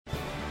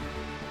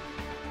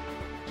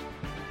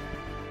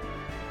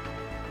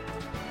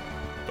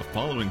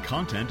following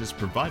content is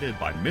provided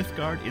by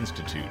Mythgard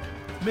Institute.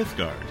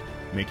 Mythgard,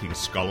 making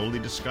scholarly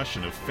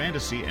discussion of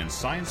fantasy and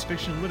science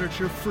fiction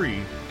literature free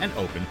and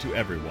open to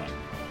everyone.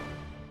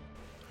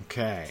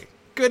 Okay.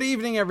 Good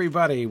evening,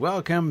 everybody.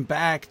 Welcome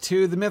back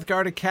to the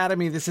Mythgard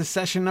Academy. This is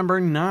session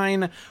number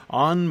 9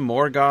 on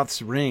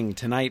Morgoth's Ring.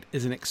 Tonight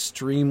is an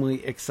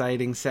extremely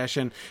exciting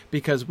session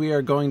because we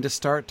are going to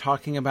start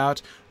talking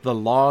about the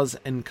laws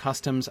and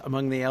customs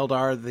among the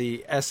Eldar,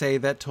 the essay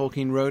that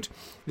Tolkien wrote.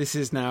 This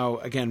is now,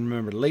 again,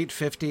 remember, late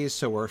 50s,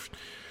 so we're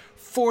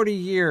 40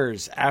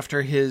 years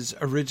after his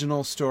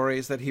original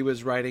stories that he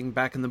was writing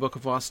back in the Book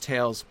of Lost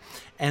Tales.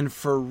 And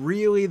for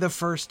really the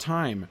first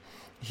time,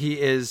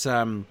 he is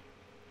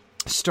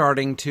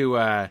starting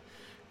to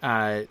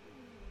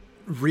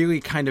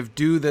really kind of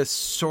do this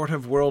sort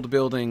of world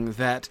building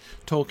that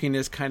Tolkien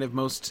is kind of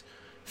most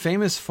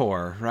famous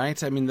for,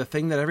 right? I mean, the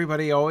thing that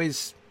everybody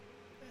always,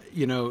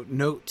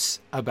 notes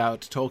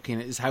about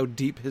Tolkien is how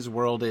deep his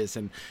world is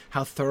and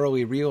how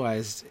thoroughly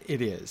realized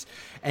it is.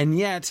 And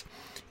yet,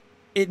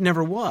 it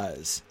never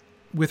was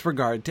with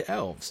regard to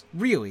elves.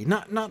 Really,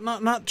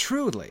 not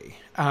truly.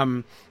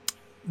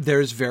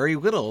 There's very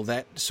little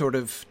that sort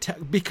of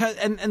because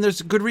there's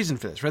a good reason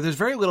for this, right? There's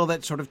very little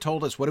that sort of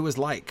told us what it was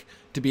like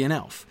to be an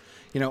elf.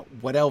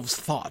 What elves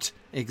thought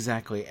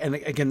exactly. And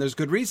again, there's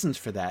good reasons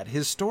for that.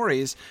 His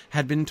stories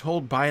had been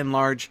told by and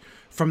large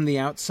from the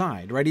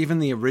outside, right? Even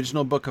the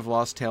original Book of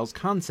Lost Tales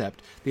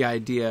concept, the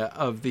idea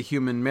of the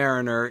human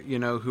mariner,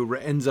 who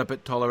ends up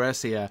at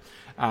Tolaresia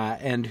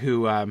and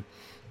who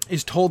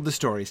is told the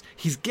stories.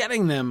 He's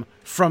getting them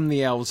from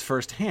the elves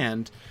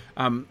firsthand,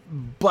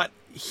 but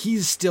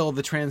he's still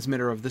the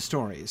transmitter of the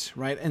stories,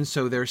 right? And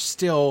so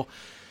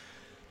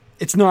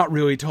it's not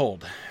really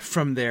told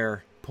from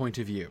their point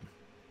of view.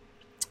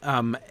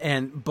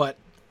 But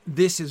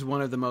this is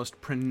one of the most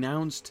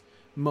pronounced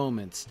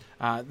moments,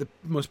 the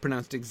most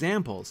pronounced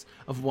examples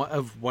of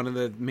one of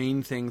the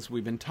main things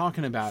we've been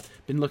talking about,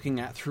 been looking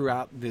at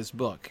throughout this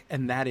book,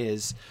 and that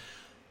is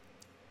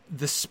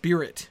the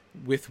spirit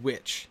with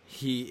which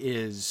he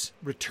is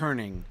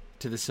returning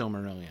to the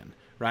Silmarillion,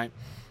 right?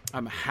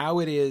 How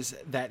it is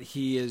that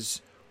he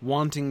is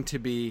wanting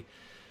to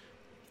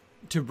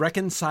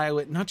reconcile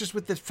it, not just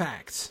with the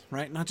facts,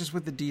 right? Not just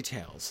with the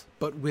details,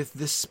 but with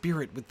the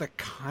spirit, with the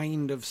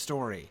kind of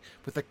story,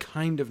 with the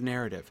kind of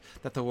narrative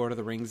that the Lord of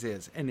the Rings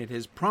is. And it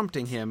is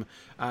prompting him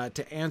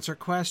to answer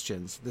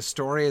questions. The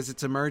story as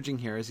it's emerging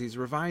here, as he's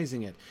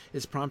revising it,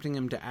 is prompting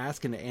him to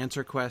ask and to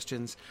answer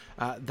questions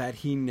that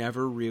he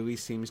never really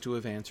seems to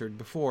have answered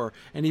before.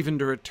 And even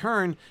to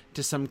return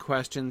to some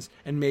questions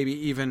and maybe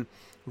even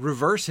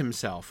reverse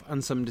himself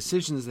on some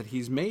decisions that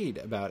he's made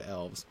about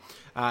elves.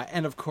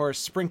 And of course,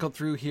 sprinkled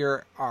through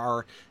here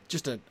are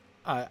just a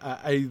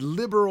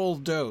liberal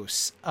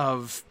dose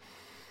of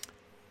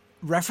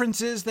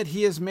references that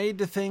he has made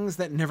to things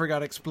that never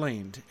got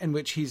explained, in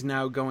which he's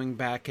now going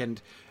back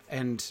and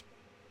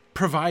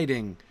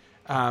providing,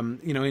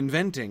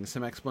 inventing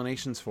some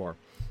explanations for.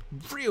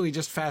 Really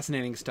just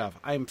fascinating stuff.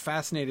 I am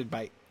fascinated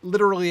by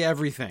literally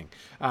everything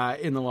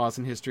in the laws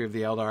and history of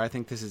the Eldar. I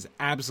think this is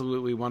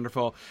absolutely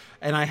wonderful.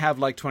 And I have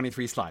like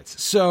 23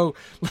 slides. So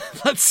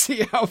let's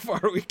see how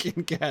far we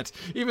can get,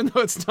 even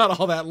though it's not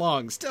all that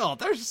long. Still,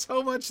 there's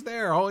so much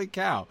there. Holy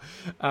cow.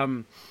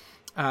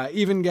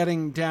 Even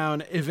getting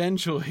down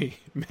eventually,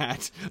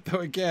 Matt, though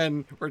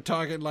again, we're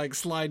talking like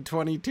slide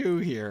 22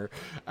 here,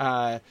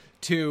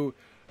 to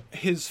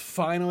his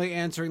finally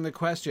answering the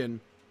question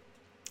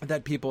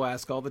that people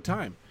ask all the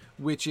time,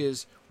 which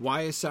is,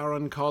 why is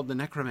Sauron called the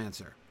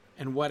Necromancer?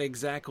 And what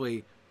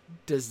exactly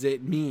does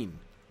it mean,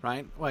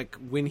 right? Like,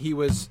 when he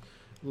was,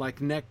 like,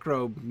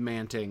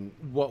 necromanting,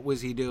 what was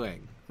he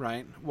doing,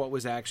 right? What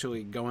was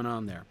actually going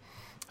on there?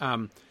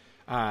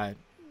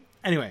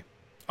 Anyway,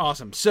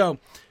 awesome. So,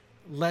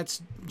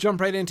 let's jump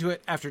right into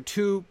it after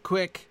two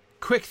quick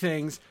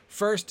things.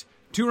 First,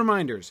 2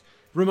 reminders.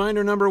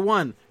 Reminder number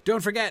 1,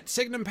 don't forget,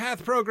 Signum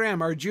Path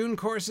program. Our June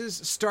courses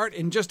start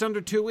in just under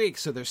 2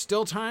 weeks, so there's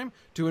still time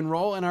to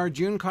enroll in our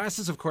June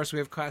classes. Of course, we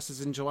have classes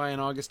in July and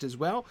August as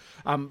well,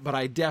 but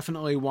I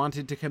definitely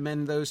wanted to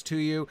commend those to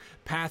you.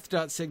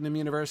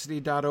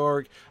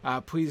 path.signumuniversity.org.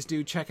 Please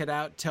do check it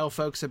out. Tell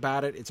folks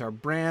about it. It's our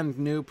brand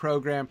new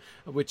program,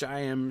 which I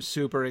am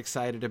super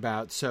excited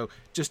about. So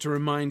just to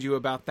remind you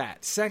about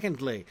that.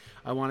 Secondly,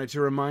 I wanted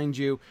to remind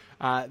you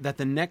that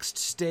the next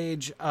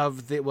stage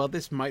of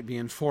this might be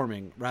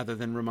informing rather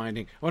than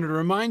reminding. I wanted to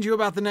remind you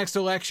about the next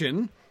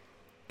election,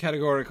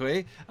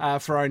 categorically,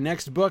 for our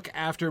next book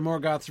after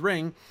Morgoth's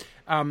Ring.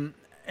 And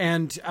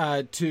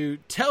to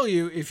tell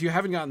you, if you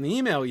haven't gotten the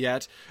email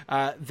yet,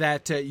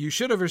 that you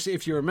should have received,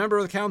 if you're a member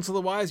of the Council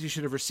of the Wise, you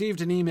should have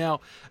received an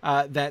email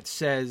that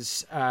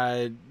says,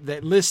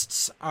 that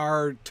lists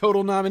our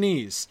total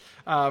nominees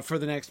for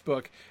the next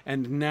book.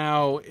 And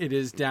now it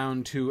is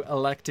down to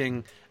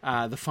electing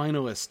the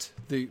finalist,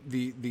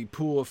 the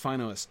pool of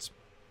finalists.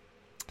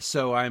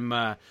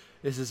 So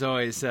this is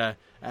always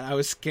And I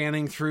was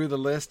scanning through the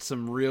list,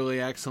 some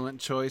really excellent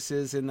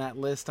choices in that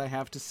list, I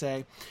have to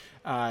say.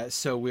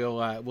 So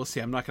we'll see.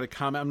 I'm not going to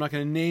comment. I'm not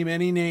going to name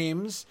any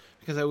names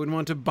because I wouldn't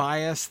want to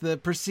bias the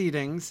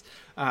proceedings.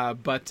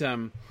 But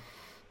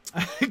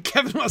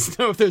Kevin wants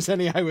to know if there's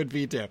any I would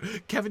veto.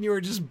 Kevin, you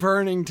were just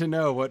burning to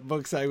know what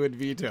books I would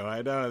veto.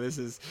 I know this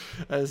is.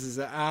 No,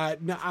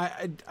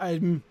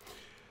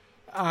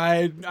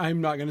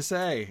 I'm not going to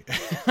say.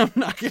 I'm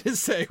not going to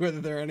say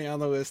whether there are any on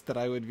the list that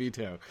I would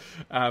veto.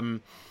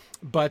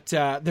 But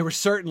there were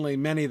certainly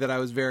many that I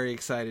was very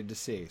excited to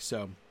see.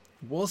 So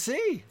we'll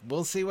see.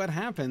 We'll see what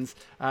happens.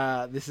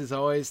 This is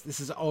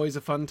always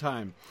a fun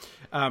time.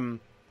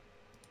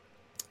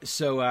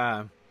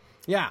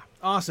 Yeah,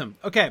 awesome.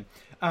 Okay.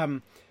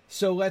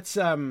 So let's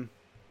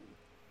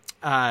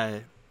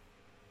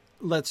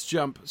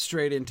jump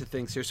straight into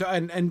things here. So,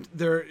 and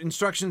there are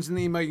instructions in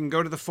the email. You can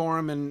go to the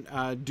forum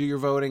and do your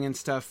voting and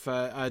stuff.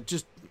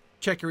 Just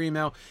check your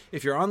email.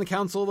 If you're on the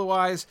Council of the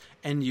Wise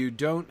and you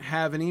don't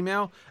have an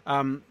email,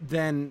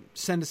 then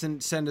send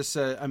us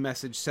a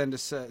message. Send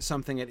us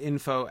something at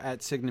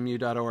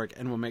info@signumu.org,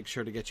 and we'll make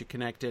sure to get you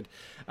connected.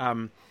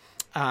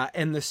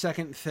 And the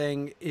second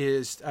thing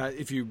is,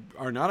 if you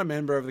are not a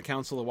member of the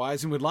Council of the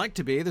Wise and would like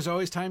to be, there's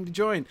always time to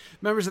join.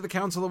 Members of the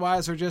Council of the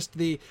Wise are just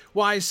the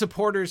wise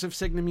supporters of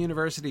Signum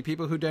University,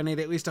 people who donate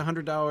at least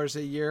 $100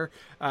 a year,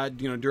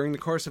 during the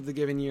course of the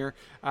given year,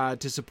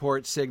 to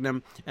support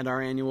Signum and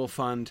our annual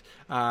fund.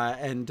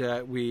 And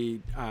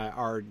we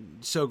are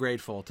so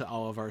grateful to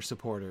all of our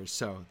supporters.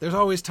 So there's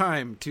always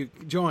time to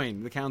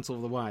join the Council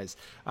of the Wise.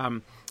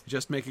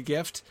 Just make a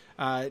gift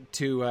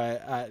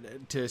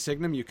to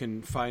Signum. You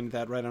can find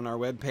that right on our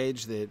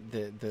webpage,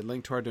 the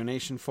link to our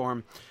donation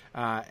form,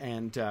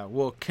 and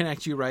we'll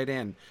connect you right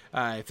in.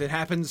 If it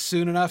happens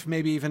soon enough,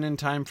 maybe even in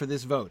time for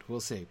this vote. We'll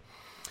see.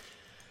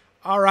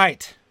 All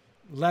right.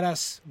 Let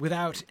us,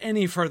 without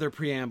any further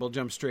preamble,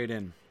 jump straight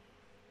in.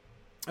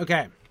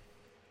 Okay.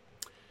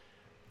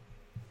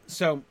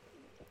 So,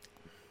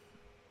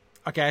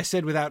 I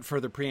said without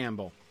further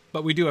preamble,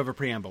 but we do have a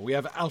preamble. We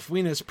have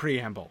Ælfwena's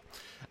preamble.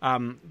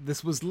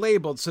 This was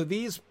labeled, so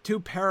these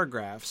two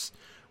paragraphs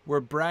were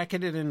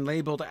bracketed and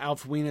labeled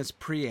Ælfwena's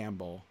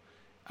preamble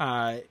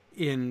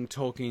in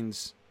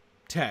Tolkien's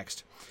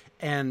text.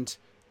 And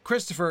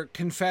Christopher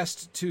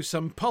confessed to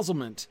some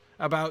puzzlement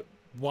about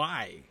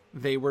why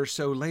they were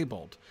so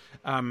labeled.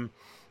 And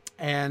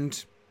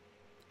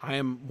I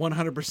am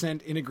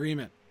 100% in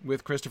agreement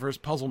with Christopher's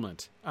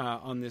puzzlement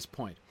on this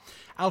point.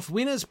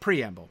 Ælfwena's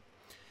preamble.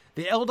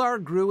 The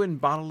Eldar grew in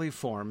bodily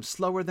form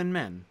slower than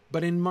men,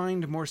 but in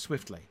mind more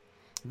swiftly.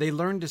 They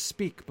learned to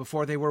speak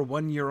before they were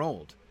 1 year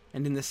old,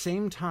 and in the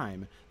same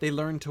time they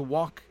learned to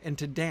walk and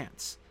to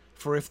dance.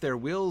 For their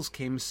wills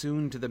came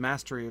soon to the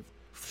mastery of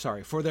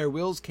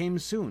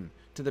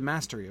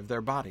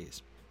their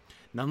bodies.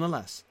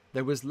 Nonetheless,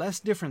 there was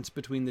less difference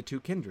between the two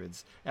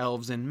kindreds,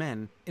 elves and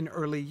men, in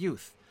early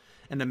youth,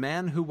 and a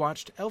man who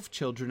watched elf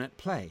children at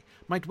play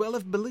might well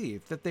have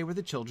believed that they were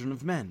the children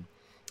of men,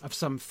 of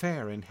some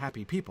fair and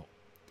happy people.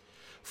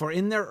 For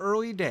in their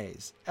early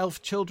days, elf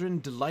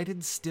children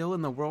delighted still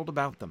in the world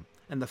about them,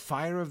 and the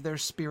fire of their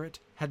spirit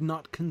had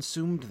not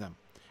consumed them,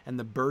 and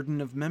the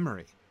burden of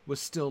memory was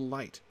still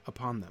light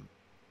upon them.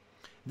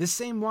 This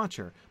same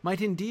watcher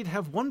might indeed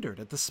have wondered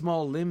at the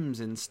small limbs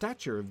and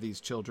stature of these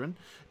children,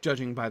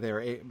 judging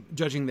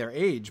their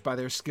age by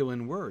their skill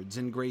in words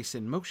and grace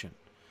in motion.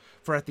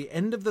 For at the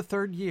end of the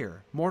 3rd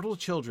year, mortal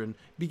children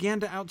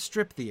began to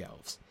outstrip the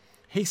elves,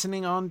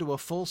 hastening on to a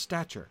full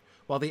stature,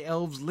 while the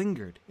elves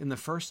lingered in the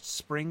first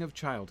spring of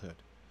childhood.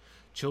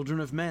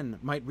 Children of men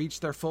might reach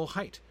their full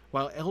height,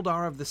 while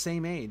Eldar of the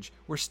same age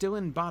were still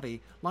in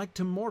body like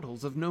to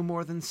mortals of no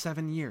more than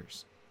 7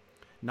 years.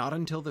 Not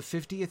until the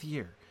 50th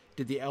year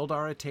did the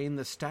Eldar attain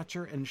the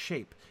stature and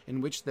shape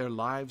in which their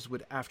lives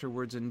would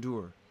afterwards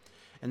endure,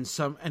 and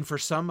for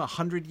some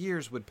 100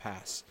 years would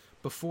pass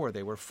before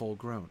they were full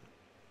grown.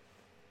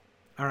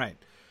 All right.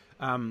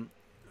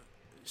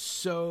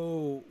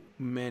 So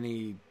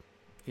many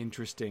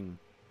interesting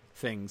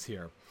things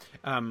here.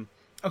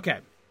 Okay.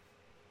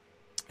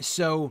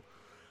 So,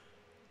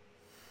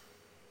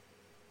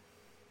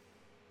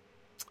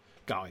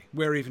 golly,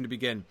 where even to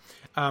begin?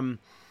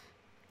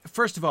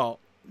 First of all,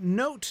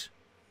 note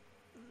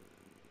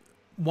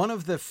one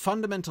of the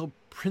fundamental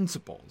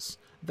principles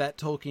that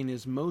Tolkien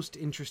is most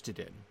interested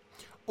in,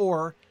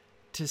 or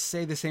to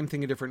say the same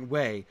thing a different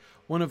way,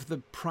 one of the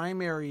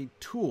primary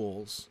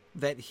tools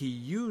that he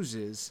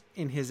uses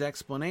in his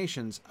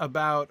explanations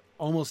about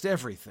almost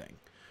everything,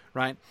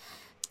 right,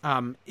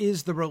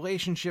 is the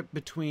relationship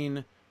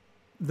between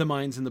the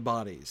minds and the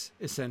bodies,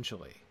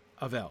 essentially,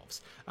 of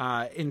elves.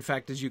 In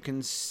fact, as you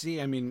can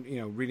see,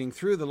 reading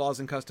through the laws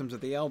and customs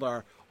of the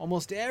Eldar,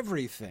 almost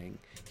everything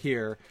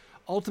here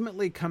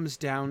ultimately comes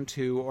down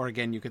to, or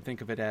again, you could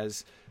think of it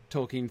as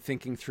Tolkien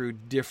thinking through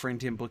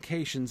different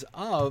implications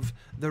of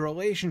the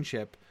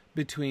relationship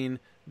between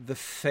the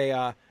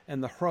Fea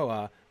and the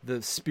Hroa,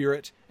 the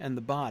spirit and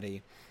the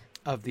body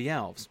of the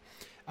elves.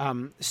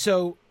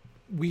 So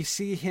we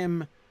see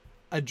him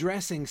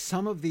addressing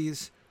some of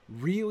these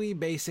really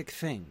basic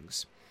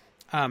things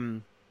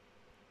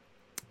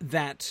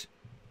that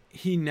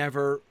he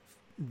never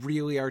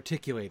really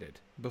articulated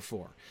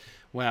before.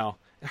 Well,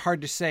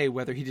 hard to say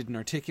whether he didn't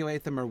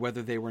articulate them or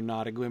whether they were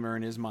not a glimmer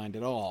in his mind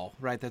at all,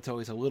 right? That's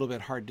always a little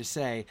bit hard to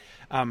say.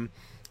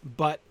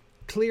 But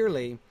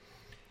clearly,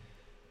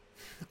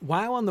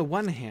 while on the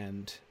one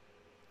hand,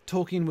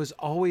 Tolkien was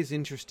always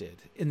interested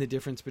in the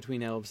difference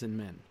between elves and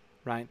men,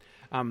 right?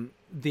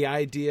 The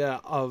idea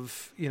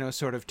of,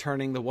 sort of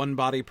turning the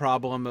one-body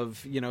problem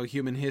of,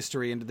 human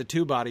history into the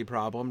two-body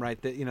problem,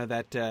 right?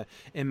 That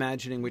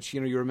imagining, which,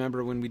 you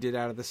remember when we did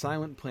Out of the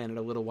Silent Planet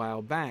a little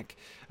while back,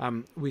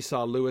 we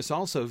saw Lewis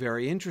also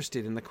very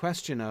interested in the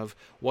question of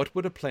what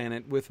would a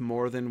planet with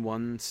more than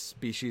one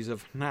species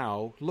of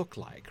now look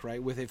like,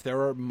 right? If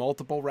there are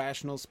multiple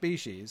rational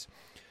species,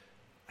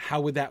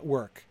 how would that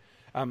work?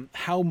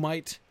 How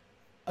might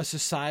a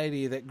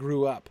society that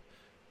grew up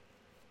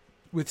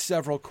with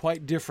several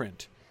quite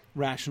different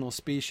rational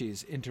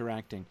species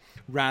interacting,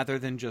 rather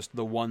than just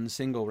the one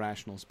single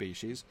rational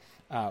species,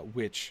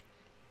 which,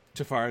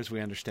 so far as we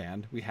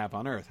understand, we have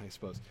on Earth, I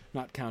suppose,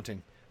 not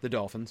counting the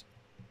dolphins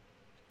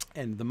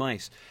and the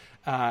mice.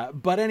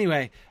 But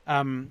anyway,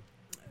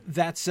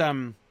 that's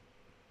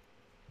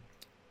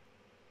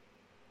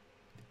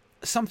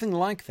something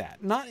like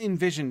that. Not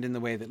envisioned in the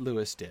way that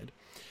Lewis did,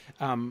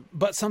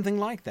 but something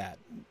like that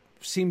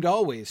seemed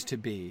always to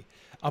be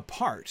a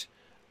part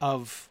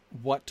of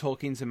what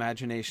Tolkien's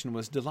imagination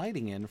was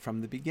delighting in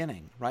from the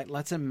beginning, right?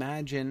 Let's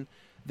imagine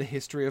the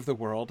history of the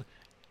world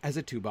as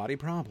a two-body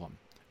problem,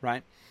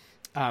 right?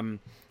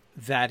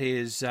 That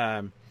is,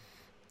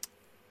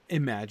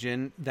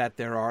 imagine that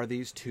there are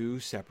these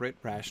two separate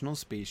rational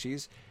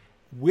species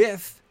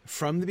with,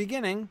 from the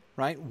beginning,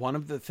 right, one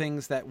of the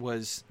things that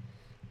was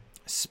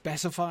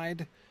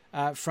specified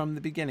from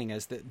the beginning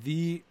as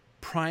the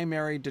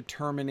primary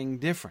determining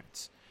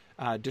difference,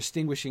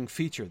 distinguishing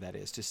feature, that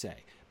is to say,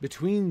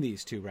 between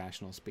these two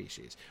rational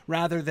species,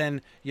 rather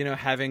than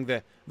having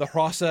the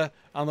Hrossa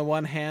on the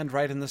one hand,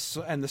 right, and the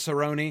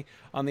Saroni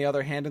on the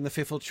other hand, and the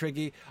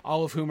Fifiltriggi,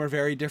 all of whom are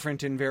very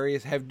different in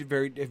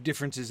have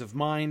differences of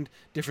mind,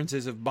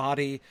 differences of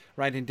body,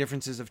 right, and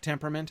differences of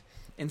temperament.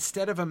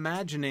 Instead of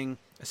imagining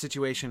a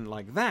situation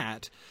like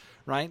that,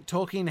 right,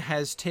 Tolkien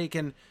has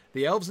taken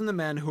the elves and the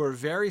men, who are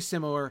very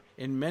similar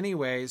in many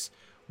ways,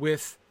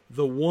 with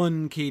the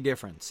one key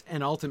difference,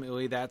 and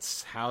ultimately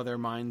that's how their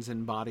minds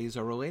and bodies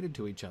are related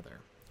to each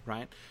other,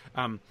 right?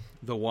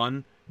 The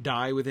one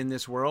die within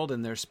this world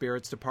and their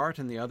spirits depart,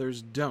 and the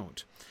others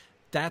don't.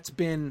 That's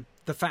been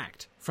the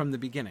fact from the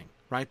beginning,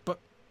 right? But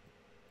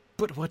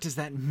what does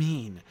that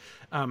mean?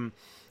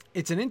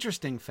 It's an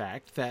interesting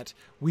fact that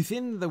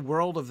within the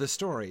world of the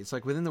stories,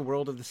 like within the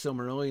world of the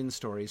Silmarillion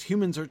stories,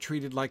 humans are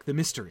treated like the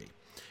mystery,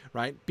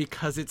 right?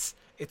 Because it's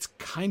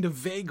kind of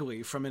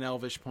vaguely from an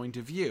elvish point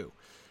of view.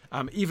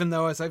 Even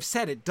though, as I've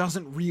said, it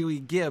doesn't really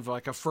give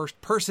like a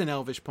first-person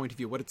elvish point of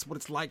view, what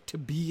it's like to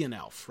be an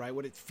elf, right?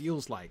 What it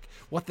feels like,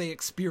 what they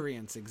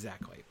experience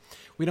exactly.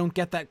 We don't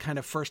get that kind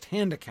of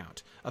first-hand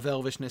account of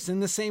elvishness in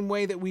the same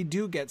way that we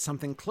do get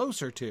something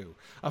closer to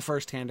a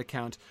first-hand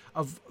account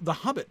of the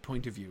Hobbit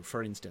point of view,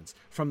 for instance,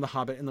 from The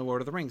Hobbit and The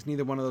Lord of the Rings.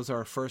 Neither one of those are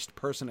a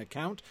first-person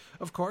account,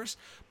 of course,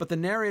 but the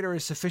narrator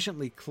is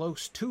sufficiently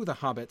close to the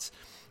Hobbits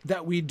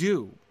that we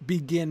do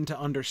begin to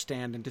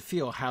understand and to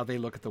feel how they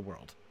look at the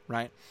world.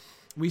 Right?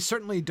 We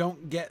certainly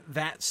don't get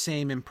that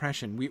same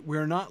impression.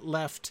 We're not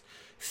left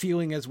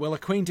feeling as well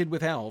acquainted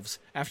with elves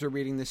after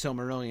reading the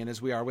Silmarillion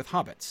as we are with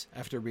hobbits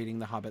after reading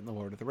The Hobbit and The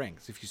Lord of the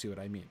Rings, if you see what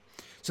I mean.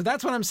 So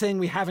that's what I'm saying,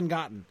 we haven't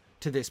gotten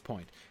to this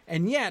point.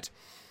 And yet,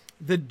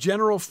 the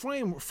general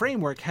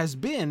framework has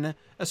been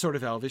a sort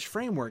of elvish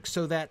framework,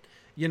 so that,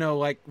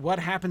 like what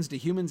happens to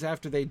humans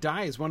after they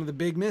die is one of the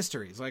big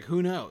mysteries. Like,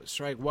 who knows,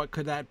 right? What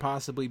could that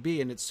possibly be?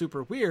 And it's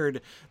super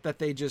weird that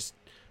they just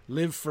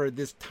live for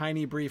this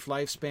tiny brief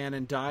lifespan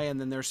and die, and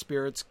then their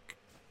spirits,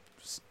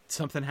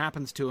 something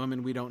happens to them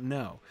and we don't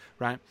know,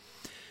 right?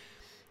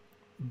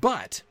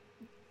 But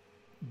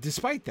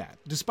despite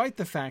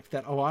the fact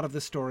that a lot of the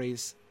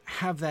stories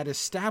have that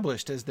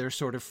established as their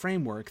sort of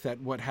framework, that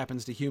what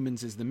happens to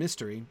humans is the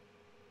mystery,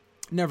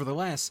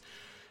 nevertheless,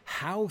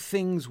 how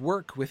things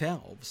work with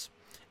elves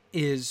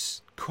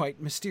is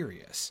quite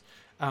mysterious.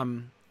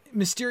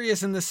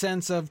 Mysterious in the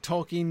sense of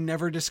Tolkien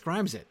never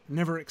describes it,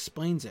 never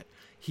explains it.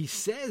 He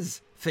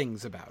says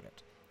things about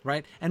it,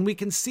 right? And we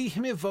can see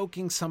him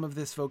evoking some of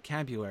this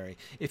vocabulary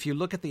if you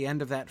look at the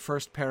end of that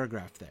first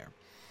paragraph there.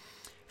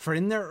 For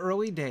in their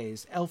early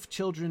days, elf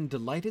children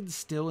delighted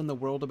still in the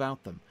world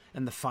about them,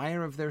 and the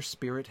fire of their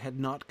spirit had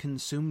not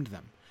consumed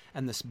them,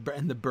 and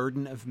the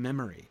burden of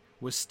memory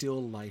was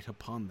still light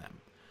upon them.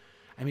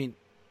 I mean,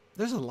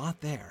 there's a lot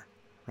there,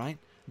 right?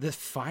 The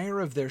fire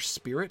of their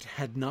spirit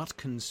had not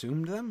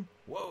consumed them?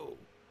 Whoa,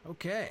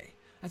 okay,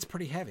 that's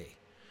pretty heavy.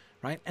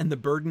 Right? And the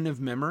burden of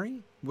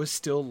memory was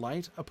still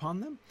light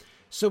upon them.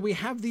 So we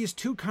have these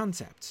two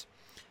concepts,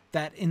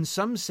 that in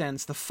some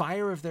sense, the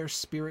fire of their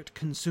spirit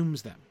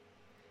consumes them.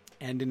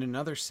 And in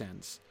another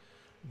sense,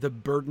 the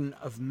burden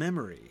of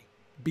memory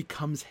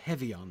becomes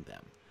heavy on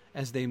them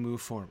as they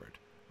move forward,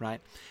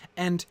 right?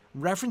 And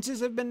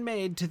references have been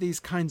made to these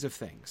kinds of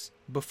things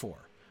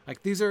before.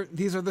 Like these are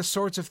the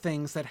sorts of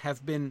things that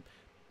have been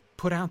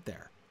put out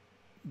there,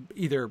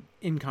 either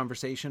in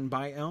conversation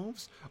by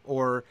elves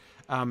or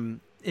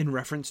in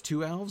reference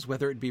to elves,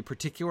 whether it be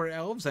particular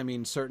elves. I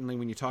mean, certainly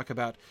when you talk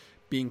about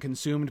being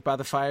consumed by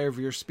the fire of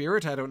your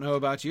spirit, I don't know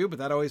about you, but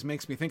that always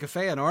makes me think of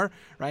Feanor,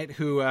 right?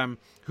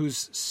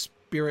 Whose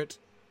spirit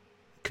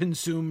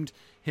consumed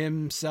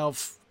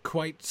himself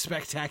quite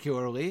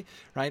spectacularly,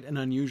 right? And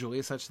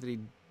unusually, such that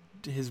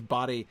his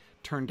body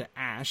turned to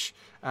ash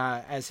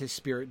as his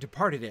spirit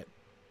departed it.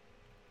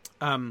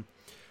 And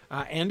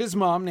his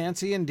mom,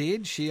 Nancy,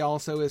 indeed, she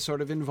also is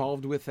sort of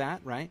involved with that,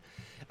 right?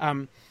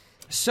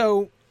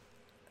 So,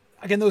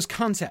 again, those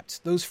concepts,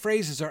 those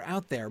phrases are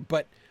out there,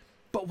 but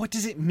what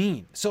does it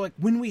mean? So, like,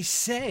 when we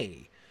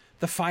say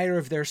the fire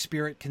of their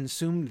spirit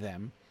consumed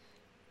them,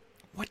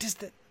 what does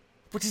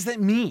that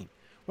mean?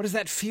 What does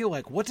that feel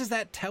like? What does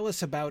that tell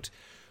us about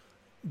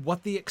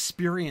what the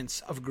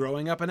experience of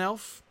growing up an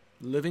elf,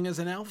 living as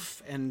an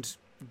elf, and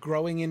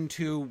growing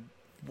into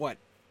what?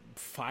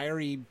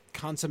 Fiery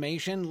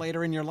consummation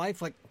later in your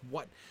life? Like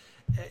what?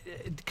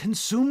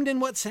 Consumed in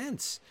what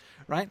sense?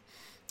 Right?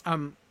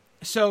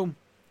 So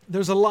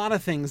there's a lot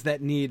of things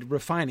that need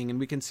refining, and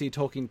we can see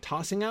Tolkien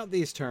tossing out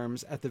these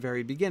terms at the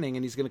very beginning,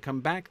 and he's going to come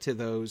back to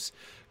those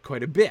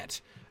quite a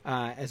bit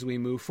as we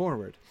move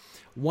forward.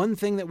 One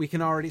thing that we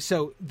can already...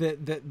 So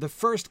the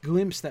first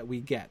glimpse that we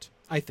get,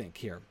 I think,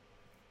 here,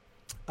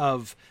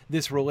 of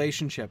this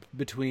relationship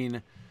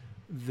between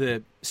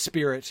the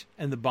spirit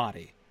and the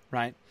body,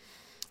 right?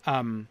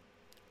 And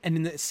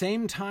in the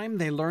same time,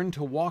 they learn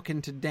to walk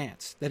and to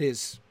dance. That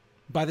is,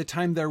 by the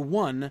time they're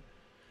one,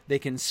 they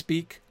can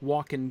speak,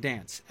 walk, and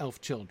dance, elf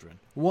children.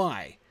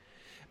 Why?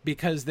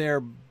 Because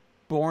they're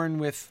born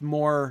with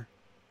more,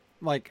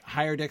 like,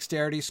 higher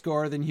dexterity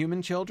score than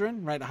human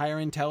children, right? Higher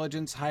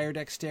intelligence, higher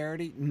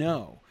dexterity?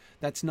 No,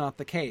 that's not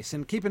the case.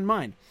 And keep in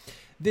mind,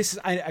 this is,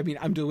 I mean,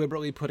 I'm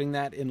deliberately putting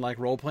that in, like,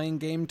 role-playing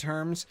game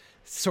terms,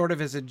 sort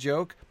of as a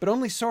joke, but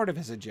only sort of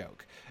as a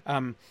joke.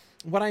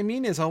 What I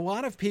mean is a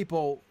lot of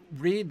people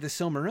read the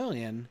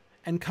Silmarillion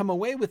and come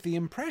away with the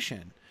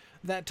impression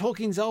that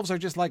Tolkien's elves are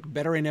just, like,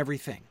 better in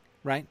everything,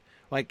 right?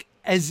 Like,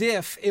 as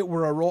if it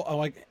were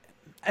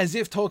as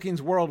if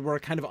Tolkien's world were a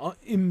kind of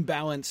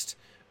imbalanced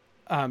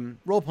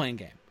role-playing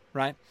game,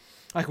 right?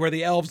 Like where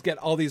the elves get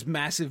all these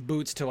massive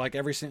boosts to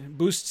every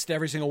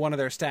single one of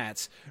their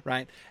stats,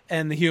 right?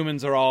 And the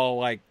humans are all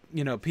like,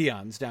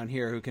 peons down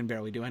here who can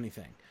barely do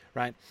anything,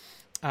 right?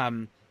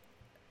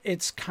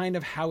 It's kind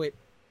of how it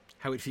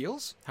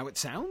feels, how it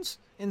sounds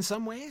in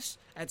some ways,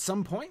 at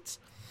some points.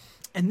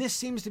 And this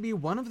seems to be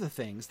one of the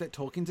things that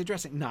Tolkien's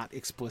addressing, not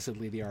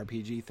explicitly the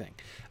RPG thing.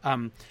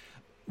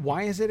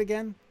 Why is it,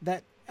 again,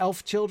 that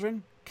elf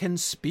children can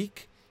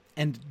speak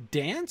and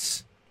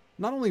dance?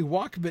 Not only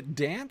walk, but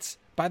dance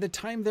by the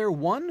time they're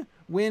one,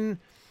 when,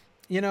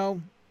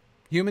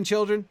 human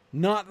children,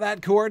 not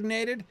that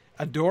coordinated,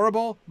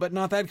 adorable, but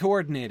not that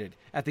coordinated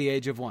at the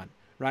age of one,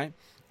 right?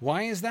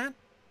 Why is that?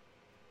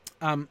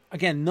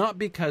 Again, not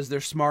because they're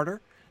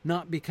smarter,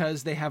 not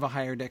because they have a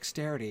higher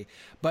dexterity,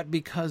 but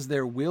because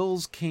their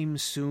wills came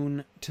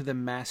soon to the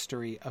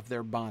mastery of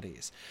their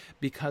bodies,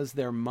 because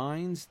their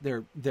minds,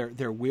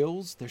 their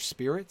wills, their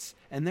spirits,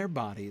 and their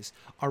bodies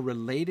are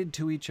related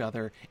to each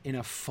other in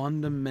a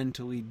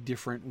fundamentally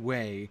different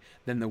way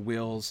than the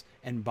wills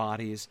and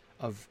bodies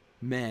of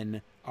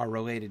men are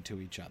related to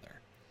each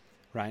other,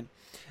 right?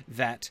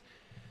 That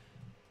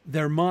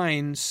their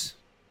minds,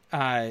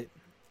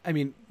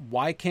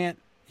 why can't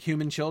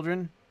human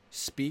children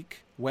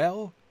speak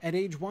well at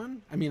age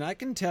one? I mean, I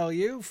can tell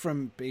you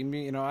from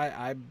being,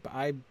 I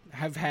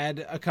have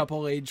had a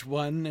couple age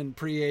one and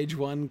pre-age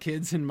one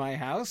kids in my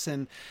house,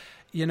 and,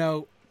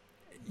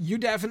 you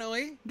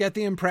definitely get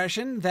the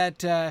impression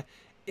that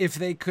if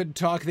they could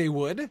talk, they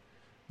would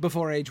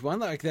before age one,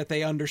 like that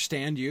they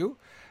understand you.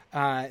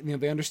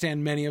 They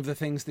understand many of the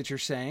things that you're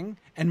saying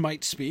and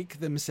might speak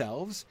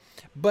themselves,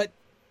 but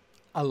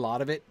a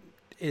lot of it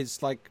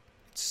is like,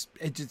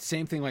 it's the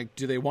same thing. Like,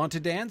 do they want to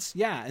dance?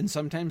 Yeah. And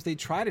sometimes they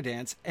try to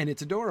dance and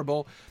it's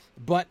adorable,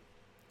 but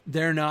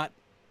they're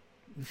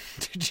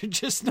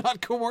just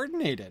not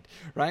coordinated,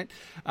 right?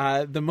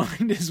 The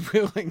mind is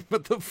willing,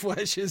 but the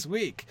flesh is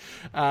weak.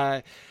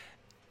 And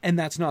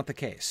that's not the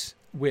case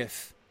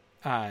with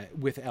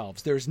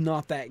elves. There's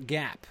not that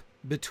gap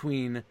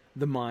between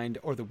the mind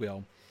or the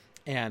will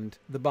and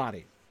the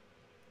body.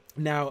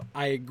 Now,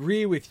 I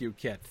agree with you,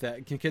 Kit.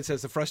 Kit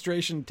says the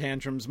frustration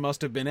tantrums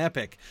must have been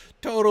epic.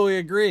 Totally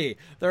agree.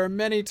 There are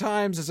many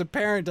times as a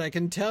parent I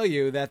can tell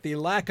you that the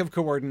lack of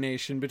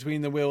coordination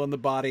between the will and the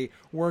body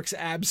works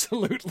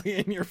absolutely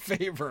in your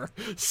favor.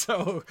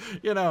 So,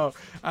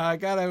 I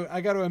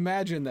gotta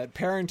imagine that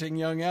parenting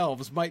young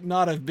elves might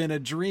not have been a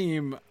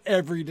dream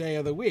every day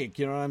of the week.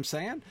 You know what I'm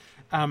saying?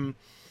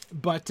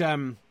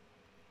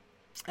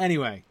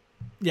 Anyway,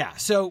 yeah,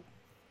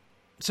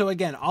 So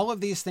again, all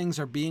of these things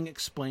are being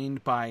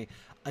explained by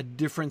a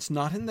difference,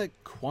 not in the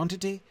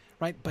quantity,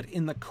 right, but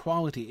in the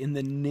quality, in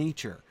the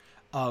nature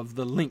of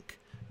the link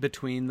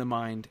between the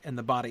mind and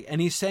the body.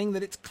 And he's saying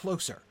that it's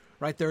closer,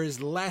 right? There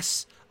is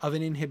less of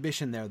an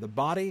inhibition there. The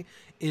body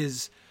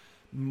is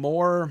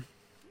more,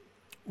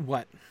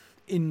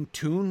 in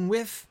tune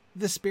with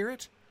the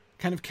spirit,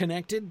 kind of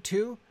connected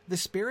to the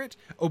spirit,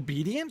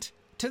 obedient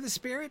to the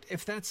spirit.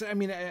 If that's,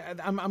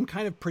 I'm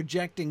kind of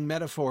projecting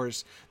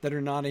metaphors that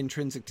are not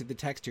intrinsic to the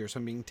text here, so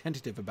I'm being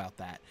tentative about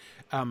that.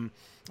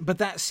 But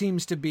that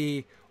seems to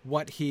be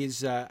what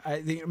he's,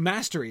 the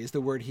mastery is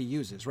the word he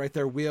uses, right?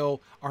 Their will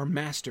are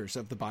masters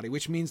of the body,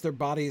 which means their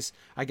bodies,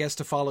 I guess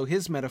to follow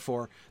his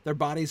metaphor, their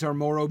bodies are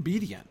more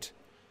obedient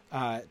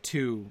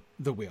to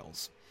the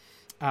wills.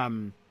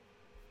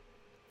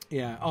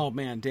 Yeah. Oh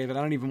man, David,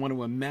 I don't even want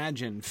to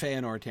imagine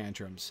Feanor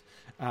tantrums.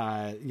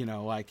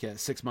 Like a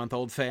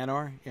 6-month-old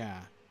Feanor.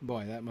 Yeah.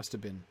 Boy, that must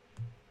have been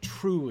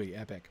truly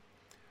epic.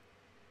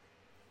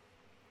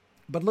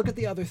 But look at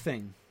the other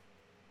thing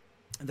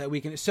that we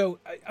can. So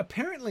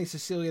apparently,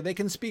 Cecilia, they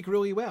can speak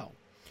really well.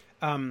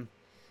 Apparently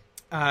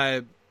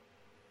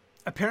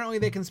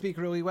they can speak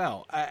really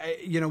well.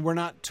 We're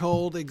not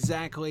told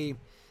exactly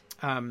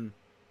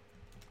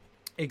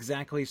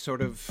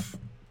sort of.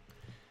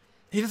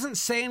 He doesn't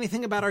say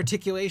anything about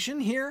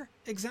articulation here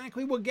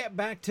exactly. We'll get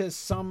back to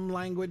some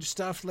language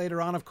stuff later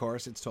on. Of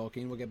course, it's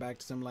Tolkien. We'll get back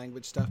to some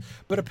language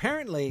stuff. But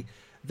apparently,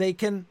 they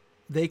can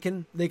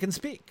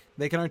speak.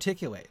 They can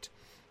articulate.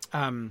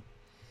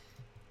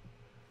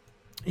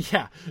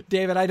 Yeah,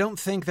 David. I don't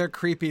think they're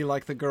creepy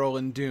like the girl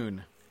in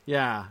Dune.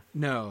 Yeah,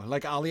 no,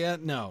 like Alia.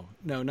 No,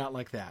 not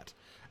like that.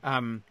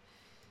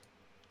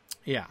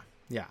 Yeah,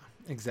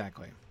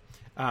 exactly.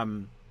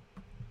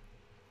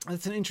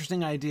 That's an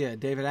interesting idea.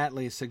 David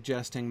Atlee is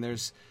suggesting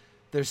there's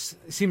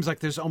seems like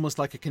there's almost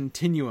like a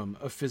continuum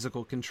of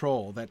physical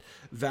control, that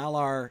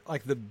Valar,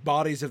 like the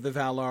bodies of the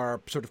Valar, are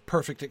sort of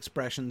perfect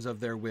expressions of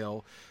their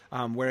will,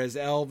 whereas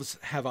elves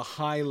have a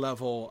high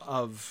level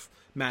of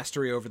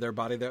mastery over their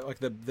body. They're like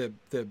the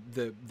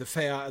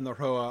Fea and the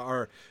Roa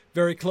are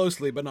very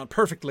closely but not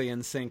perfectly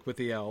in sync with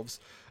the elves.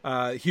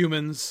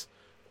 Humans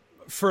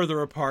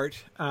further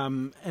apart,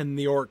 and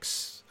the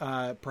orcs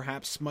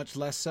perhaps much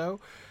less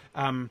so.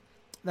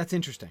 That's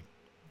interesting.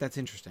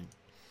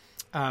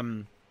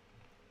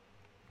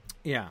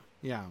 Yeah.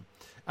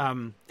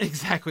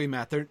 Exactly,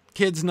 Matt. They're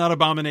kids, not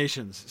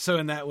abominations. So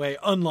in that way,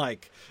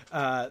 unlike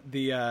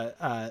the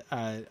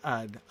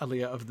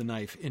Aliyah of the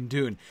Knife in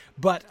Dune.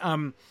 But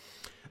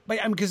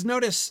because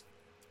notice,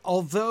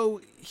 although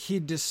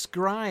he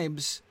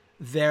describes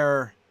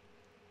their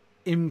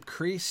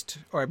increased,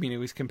 or at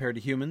least compared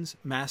to humans,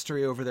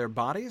 mastery over their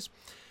bodies,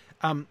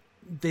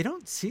 they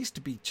don't cease to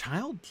be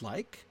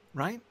childlike,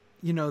 right?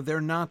 They're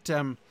not,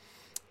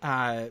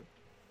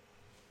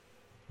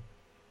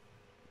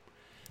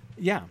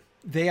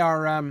 they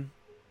are,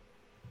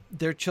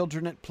 they're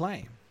children at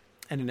play.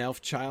 And an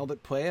elf child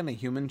at play and a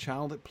human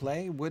child at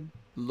play would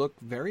look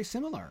very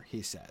similar,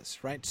 he says,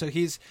 right? So I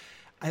think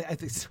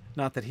it's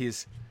not that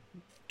he's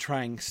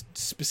trying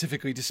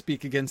specifically to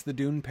speak against the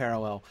Dune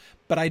parallel,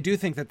 but I do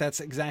think that that's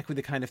exactly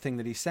the kind of thing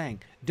that he's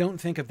saying.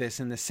 Don't think of this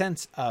in the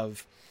sense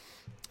of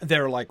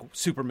they're like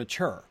super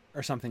mature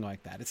or something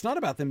like that. It's not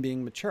about them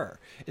being mature.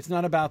 It's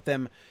not about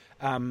them,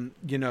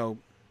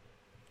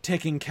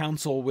 taking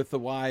counsel with the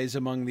wise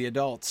among the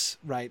adults,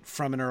 right,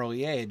 from an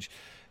early age.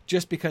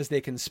 Just because they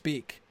can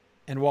speak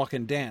and walk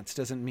and dance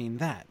doesn't mean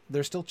that.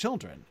 They're still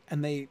children,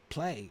 and they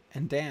play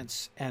and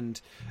dance, and,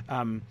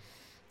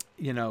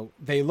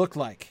 they look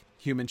like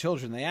human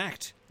children. They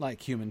act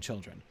like human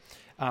children.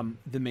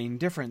 The main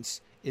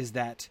difference is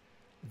that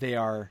they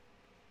are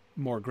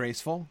more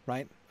graceful,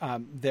 right?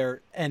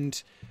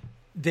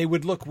 They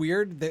would look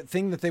weird. The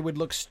thing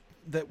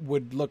that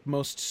would look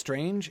most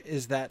strange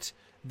is that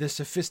the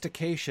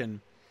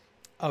sophistication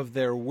of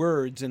their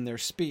words and their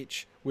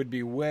speech would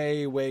be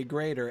way, way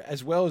greater,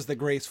 as well as the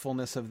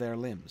gracefulness of their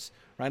limbs,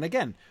 right?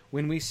 Again,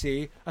 when we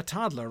see a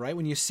toddler, right?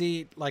 When you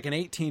see like an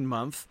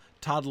 18-month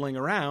toddling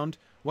around,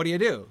 what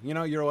do?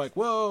 You're like,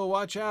 whoa,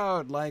 watch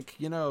out. Like,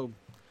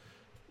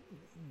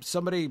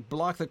 somebody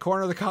block the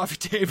corner of the coffee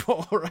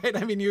table,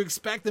 right? You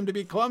expect them to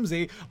be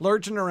clumsy,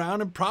 lurching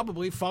around and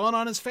probably falling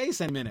on his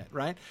face in a minute,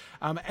 right?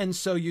 And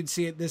so you'd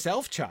see this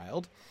elf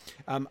child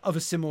of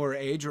a similar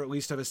age, or at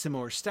least of a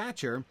similar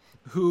stature,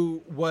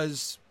 who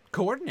was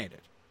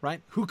coordinated,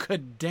 right? Who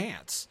could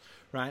dance,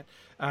 right?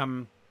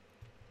 And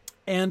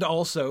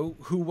also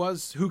who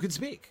could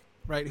speak,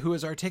 right? Who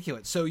is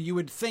articulate. So you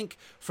would think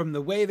from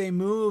the way they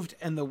moved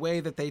and the way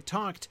that they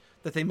talked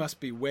that they must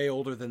be way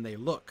older than they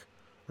look,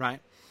 right?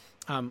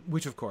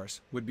 Which, of course,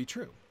 would be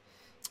true.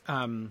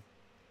 Yeah.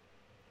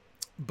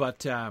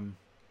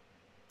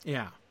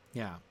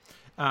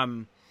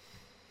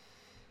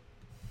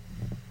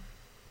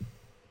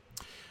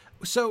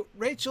 So,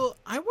 Rachel,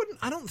 I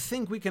don't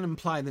think we can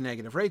imply the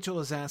negative. Rachel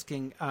is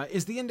asking,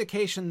 is the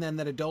indication then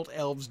that adult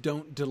elves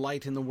don't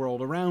delight in the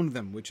world around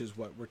them, which is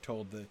what we're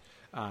told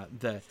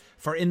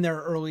for in their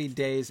early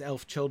days,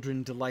 elf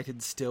children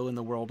delighted still in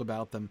the world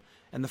about them,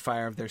 and the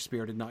fire of their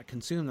spirit did not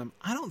consume them.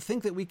 I don't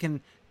think that we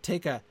can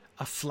take a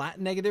a flat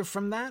negative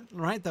from that,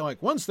 right? They're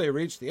like, once they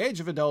reached the age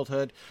of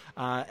adulthood,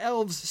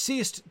 elves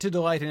ceased to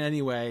delight in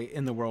any way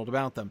in the world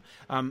about them.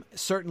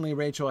 Certainly,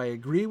 Rachel, I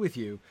agree with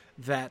you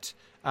that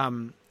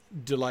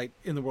delight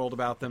in the world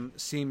about them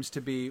seems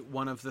to be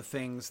one of the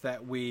things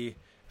that we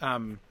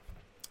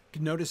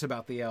notice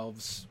about the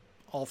elves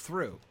all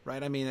through,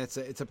 right? I mean, it's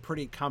a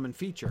pretty common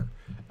feature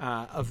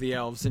of the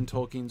elves in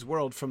Tolkien's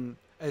world, from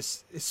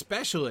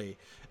especially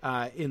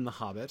in The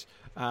Hobbit,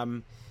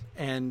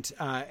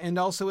 and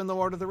also in The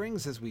Lord of the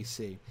Rings, as we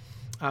see.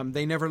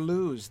 They never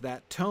lose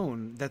that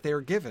tone that they are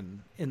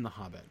given in The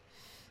Hobbit.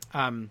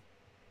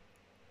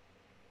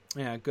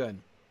 Yeah, good.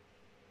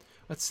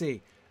 Let's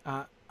see.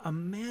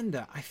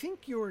 Amanda, I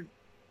think you're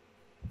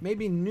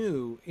maybe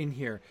new in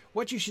here.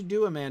 What you should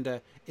do,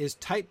 Amanda, is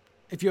type,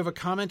 if you have a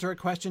comment or a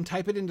question,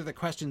 type it into the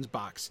questions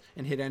box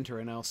and hit enter,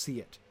 and I'll see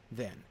it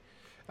then.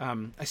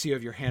 I see you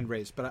have your hand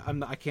raised, but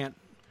I can't.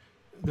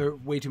 There are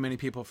way too many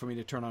people for me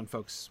to turn on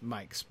folks'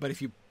 mics. But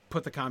if you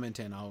put the comment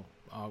in, I'll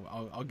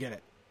get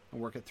it and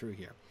work it through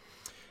here.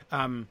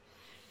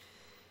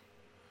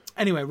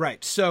 Anyway,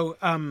 right. So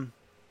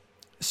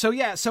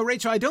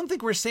Rachel, I don't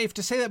think we're safe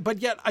to say that, but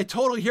yet I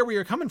totally hear where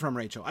you're coming from,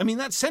 Rachel. I mean,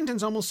 that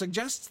sentence almost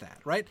suggests that,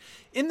 right?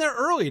 In their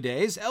early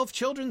days, elf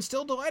children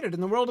still delighted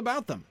in the world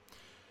about them.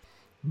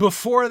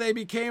 Before they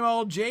became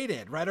all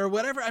jaded, right? Or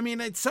whatever. I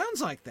mean, it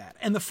sounds like that.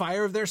 And the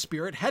fire of their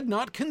spirit had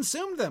not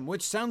consumed them,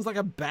 which sounds like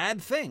a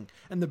bad thing.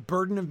 And the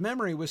burden of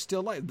memory was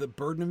still light. The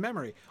burden of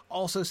memory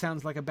also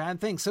sounds like a bad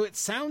thing. So it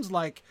sounds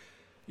like,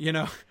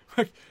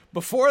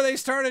 before they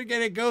started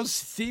getting, it goes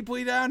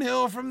steeply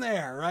downhill from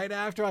there, right?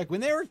 After, like,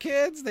 when they were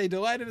kids, they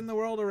delighted in the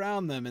world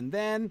around them. And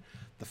then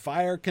the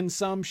fire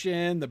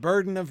consumption, the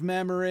burden of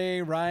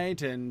memory,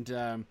 right?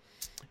 And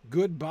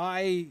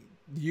goodbye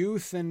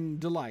youth and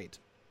delight.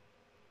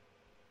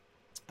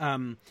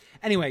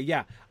 Anyway,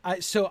 yeah.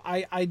 So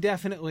I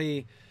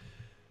definitely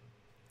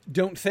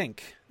don't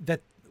think that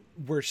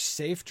we're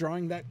safe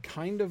drawing that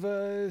kind of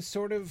a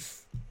sort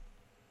of,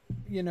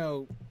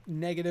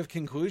 negative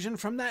conclusion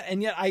from that.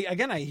 And yet,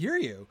 I hear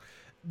you.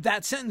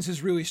 That sentence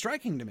is really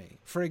striking to me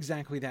for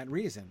exactly that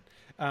reason.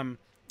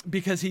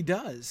 Because he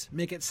does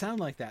make it sound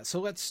like that.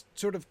 So let's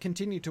sort of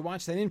continue to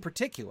watch that. In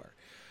particular,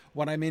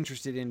 what I'm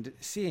interested in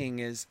seeing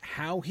is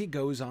how he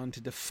goes on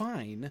to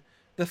define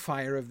the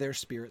fire of their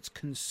spirits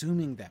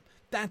consuming them.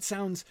 That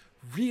sounds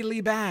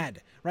really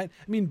bad, right?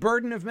 I mean,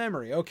 burden of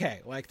memory.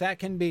 Okay, like that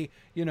can be,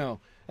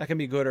 that can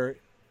be good or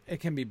it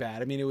can be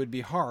bad. I mean, it would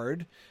be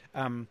hard.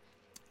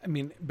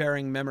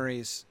 Bearing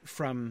memories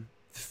from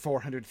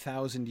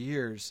 400,000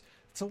 years,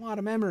 it's a lot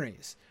of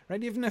memories,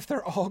 right? Even if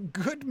they're all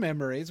good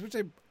memories, which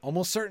I'm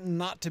almost certain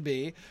not to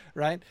be,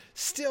 right?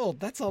 Still,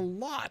 that's a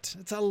lot.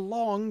 It's a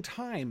long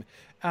time.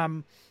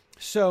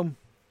 So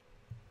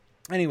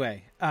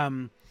anyway,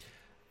 that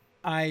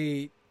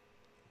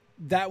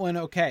one,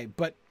 okay,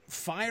 but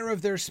fire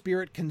of their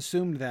spirit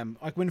consumed them.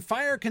 Like when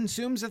fire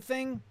consumes a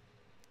thing,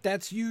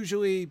 that's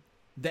usually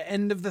the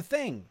end of the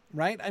thing,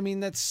 right? I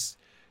mean,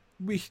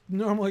 we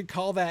normally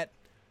call that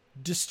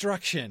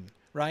destruction,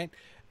 right?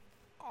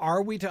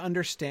 Are we to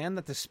understand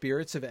that the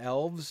spirits of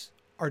elves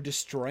are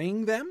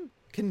destroying them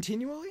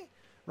continually,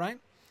 right?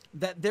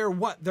 That they're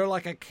what? They're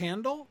like a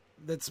candle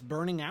that's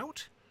burning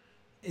out?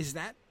 Is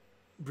that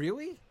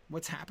really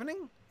what's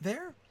happening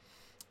there?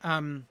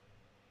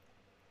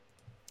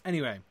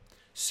 Anyway,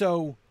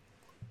 so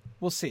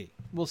we'll see.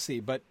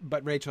 But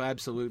Rachel,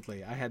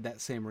 absolutely, I had that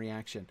same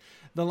reaction.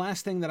 The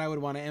last thing that I would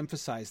want to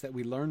emphasize that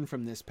we learn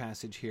from this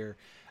passage here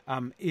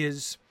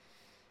is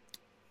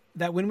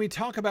that when we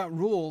talk about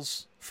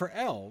rules for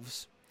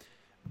elves,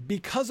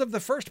 because of the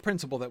first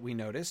principle that we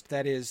noticed,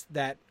 that is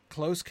that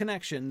close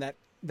connection,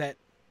 that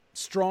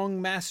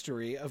strong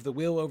mastery of the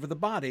will over the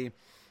body,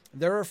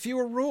 there are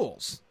fewer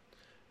rules,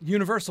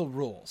 universal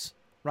rules,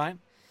 right?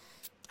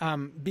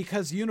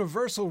 Because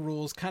universal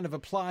rules kind of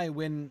apply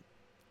when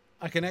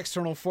like an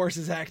external force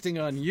is acting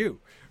on you,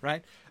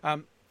 right?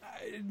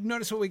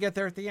 Notice what we get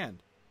there at the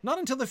end. Not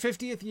until the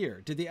 50th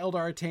year did the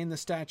Eldar attain the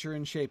stature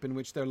and shape in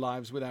which their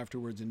lives would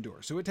afterwards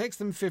endure. So it takes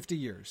them 50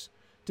 years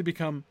to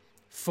become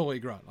fully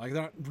grown. Like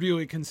they're not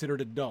really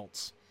considered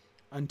adults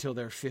until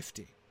they're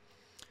 50.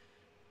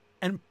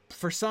 And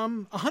for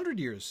some, 100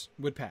 years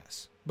would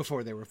pass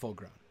before they were full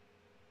grown.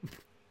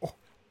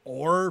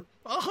 Or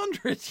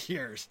 100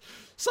 years,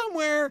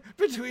 somewhere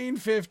between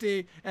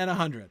 50 and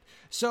 100.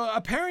 So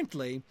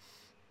apparently,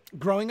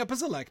 growing up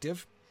is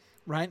elective,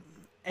 right?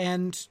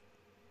 And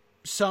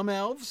some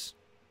elves,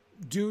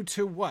 due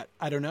to what?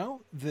 I don't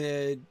know.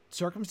 The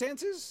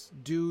circumstances,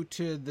 due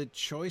to the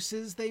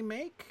choices they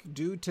make,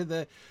 due to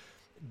the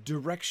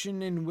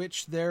direction in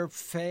which their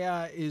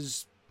Fea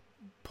is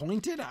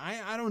pointed.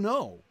 I don't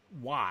know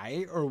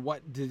why or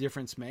what the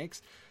difference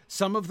makes.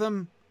 Some of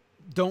them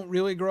don't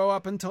really grow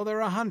up until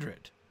they're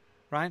 100,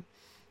 right?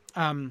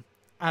 I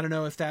don't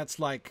know if that's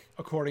like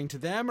according to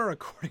them or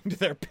according to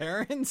their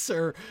parents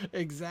or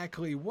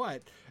exactly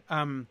what.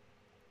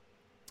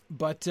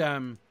 But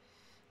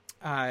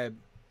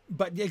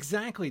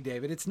exactly,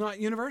 David, it's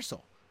not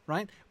universal,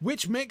 right?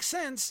 Which makes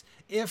sense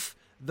if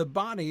the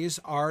bodies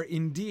are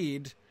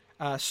indeed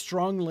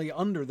strongly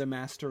under the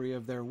mastery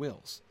of their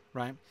wills,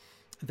 right?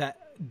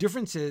 That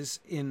differences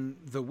in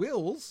the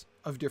wills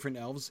of different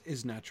elves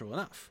is natural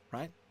enough,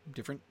 right?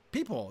 Different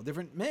people,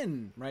 different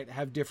men, right,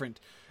 have different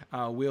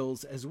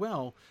wills as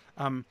well.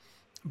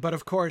 But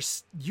of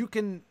course, you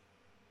can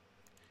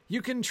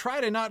try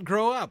to not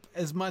grow up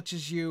as much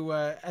as you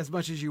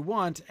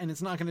want, and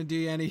it's not going to do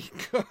you any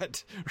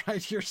good,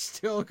 right? You're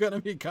still going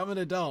to become an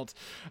adult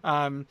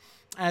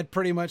at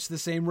pretty much the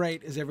same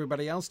rate as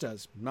everybody else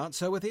does. Not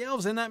so with the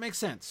elves, and that makes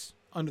sense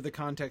under the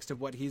context of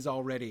what he's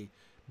already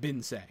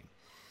been saying.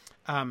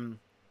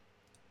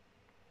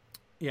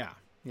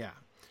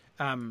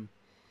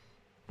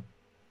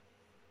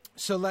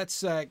 So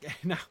let's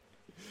now.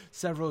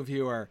 Several of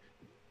you are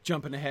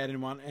jumping ahead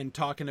and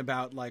talking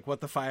about like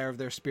what the fire of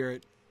their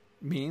spirit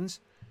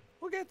means.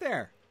 We'll get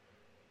there.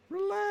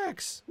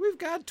 Relax. We've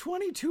got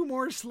 22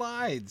 more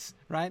slides,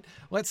 right?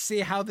 Let's see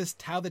how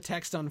the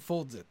text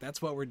unfolds it.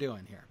 That's what we're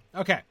doing here.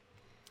 Okay.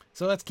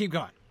 So let's keep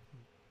going.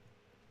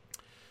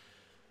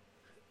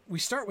 We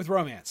start with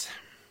romance.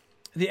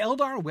 The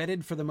Eldar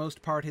wedded for the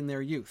most part in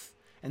their youth,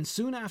 and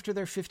soon after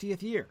their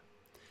 50th year.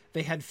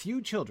 They had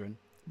few children,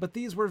 but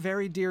these were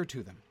very dear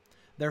to them.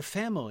 Their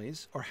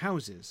families, or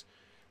houses,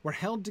 were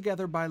held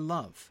together by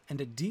love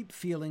and a deep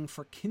feeling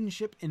for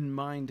kinship in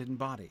mind and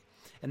body,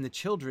 and the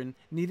children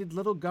needed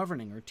little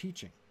governing or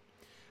teaching.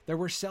 There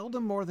were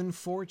seldom more than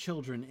 4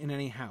 children in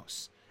any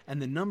house, and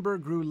the number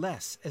grew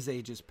less as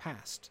ages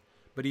passed.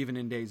 But even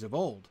in days of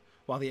old,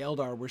 while the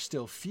Eldar were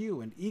still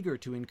few and eager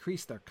to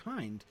increase their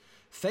kind,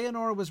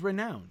 Feanor was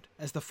renowned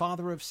as the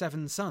father of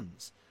 7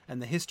 sons, and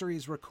the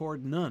histories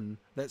record none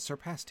that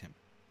surpassed him.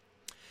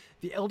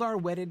 The Eldar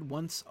wedded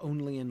once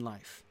only in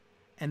life,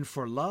 and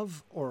for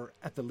love, or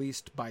at the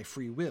least by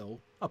free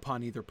will,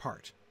 upon either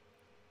part.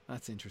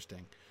 That's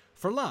interesting.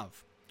 For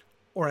love,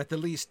 or at the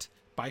least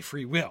by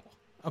free will,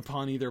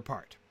 upon either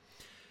part.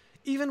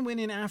 Even when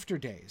in after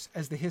days,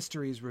 as the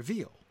histories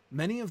reveal,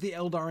 many of the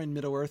Eldar in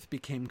Middle-earth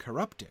became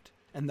corrupted,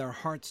 and their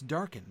hearts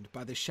darkened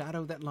by the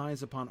shadow that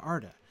lies upon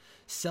Arda,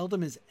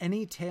 seldom is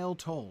any tale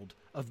told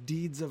of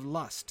deeds of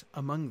lust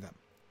among them.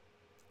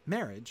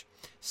 Marriage,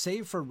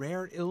 save for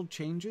rare ill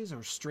changes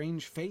or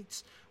strange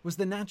fates, was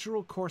the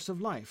natural course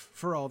of life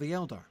for all the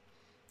Eldar.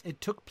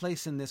 It took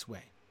place in this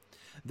way.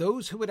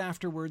 Those who would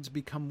afterwards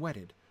become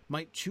wedded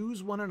might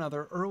choose one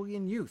another early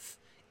in youth,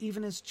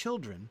 even as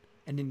children,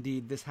 and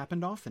indeed this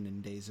happened often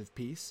in days of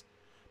peace.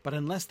 But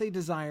unless they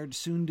desired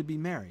soon to be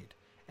married,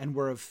 and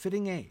were of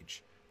fitting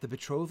age, the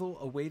betrothal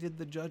awaited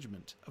the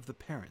judgment of the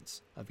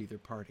parents of either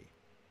party.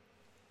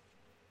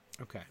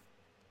 Okay.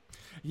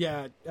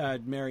 Yeah,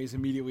 Mary's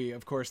immediately,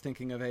 of course,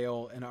 thinking of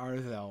Eol and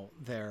Arthel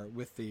there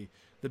with the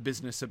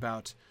business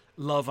about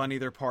love on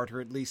either part, or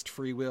at least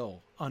free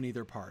will on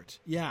either part.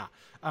 Yeah.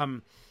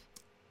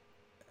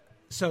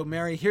 So,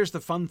 Mary, here's the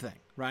fun thing,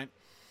 right?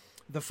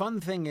 The fun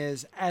thing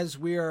is, as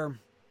we're...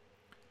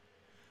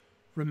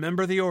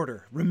 Remember the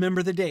order.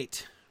 Remember the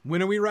date.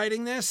 When are we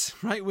writing this,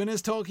 right? When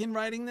is Tolkien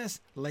writing this?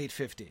 Late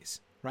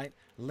 50s, right?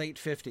 Late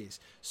 50s.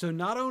 So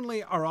not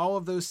only are all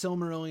of those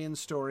Silmarillion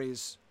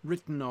stories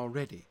written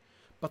already,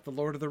 but The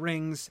Lord of the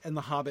Rings and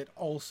The Hobbit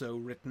also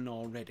written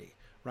already,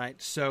 right?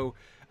 So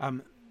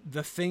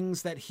the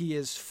things that he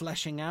is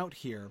fleshing out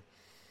here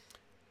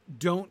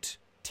don't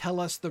tell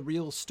us the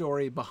real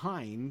story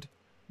behind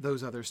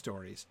those other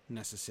stories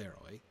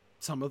necessarily.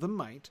 Some of them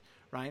might,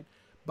 right?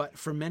 But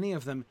for many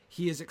of them,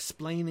 he is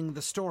explaining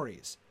the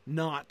stories,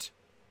 not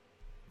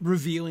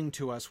revealing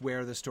to us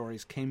where the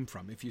stories came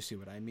from, if you see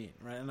what I mean,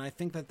 right? And I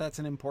think that that's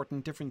an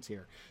important difference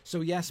here.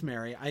 So yes,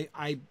 Mary,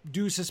 I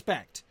do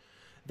suspect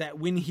that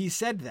when he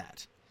said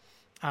that,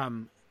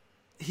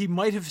 he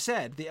might have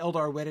said the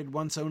Eldar wedded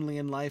once only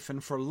in life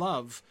and for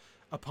love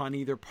upon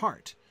either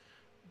part.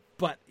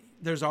 But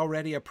there's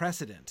already a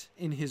precedent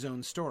in his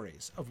own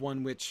stories of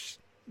one which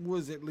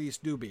was at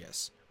least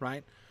dubious,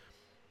 right?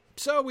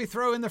 So we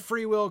throw in the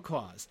free will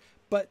clause.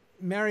 But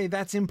Mary,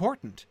 that's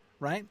important,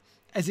 right?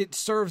 As it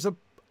serves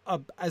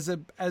as a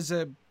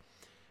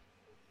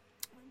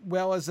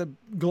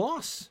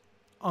gloss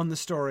on the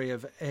story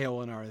of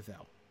Eol and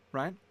Arthel,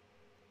 right?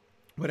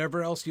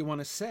 Whatever else you want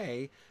to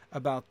say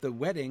about the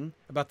wedding,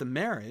 about the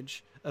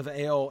marriage of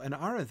Eol and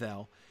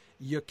Arthel,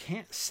 you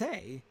can't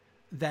say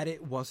that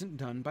it wasn't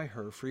done by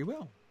her free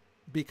will,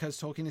 because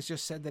Tolkien has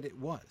just said that it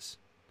was.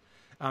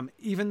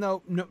 Even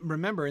though,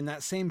 remember, in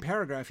that same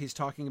paragraph, he's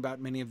talking about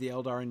many of the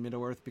Eldar in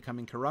Middle-earth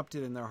becoming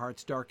corrupted and their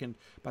hearts darkened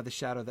by the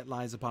shadow that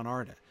lies upon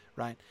Arda,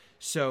 right?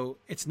 So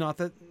it's not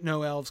that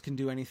no elves can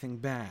do anything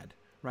bad,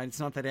 right?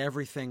 It's not that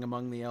everything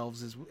among the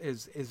elves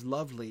is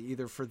lovely,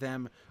 either for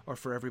them or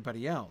for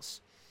everybody else.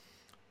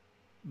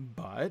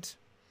 But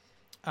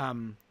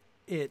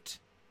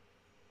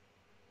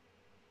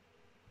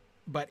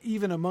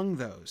even among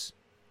those,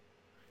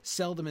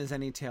 seldom is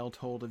any tale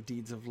told of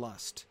deeds of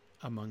lust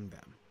among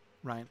them,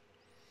 right?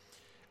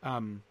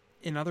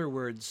 In other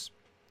words,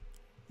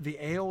 the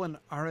Eol and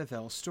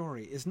Arthel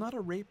story is not a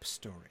rape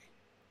story.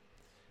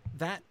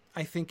 That,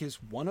 I think,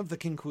 is one of the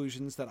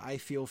conclusions that I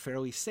feel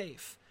fairly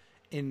safe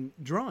in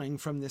drawing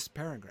from this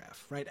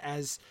paragraph, right?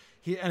 As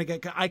he, and again,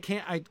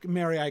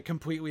 Mary, I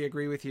completely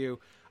agree with you.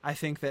 I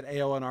think that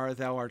Eowyn and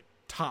Arathel are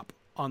top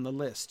on the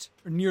list,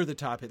 or near the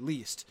top at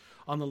least,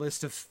 on the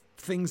list of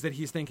things that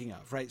he's thinking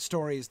of, right?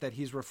 Stories that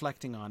he's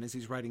reflecting on as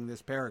he's writing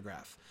this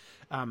paragraph.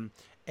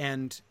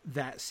 And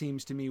that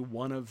seems to me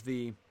one of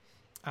the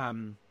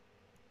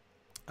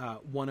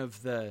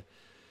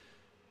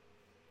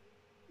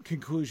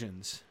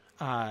conclusions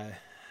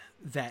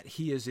that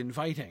he is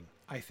inviting,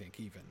 I think,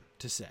 even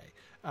to say,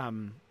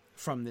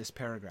 from this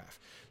paragraph.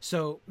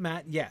 So,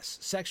 Matt, yes,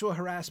 sexual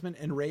harassment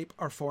and rape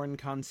are foreign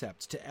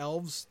concepts. To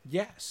elves,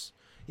 yes.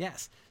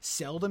 Yes,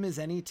 seldom is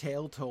any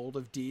tale told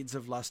of deeds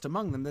of lust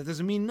among them. That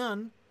doesn't mean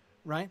none,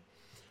 right?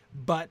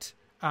 But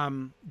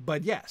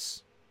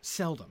yes,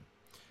 seldom.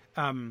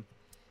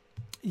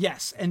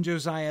 Yes, and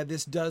Josiah,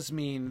 this does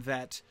mean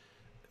that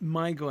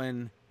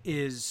Maegwyn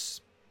is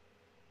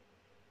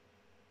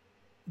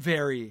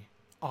very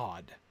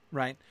odd,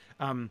 right?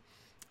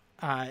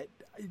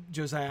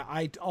 Josiah,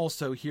 I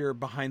also hear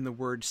behind the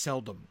word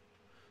seldom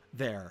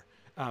there.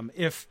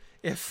 If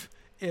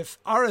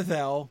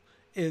Arathel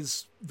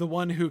is the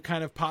one who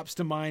kind of pops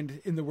to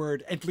mind in the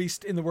word, at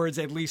least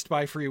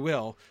by free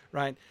will,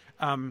 right?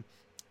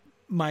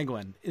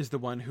 Maegwyn is the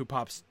one who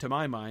pops to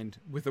my mind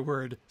with the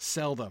word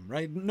seldom,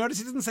 right? Notice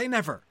he doesn't say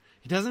never.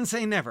 He doesn't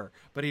say never,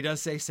 but he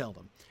does say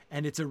seldom.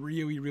 And it's a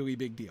really, really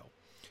big deal.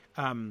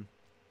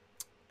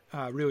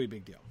 Really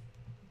big deal.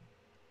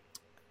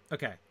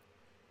 Okay.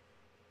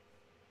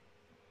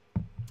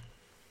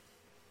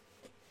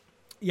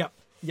 Yep.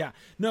 Yeah.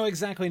 No,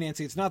 exactly,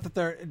 Nancy. It's not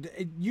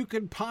that you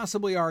could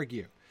possibly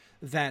argue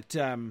that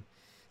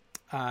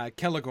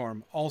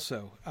Celegorm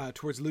also,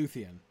 towards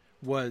Luthien,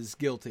 was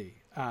guilty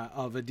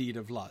of a deed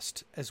of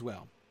lust as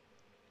well.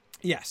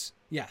 Yes.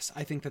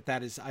 I think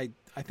that is. I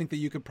think that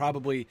you could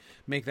probably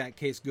make that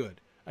case good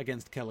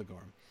against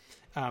Celegorm.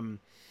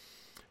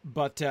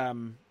 But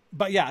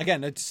yeah,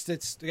 again, it's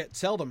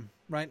seldom,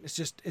 right?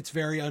 It's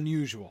very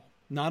unusual,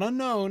 not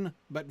unknown,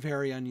 but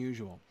very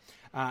unusual.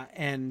 Yeah,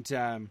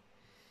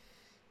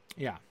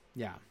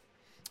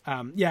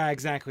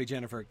 exactly,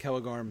 Jennifer.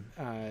 Celegorm,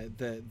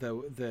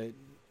 the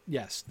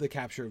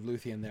capture of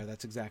Luthien there.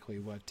 That's exactly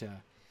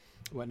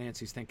what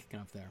Nancy's thinking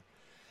of there.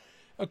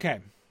 Okay.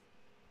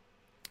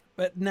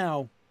 But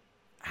now,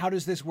 how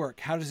does this work?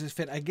 How does this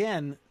fit?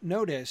 Again,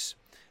 notice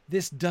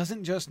this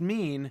doesn't just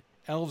mean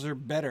elves are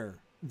better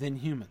than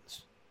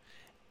humans.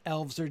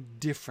 Elves are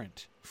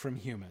different from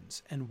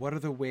humans. And what are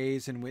the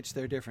ways in which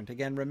they're different?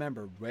 Again,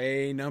 remember,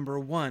 way number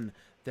one,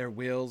 their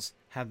wills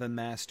have the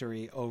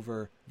mastery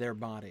over their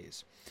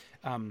bodies.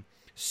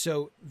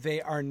 So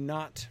they are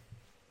not...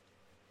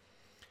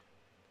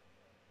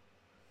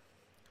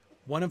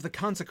 One of the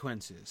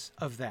consequences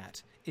of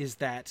that is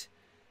that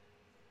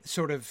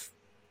sort of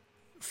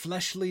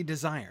fleshly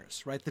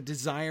desires, right? The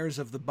desires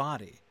of the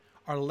body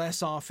are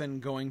less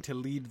often going to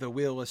lead the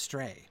will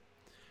astray,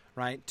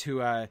 right?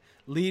 To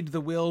lead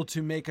the will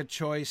to make a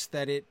choice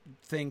that it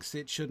thinks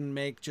it shouldn't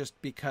make just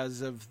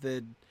because of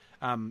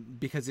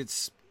because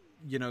it's,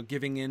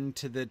 giving in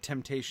to the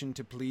temptation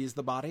to please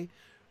the body,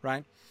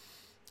 right?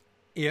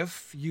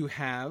 If you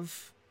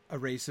have a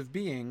race of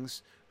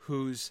beings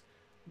whose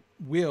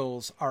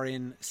wills are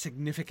in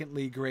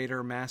significantly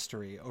greater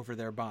mastery over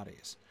their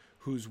bodies,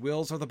 whose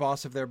wills are the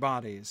boss of their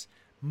bodies,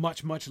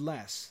 much, much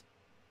less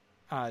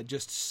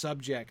just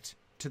subject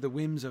to the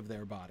whims of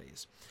their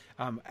bodies,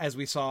 as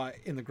we saw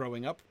in the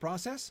growing up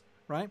process,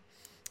 right?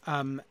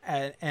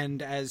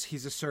 And as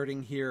he's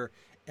asserting here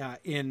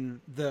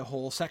in the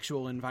whole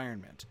sexual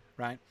environment,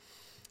 right?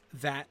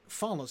 That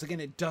follows. Again,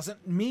 it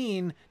doesn't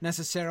mean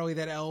necessarily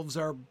that elves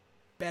are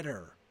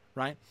better,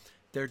 right?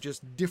 They're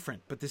just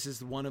different, but this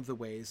is one of the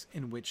ways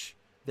in which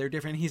they're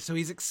different.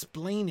 He's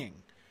explaining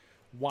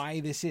why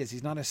this is.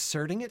 He's not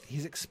asserting it.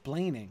 He's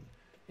explaining,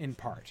 in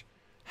part,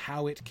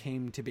 how it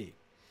came to be.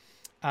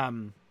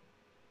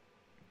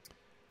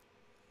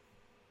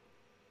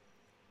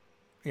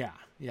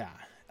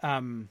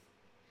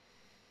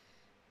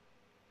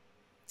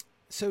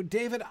 So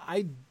David,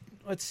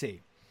 let's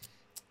see.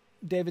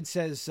 David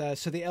says,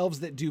 so the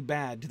elves that do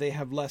bad, do they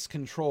have less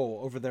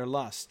control over their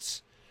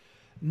lusts?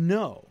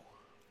 No,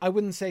 I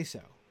wouldn't say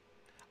so.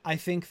 I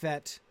think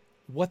that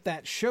what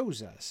that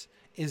shows us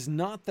is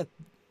not that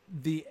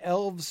the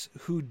elves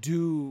who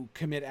do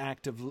commit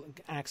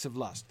acts of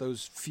lust,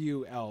 those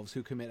few elves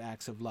who commit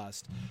acts of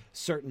lust,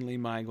 certainly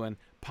Maegwyn,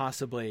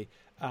 possibly,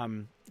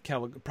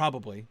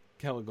 probably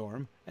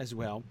Celegorm as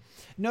well.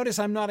 Notice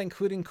I'm not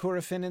including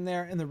Curufin in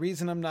there, and the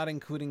reason I'm not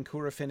including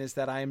Curufin is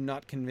that I am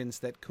not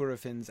convinced that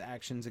Curufin's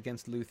actions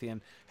against Luthien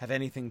have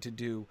anything to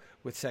do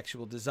with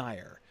sexual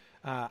desire.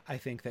 I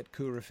think that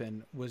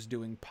Curufin was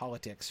doing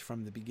politics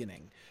from the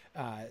beginning.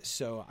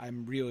 So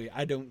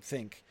I don't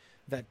think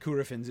that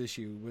Curufin's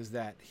issue was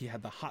that he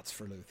had the hots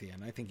for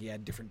Luthien. I think he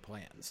had different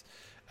plans.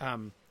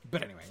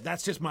 But anyway,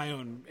 that's just my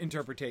own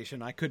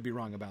interpretation. I could be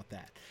wrong about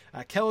that.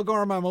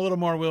 Celegorm, I'm a little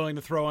more willing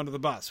to throw under the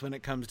bus when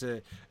it comes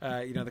to,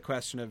 the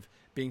question of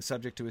being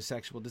subject to a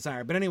sexual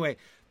desire. But anyway,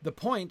 the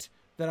point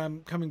that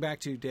I'm coming back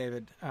to,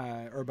 David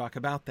Urbach,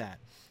 about that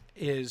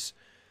is,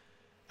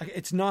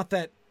 it's not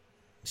that,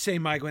 say,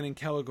 Maegwyn and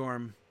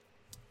Celegorm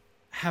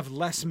have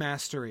less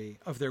mastery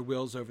of their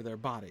wills over their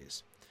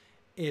bodies.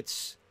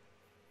 It's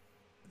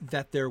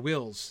that their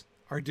wills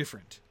are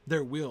different.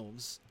 Their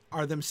wills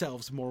are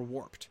themselves more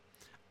warped,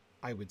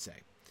 I would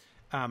say.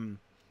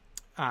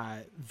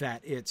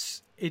 That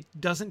it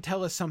doesn't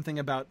tell us something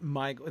about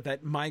that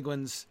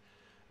Maegwyn's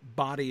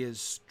body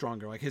is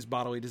stronger, like his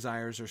bodily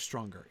desires are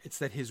stronger. It's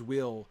that his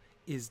will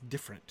is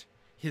different.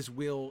 His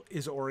will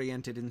is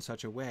oriented in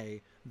such a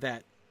way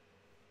that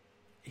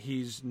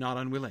he's not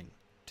unwilling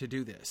to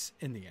do this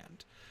in the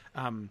end.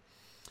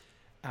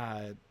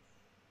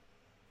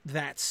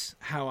 That's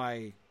how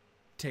I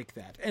take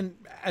that. And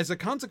as a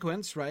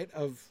consequence, right,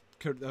 of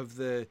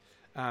the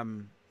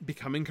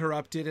becoming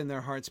corrupted and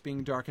their hearts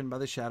being darkened by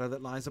the shadow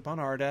that lies upon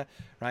Arda,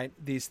 right?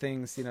 These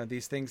things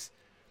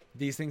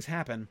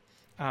happen.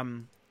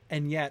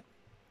 And yet,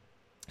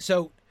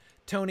 so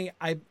Tony,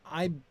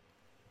 I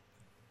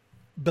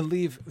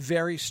believe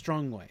very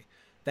strongly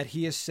that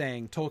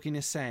Tolkien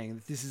is saying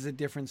that this is a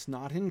difference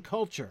not in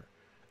culture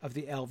of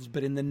the elves,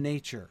 but in the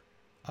nature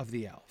of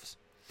the elves.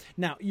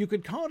 Now, you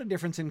could call it a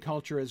difference in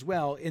culture as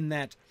well, in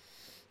that,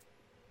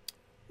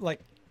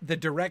 like, the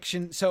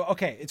direction. So,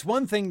 okay, it's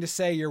one thing to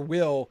say your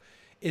will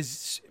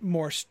is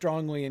more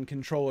strongly in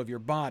control of your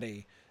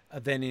body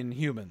than in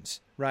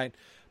humans, right?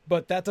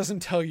 But that doesn't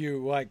tell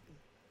you, like,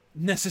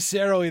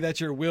 necessarily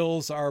that your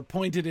wills are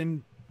pointed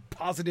in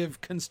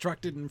positive,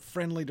 constructed, and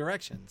friendly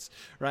directions,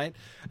 right?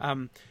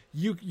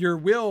 Your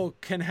will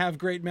can have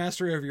great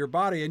mastery over your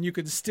body, and you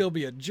could still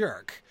be a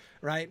jerk,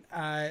 right?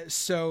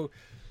 So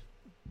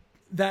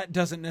that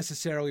doesn't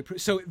necessarily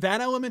so that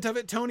element of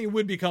it, Tony,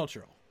 would be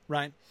cultural,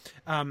 right?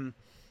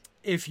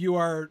 If you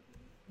are,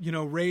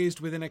 raised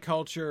within a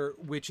culture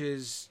which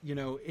is,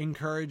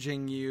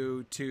 encouraging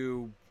you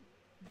to,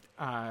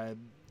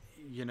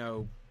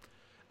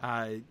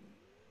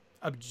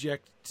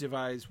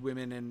 objectivize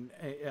women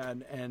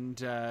and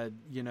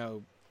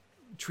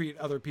treat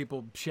other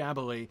people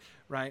shabbily,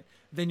 right?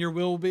 Then your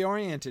will be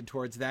oriented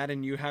towards that,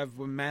 and you have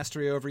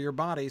mastery over your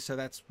body, so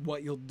that's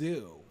what you'll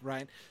do,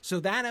 right? So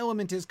that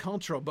element is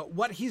cultural, but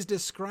what he's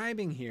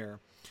describing here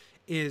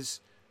is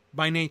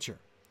by nature,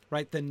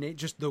 right?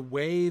 Just the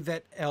way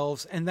that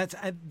elves, and that's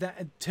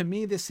to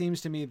me, this seems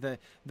to me the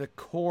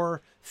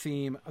core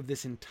theme of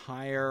this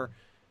entire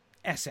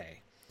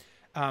essay.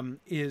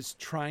 Is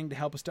trying to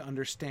help us to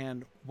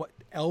understand what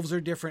elves are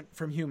different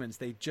from humans.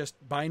 They just,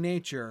 by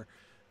nature,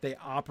 they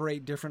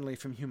operate differently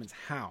from humans.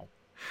 How?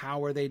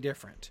 How are they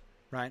different,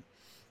 right?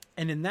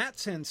 And in that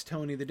sense,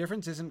 Tony, the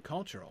difference isn't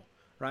cultural,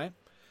 right?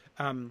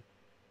 The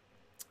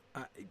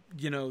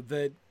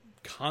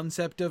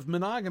concept of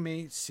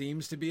monogamy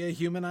seems to be a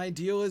human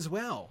ideal as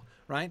well,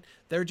 right?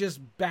 They're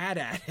just bad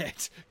at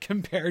it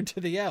compared to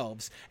the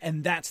elves,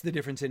 and that's the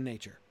difference in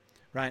nature,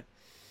 right?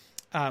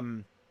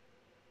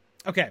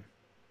 Okay.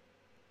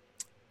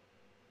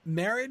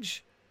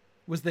 Marriage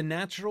was the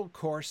natural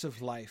course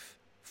of life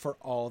for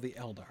all the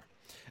Eldar.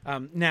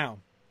 Now,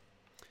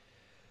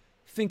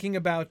 thinking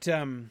about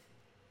the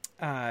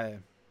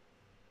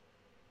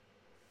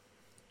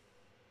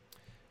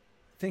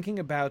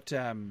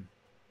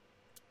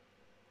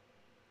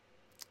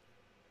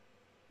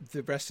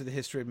rest of the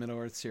History of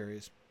Middle-earth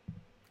series,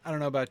 I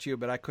don't know about you,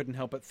 but I couldn't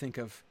help but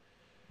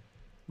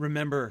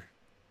remember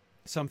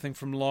something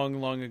from long,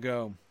 long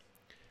ago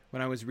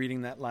when I was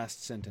reading that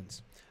last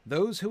sentence.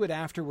 Those who would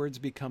afterwards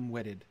become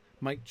wedded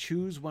might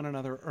choose one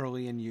another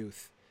early in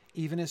youth,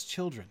 even as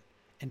children,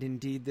 and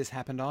indeed this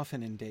happened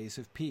often in days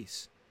of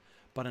peace.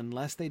 But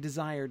unless they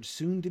desired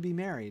soon to be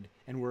married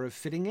and were of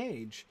fitting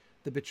age,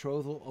 the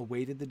betrothal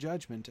awaited the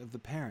judgment of the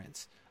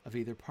parents of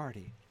either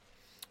party.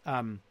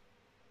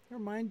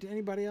 Remind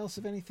anybody else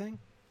of anything?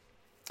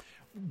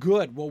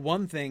 Good. Well,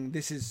 one thing,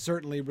 this is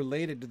certainly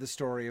related to the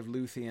story of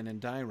Luthien and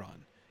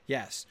Daeron.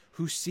 Yes,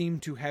 who seem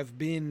to have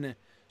been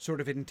sort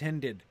of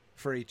intended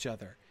for each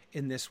other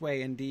in this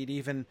way. Indeed,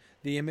 even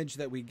the image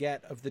that we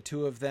get of the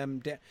two of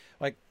them,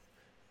 like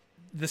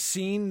the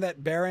scene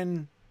that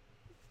Beren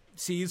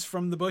sees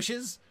from the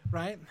bushes,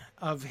 right,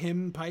 of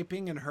him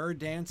piping and her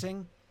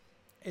dancing,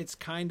 it's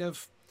kind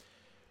of,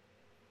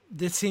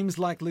 this seems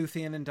like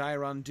Luthien and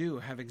Daeron do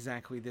have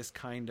exactly this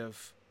kind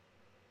of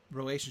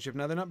relationship.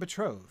 Now, they're not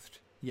betrothed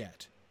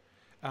yet,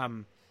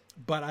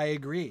 but I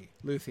agree,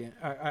 Luthien,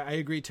 I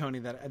agree, Tony,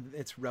 that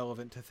it's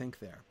relevant to think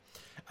there.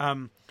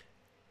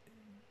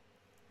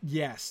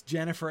 Yes,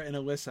 Jennifer and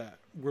Alyssa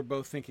were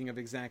both thinking of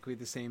exactly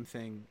the same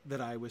thing that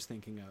I was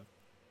thinking of.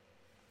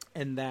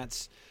 And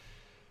that's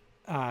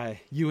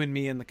You and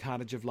Me in the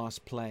Cottage of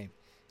Lost Play,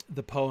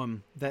 the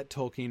poem that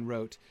Tolkien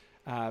wrote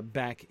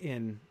back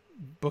in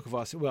Book of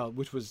Lost,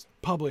 which was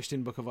published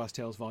in Book of Lost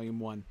Tales Volume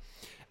 1,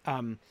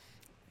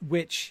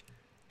 which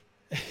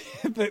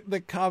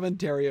the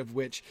commentary of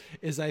which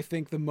is, I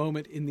think, the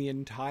moment in the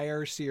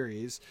entire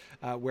series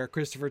where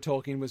Christopher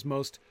Tolkien was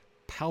most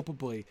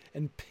palpably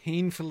and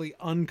painfully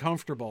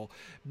uncomfortable,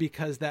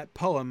 because that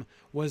poem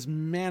was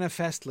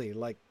manifestly,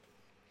 like,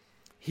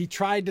 he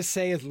tried to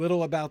say as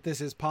little about this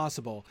as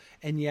possible,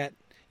 and yet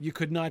you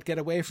could not get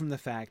away from the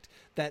fact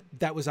that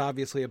that was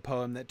obviously a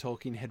poem that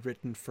Tolkien had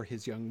written for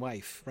his young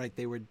wife, right?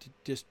 They were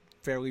just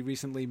fairly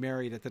recently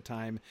married at the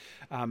time.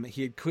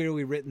 He had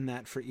clearly written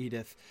that for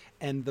Edith,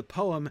 and the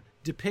poem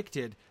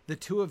depicted the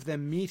two of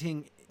them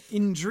meeting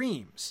in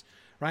dreams,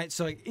 right?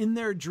 So like, in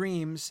their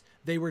dreams,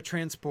 they were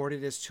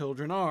transported, as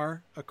children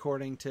are,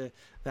 according to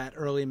that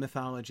early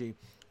mythology,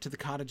 to the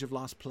Cottage of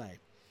Lost Play,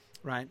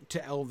 right?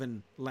 To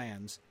elven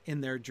lands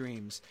in their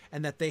dreams,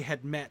 and that they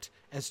had met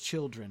as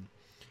children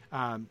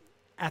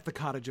at the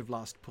Cottage of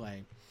Lost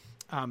Play,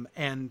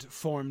 and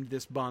formed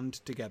this bond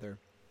together,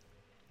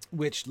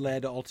 which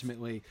led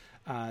ultimately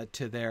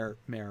to their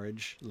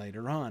marriage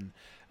later on.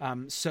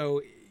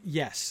 So,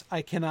 yes,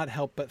 I cannot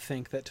help but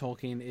think that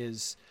Tolkien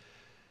is,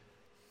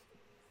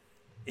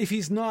 if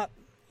he's not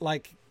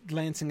like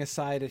glancing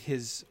aside at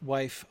his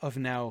wife of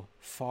now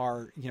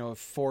 4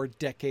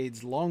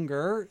 decades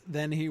longer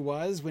than he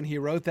was when he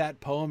wrote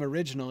that poem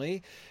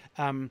originally,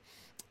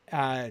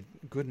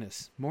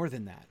 goodness, more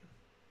than that.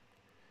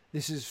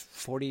 This is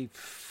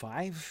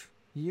 45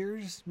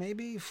 years,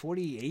 maybe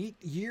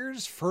 48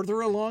 years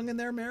further along in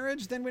their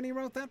marriage than when he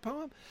wrote that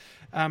poem.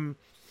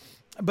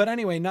 But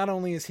anyway, not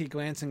only is he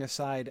glancing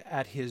aside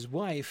at his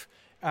wife,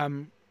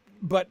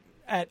 but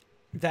at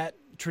that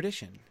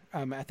tradition,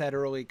 at that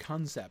early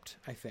concept,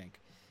 I think.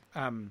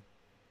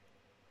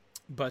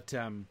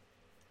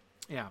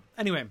 Yeah.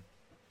 Anyway,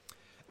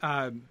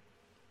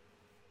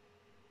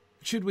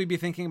 should we be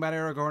thinking about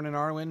Aragorn and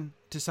Arwen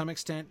to some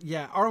extent?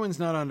 Yeah, Arwen's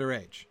not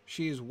underage.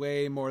 She is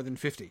way more than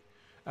 50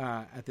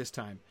 at this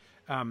time.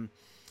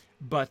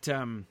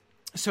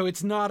 So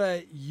it's not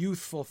a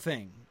youthful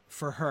thing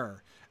for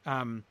her.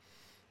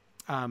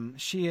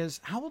 She is,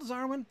 how old is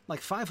Arwen?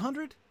 Like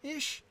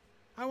 500-ish,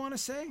 I want to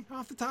say,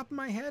 off the top of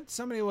my head.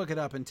 Somebody look it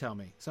up and tell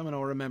me. Someone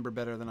will remember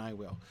better than I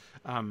will.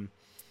 But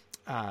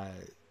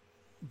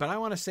I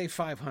want to say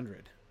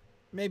 500.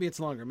 Maybe it's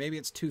longer. Maybe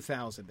it's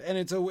 2,000. And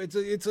it's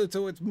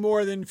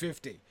more than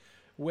 50.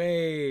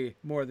 Way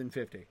more than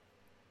 50.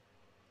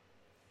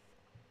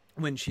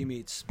 When she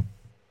meets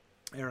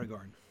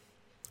Aragorn.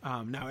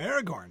 Now,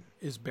 Aragorn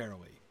is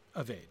barely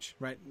of age,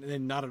 right?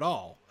 And not at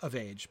all of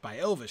age by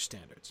Elvish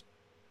standards.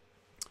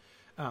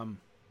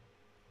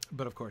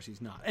 But of course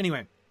he's not.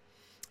 Anyway,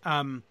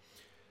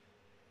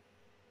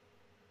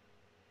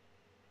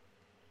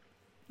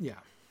 yeah.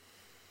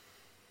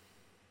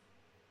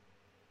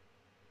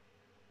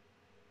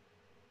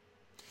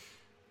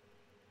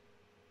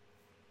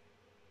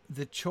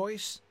 The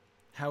choice,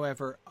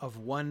 however, of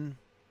one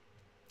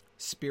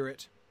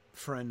spirit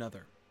for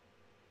another.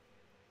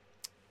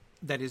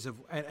 That is,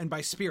 and by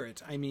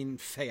spirit, I mean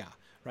Fea,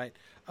 right?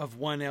 Of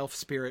one elf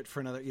spirit for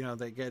another,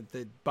 they get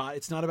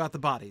it's not about the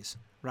bodies,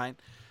 right?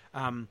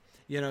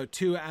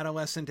 Two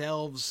adolescent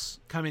elves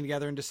coming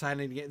together and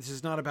deciding to this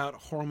is not about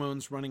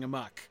hormones running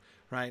amok,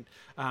 right?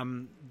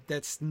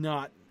 That's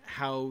not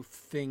how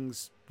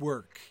things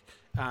work,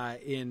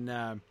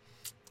 in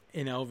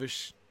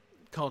elvish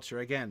culture.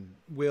 Again,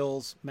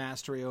 wills,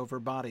 mastery over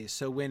bodies.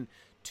 So when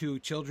two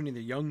children, either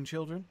young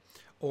children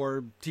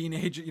or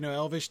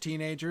elvish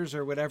teenagers,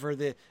 or whatever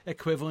the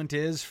equivalent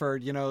is for,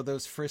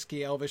 those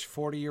frisky elvish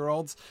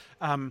 40-year-olds,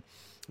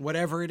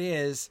 whatever it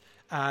is,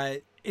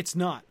 it's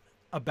not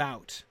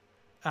about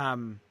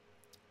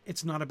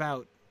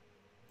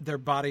their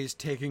bodies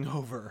taking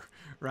over,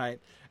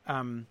 right?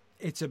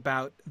 It's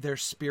about their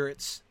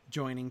spirits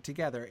joining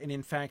together. And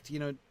in fact,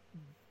 David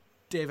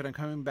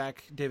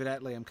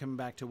Atlee, I'm coming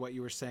back to what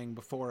you were saying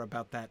before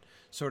about that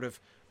sort of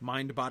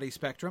mind-body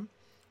spectrum,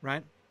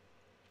 right?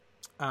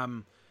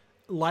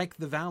 Like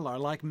the Valar,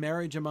 like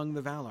marriage among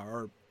the Valar,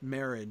 or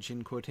marriage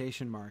in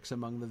quotation marks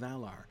among the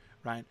Valar,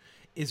 right,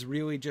 is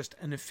really just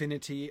an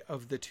affinity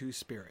of the two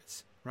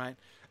spirits, right?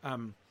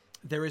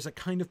 There is a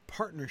kind of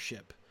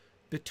partnership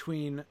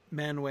between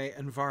Manwë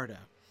and Varda,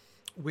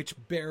 which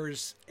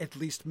bears, at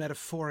least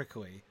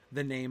metaphorically,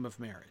 the name of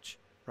marriage,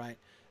 right?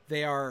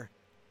 They are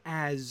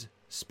as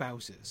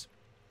spouses,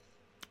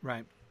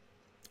 right?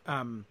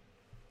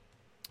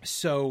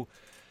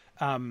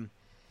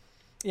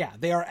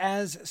 They are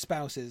as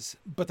spouses,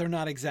 but they're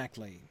not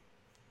exactly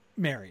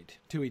married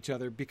to each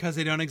other because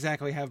they don't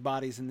exactly have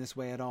bodies in this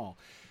way at all.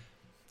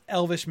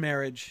 Elvish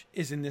marriage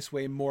is in this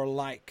way more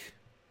like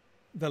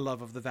the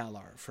love of the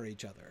Valar for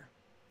each other.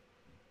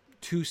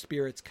 Two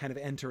spirits kind of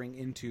entering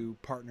into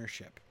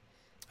partnership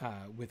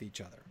with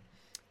each other.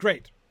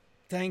 Great.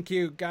 Thank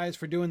you, guys,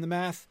 for doing the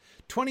math.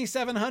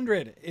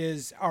 2,700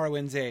 is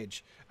Arwen's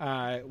age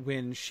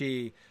when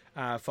she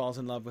falls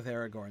in love with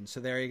Aragorn. So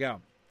there you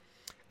go.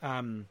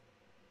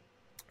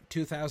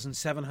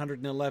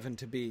 2,711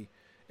 to be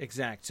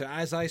exact. So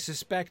as I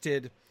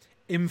suspected,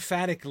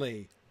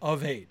 emphatically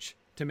of age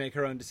to make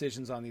her own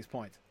decisions on these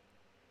points.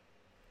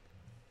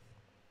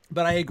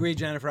 But I agree,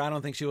 Jennifer. I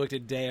don't think she looked a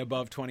day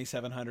above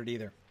 2,700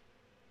 either.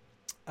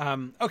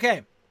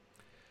 Okay.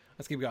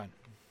 Let's keep going.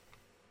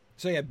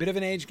 So yeah, a bit of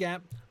an age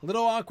gap. A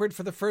little awkward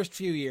for the first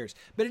few years.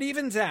 But it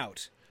evens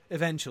out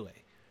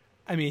eventually.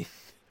 I mean,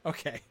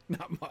 Okay,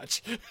 not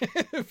much,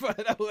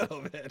 but a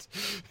little bit.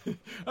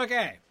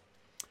 Okay.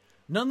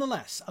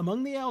 Nonetheless,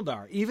 among the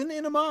Eldar, even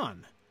in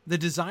Aman, the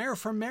desire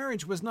for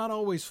marriage was not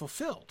always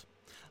fulfilled.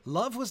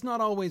 Love was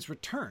not always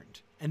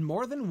returned, and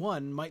more than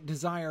one might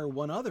desire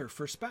one other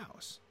for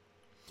spouse.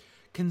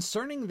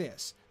 Concerning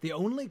this, the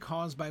only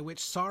cause by which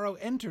sorrow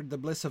entered the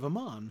bliss of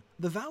Aman,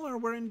 the Valar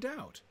were in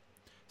doubt.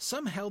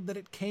 Some held that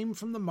it came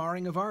from the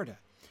marring of Arda,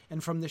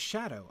 and from the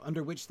shadow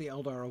under which the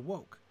Eldar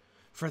awoke.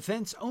 For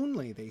thence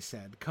only, they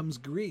said, comes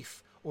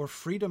grief or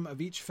freedom of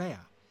each Fea,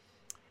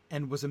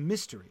 and was a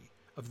mystery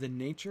of the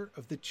nature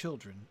of the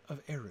children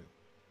of Eru.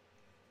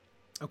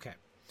 Okay.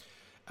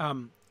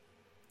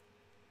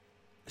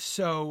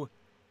 So,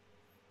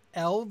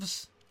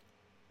 elves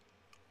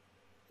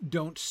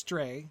don't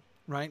stray,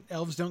 right?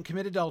 Elves don't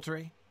commit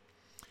adultery.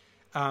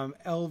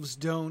 Elves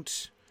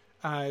don't,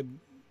 they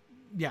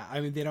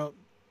don't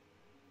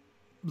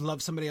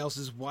love somebody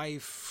else's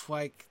wife.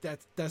 Like, that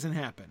doesn't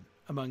happen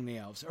among the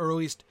elves, or at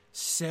least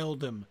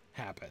seldom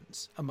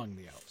happens among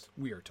the elves,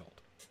 we are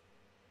told.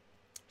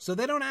 So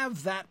they don't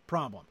have that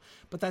problem,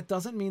 but that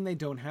doesn't mean they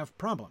don't have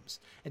problems.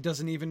 It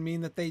doesn't even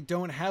mean that they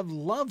don't have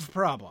love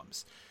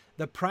problems.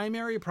 The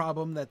primary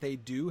problem that they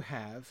do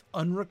have,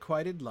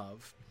 unrequited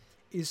love,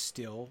 is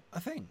still a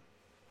thing,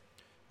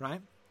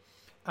 right?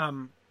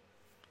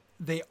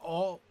 They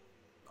all,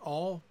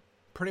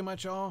 pretty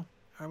much all,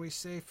 are we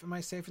safe? Am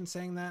I safe in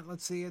saying that?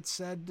 Let's see, it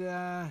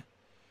said,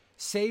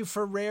 save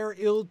for rare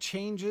ill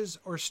changes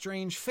or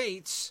strange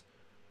fates,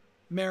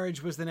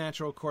 marriage was the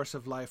natural course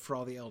of life for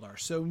all the Eldar.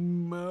 So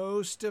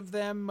most of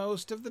them,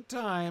 most of the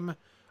time,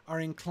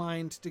 are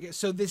inclined to get...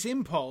 So this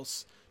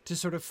impulse to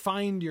sort of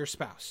find your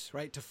spouse,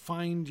 right? To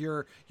find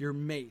your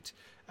mate,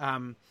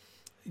 to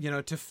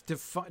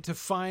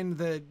find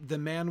the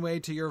man way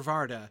to your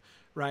Varda,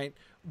 right,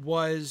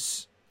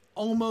 was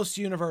almost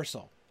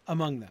universal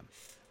among them,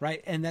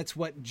 right? And that's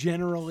what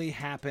generally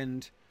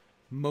happened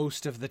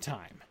most of the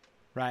time,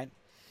 right?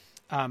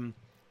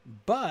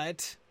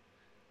 But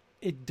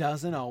it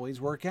doesn't always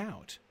work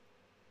out.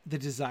 The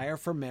desire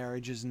for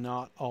marriage is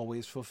not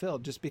always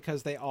fulfilled. Just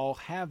because they all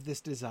have this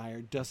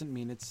desire doesn't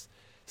mean it's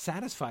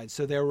satisfied.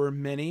 So there were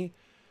many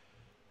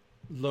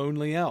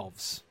lonely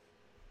elves,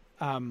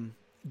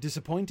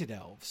 disappointed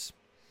elves,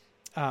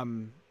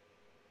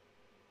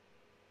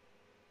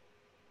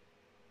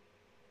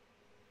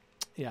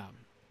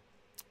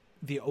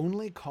 the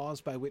only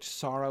cause by which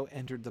sorrow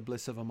entered the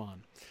bliss of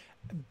Aman.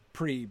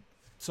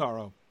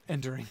 Pre-sorrow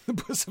entering the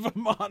bliss of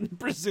Aman,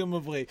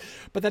 presumably.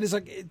 But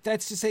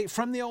that's to say,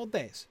 from the old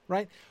days,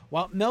 right?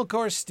 While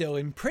Melkor's still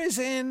in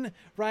prison,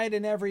 right?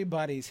 And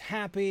everybody's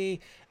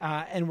happy,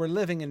 and we're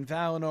living in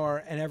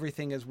Valinor, and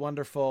everything is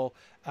wonderful,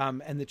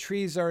 and the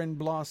trees are in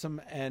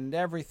blossom, and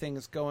everything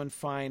is going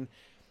fine.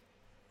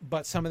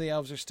 But some of the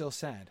elves are still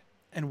sad.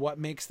 And what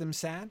makes them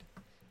sad?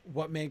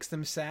 What makes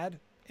them sad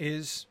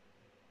is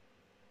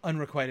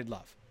unrequited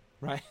love,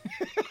 right?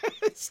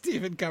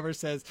 Stephen Cover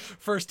says,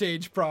 first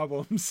age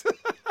problems.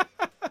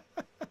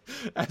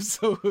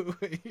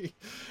 Absolutely.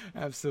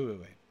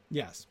 Absolutely.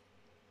 Yes.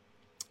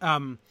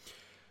 Right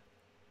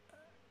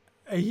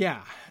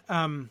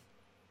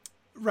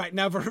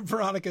now,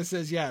 Veronica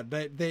says,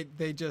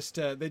 they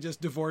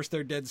just divorced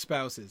their dead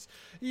spouses.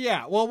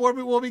 Yeah, well,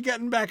 we'll be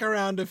getting back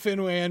around to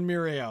Finwë and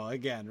Muriel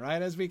again,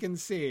 right? As we can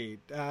see,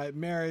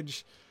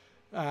 marriage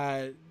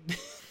doesn't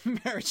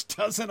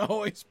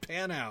always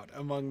pan out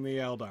among the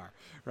Eldar,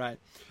 right?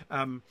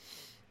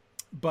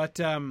 But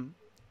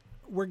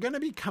we're going to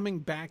be coming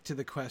back to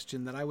the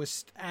question that I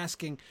was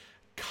asking,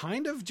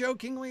 kind of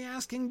jokingly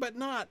asking, but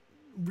not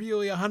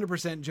really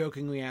 100%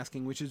 jokingly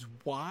asking, which is,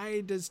 why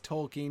does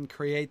Tolkien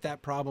create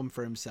that problem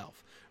for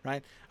himself,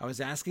 right? I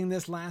was asking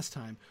this last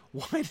time.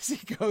 Why does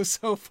he go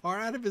so far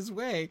out of his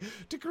way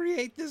to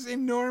create this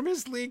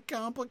enormously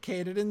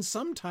complicated and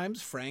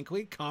sometimes,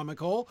 frankly,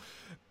 comical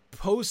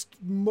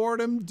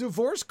post-mortem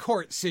divorce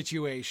court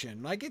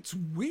situation? Like, it's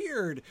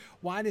weird.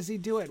 Why does he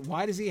do it?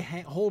 Why does he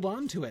hold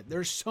on to it?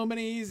 There's so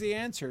many easy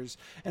answers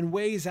and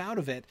ways out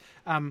of it.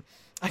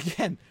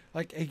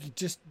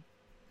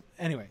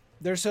 Anyway,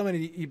 there's so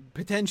many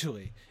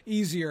potentially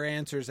easier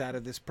answers out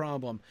of this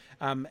problem,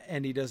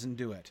 and he doesn't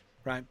do it,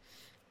 right?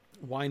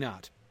 Why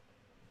not?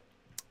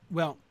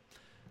 Well,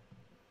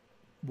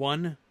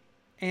 one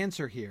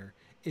answer here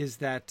is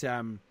that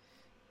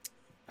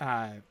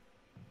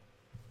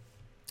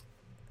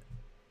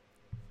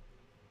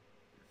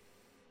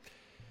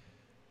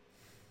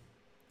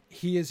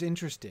he is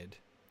interested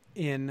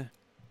in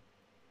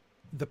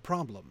the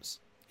problems,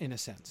 in a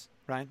sense,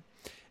 right?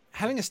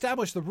 Having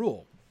established the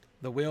rule,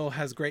 the will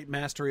has great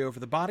mastery over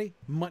the body,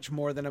 much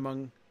more than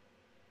among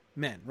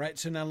men, right?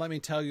 So now let me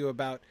tell you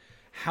about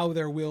how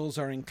their wills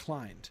are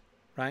inclined,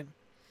 right?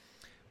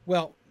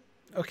 Well,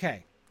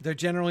 okay, they're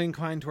generally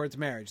inclined towards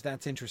marriage.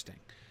 That's interesting.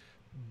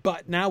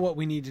 But now what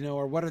we need to know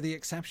are, what are the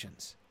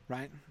exceptions,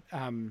 right?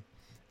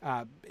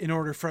 In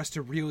order for us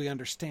to really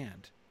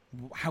understand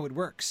how it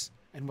works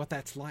and what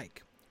that's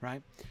like,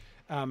 right?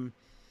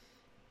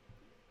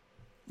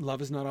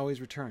 Love is not always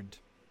returned.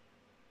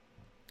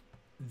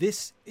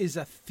 this is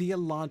a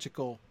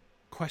theological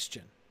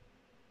question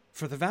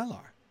for the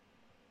Valar.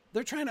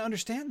 They're trying to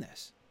understand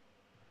this,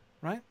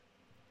 right?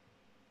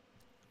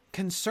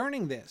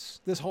 Concerning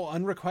this whole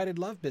unrequited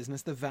love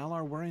business, the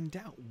Valar were in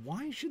doubt.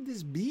 Why should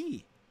this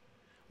be?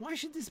 Why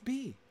should this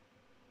be?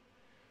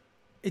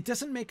 It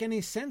doesn't make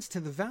any sense to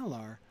the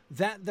Valar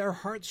that their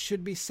hearts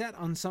should be set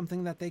on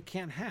something that they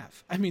can't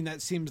have. I mean,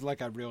 that seems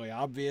like a really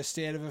obvious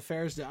state of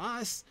affairs to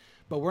us,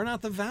 but we're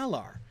not the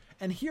Valar.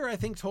 And here I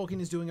think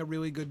Tolkien is doing a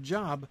really good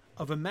job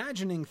of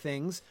imagining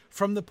things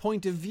from the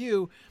point of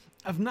view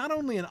of not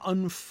only an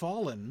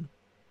unfallen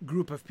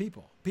group of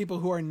people, people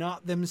who are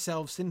not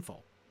themselves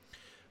sinful,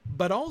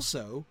 but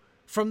also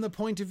from the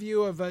point of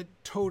view of a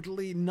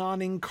totally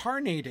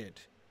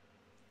non-incarnated,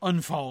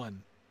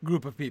 unfallen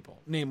group of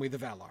people, namely the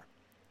Valar,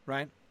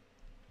 right?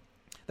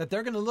 That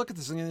they're going to look at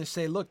this and going to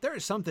say, look, there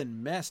is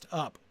something messed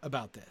up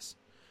about this,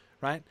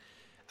 right?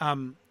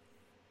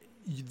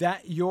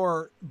 That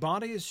your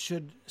bodies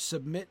should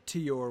submit to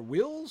your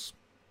wills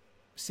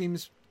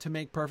seems to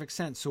make perfect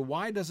sense. So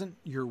why doesn't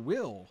your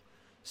will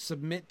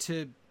submit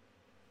to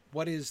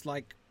what is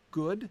like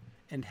good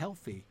and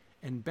healthy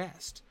and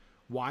best?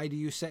 Why do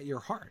you set your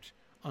heart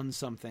on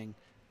something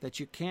that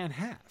you can't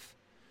have?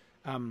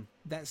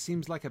 That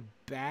seems like a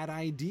bad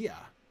idea,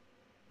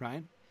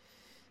 right?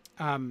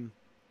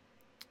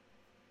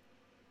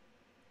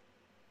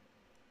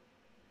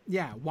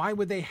 Yeah, why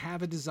would they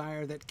have a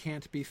desire that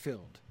can't be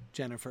filled,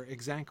 Jennifer?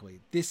 Exactly.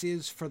 This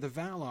is, for the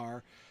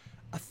Valar,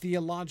 a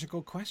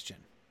theological question,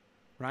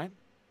 right?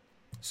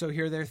 So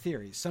here are their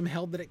theories. Some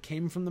held that it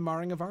came from the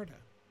marring of Arda.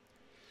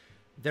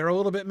 They're a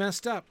little bit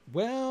messed up.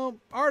 Well,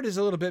 Arda's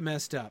a little bit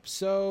messed up,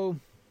 so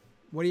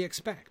what do you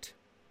expect?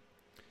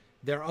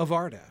 They're of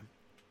Arda,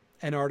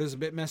 and Arda's a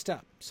bit messed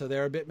up, so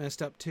they're a bit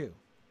messed up too.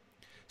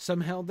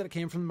 Some held that it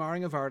came from the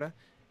marring of Arda,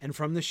 and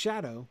from the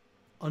shadow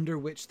under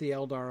which the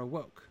Eldar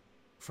awoke.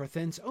 For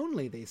thence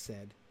only, they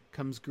said,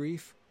 comes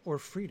grief or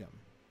freedom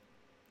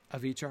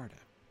of each Arda.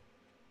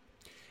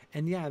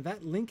 And yeah,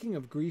 that linking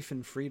of grief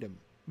and freedom,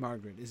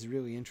 Margaret, is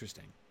really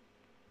interesting.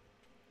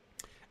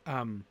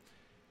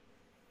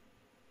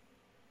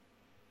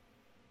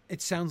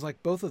 It sounds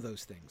like both of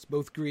those things,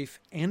 both grief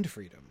and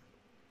freedom,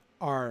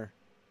 are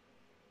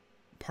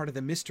part of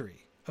the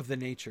mystery of the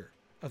nature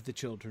of the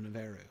children of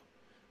Eru.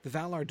 The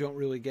Valar don't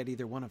really get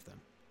either one of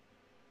them.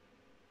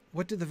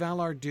 What do the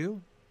Valar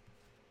do?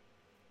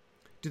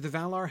 Do the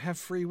Valar have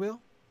free will?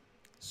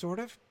 Sort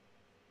of.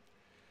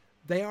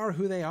 They are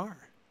who they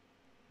are.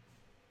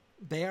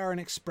 They are an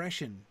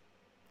expression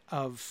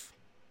of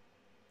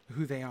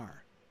who they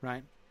are,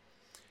 right?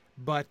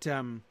 But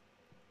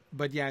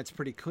yeah, it's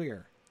pretty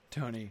clear,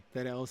 Tony,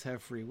 that elves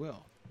have free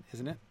will,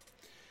 isn't it?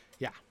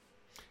 Yeah.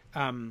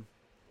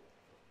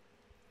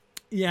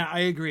 Yeah, I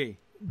agree,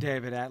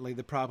 David Atlee.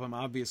 The problem,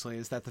 obviously,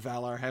 is that the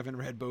Valar haven't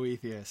read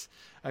Boethius.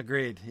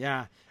 Agreed,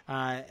 yeah.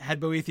 Had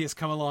Boethius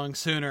come along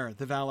sooner,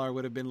 the Valar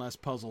would have been less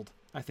puzzled,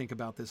 I think,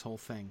 about this whole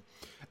thing.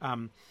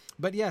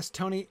 But yes,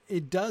 Tony,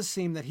 it does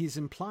seem that he's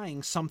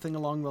implying something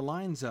along the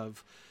lines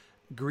of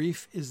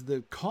grief is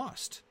the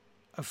cost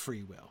of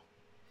free will.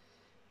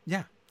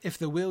 Yeah, if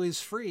the will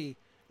is free,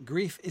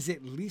 grief is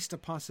at least a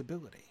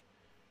possibility.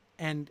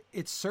 And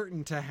it's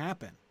certain to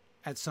happen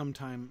at some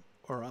time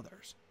or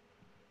others.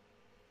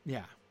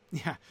 Yeah.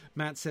 Yeah,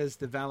 Matt says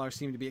the Valar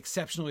seem to be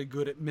exceptionally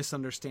good at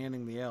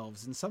misunderstanding the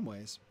elves in some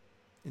ways.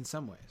 In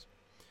some ways.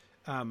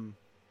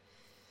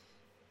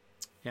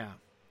 Yeah.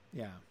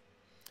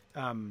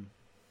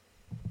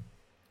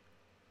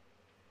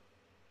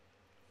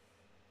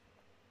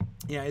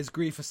 Yeah, is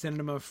grief a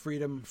synonym of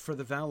freedom for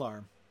the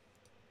Valar?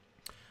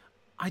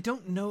 I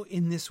don't know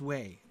in this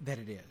way that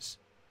it is,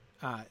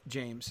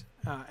 James.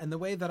 And the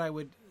way that I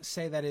would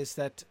say that is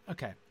that,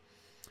 okay,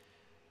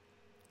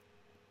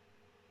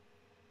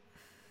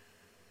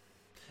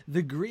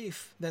 the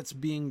grief that's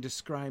being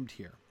described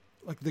here,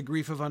 like the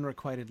grief of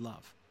unrequited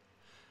love,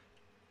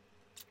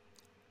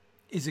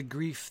 is a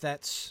grief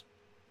that's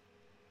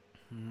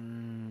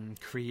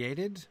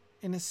created,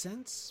 in a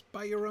sense,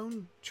 by your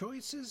own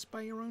choices,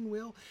 by your own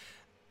will.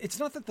 It's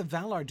not that the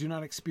Valar do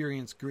not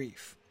experience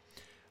grief,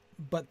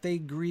 but they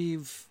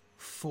grieve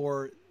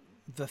for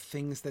the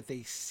things that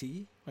they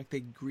see, like they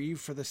grieve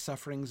for the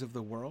sufferings of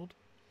the world.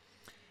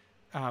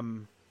 I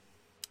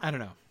don't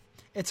know.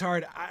 It's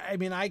hard. I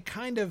mean, I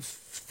kind of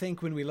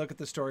think when we look at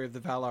the story of the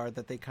Valar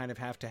that they kind of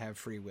have to have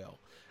free will.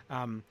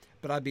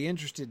 But I'd be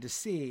interested to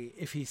see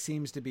if he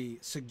seems to be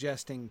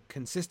suggesting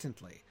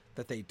consistently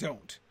that they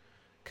don't,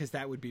 because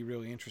that would be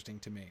really interesting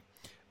to me.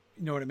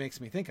 You know what it makes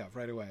me think of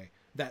right away?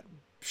 That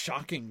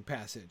shocking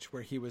passage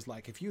where he was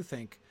like, if you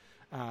think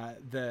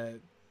the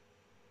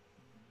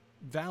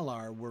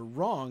Valar were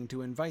wrong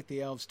to invite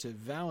the elves to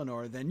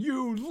Valinor, then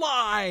you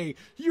lie!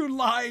 You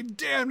lie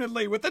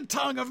damnedly with the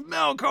tongue of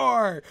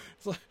Melkor!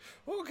 It's like,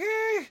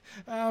 okay.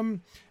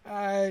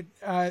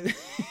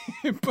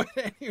 But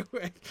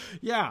anyway,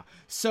 yeah.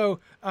 So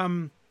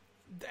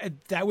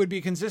that would be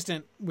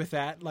consistent with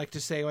that, like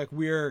to say, like,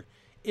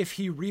 if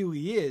he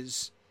really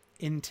is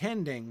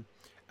intending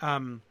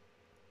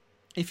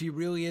if he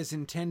really is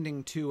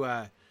intending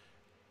to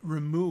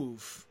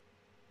remove,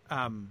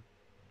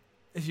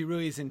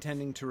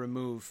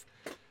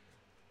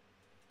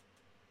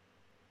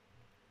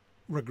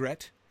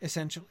 regret,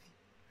 essentially,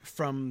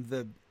 from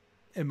the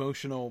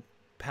emotional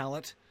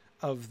palette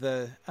of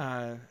the,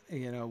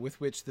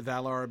 with which the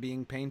Valar are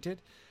being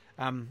painted.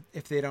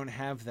 If they don't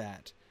have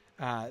that,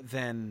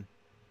 then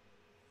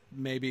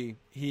maybe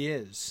he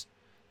is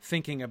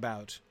thinking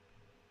about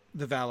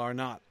the Valar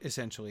not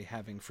essentially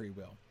having free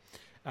will.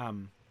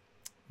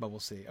 But we'll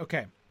see.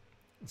 Okay,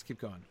 let's keep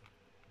going.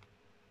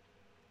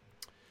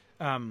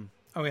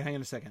 Wait, hang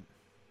on a second.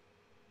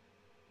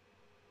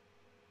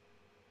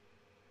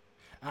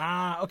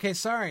 Okay,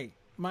 sorry.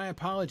 My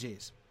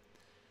apologies.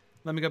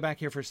 Let me go back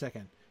here for a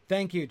second.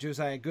 Thank you,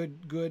 Josiah.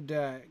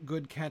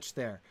 Good catch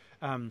there.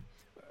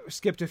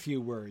 Skipped a few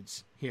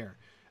words here.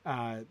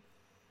 I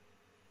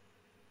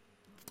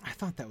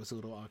thought that was a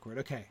little awkward.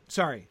 Okay,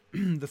 sorry.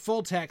 The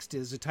full text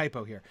is a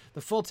typo here.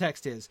 The full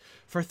text is,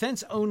 for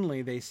thence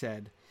only, they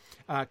said,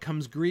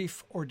 comes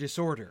grief or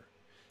disorder.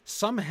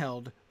 Some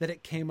held that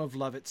it came of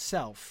love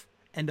itself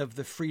and of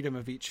the freedom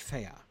of each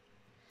Fea.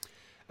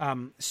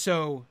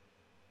 So,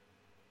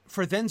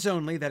 for thence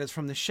only, that is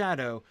from the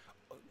shadow,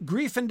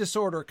 grief and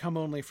disorder come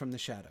only from the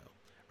shadow,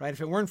 right?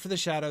 If it weren't for the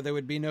shadow, there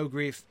would be no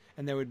grief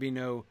and there would be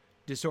no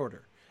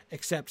disorder,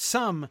 except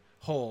some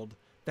hold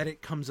that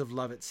it comes of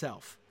love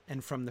itself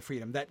and from the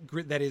freedom.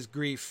 That is,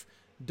 grief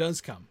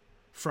does come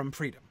from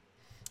freedom.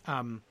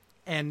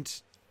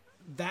 And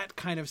that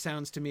kind of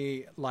sounds to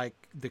me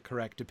like the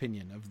correct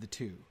opinion of the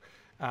two.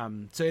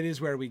 So it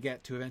is where we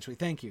get to eventually.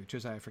 Thank you,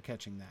 Josiah, for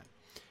catching that.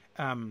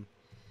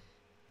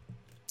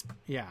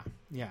 Yeah.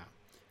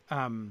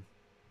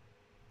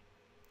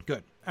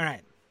 Good. All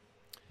right.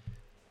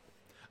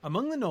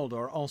 Among the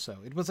Noldor also,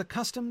 it was a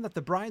custom that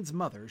the bride's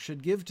mother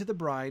should give to the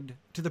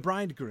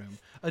bridegroom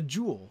a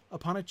jewel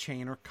upon a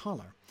chain or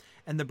collar,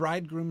 and the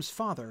bridegroom's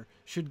father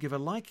should give a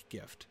like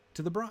gift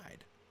to the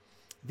bride.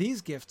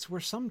 These gifts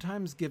were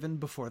sometimes given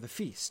before the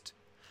feast.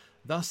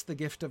 Thus the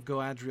gift of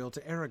Galadriel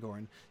to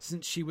Aragorn,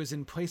 since she was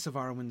in place of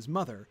Arwen's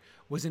mother,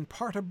 was in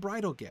part a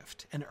bridal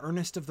gift, an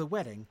earnest of the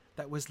wedding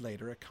that was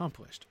later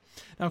accomplished.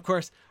 Now, of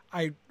course,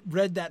 I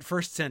read that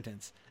first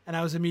sentence, and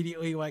I was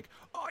immediately like,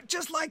 "Oh,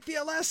 just like the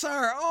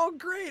Alessar! Oh,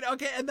 great!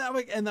 Okay." And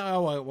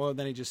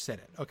then he just said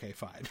it. Okay,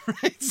 fine,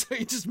 right? So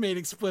he just made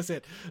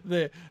explicit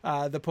the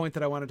point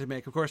that I wanted to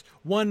make. Of course,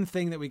 one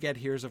thing that we get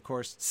here is, of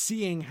course,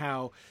 seeing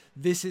how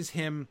this is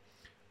him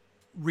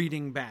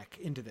reading back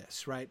into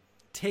this, right?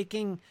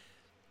 Taking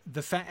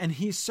the fact, and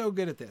he's so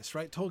good at this,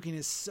 right? Tolkien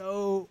is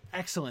so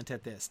excellent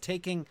at this,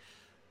 taking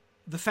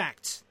the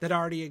facts that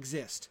already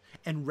exist,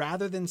 and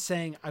rather than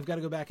saying, I've got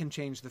to go back and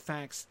change the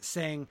facts,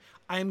 saying,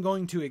 I'm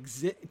going to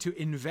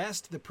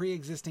invest the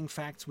pre-existing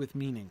facts with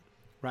meaning,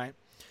 right?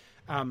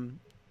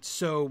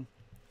 So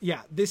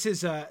yeah, this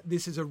is a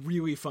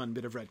really fun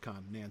bit of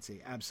retcon,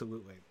 Nancy.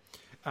 Absolutely.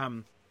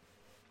 And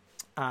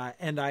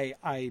I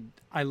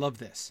love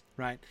this,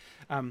 right?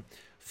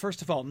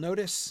 First of all,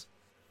 notice,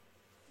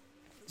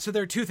 so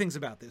there are two things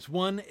about this.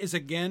 One is,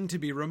 again, to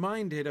be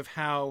reminded of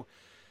how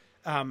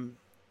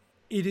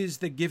it is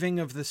the giving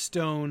of the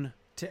stone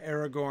to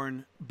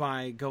Aragorn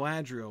by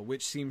Galadriel,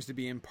 which seems to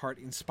be in part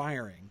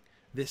inspiring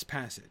this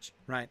passage,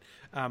 right?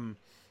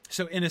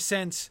 So in a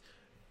sense,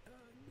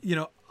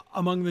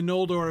 among the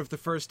Noldor of the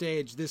First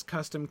Age, this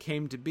custom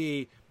came to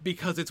be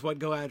because it's what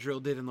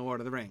Galadriel did in The Lord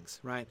of the Rings,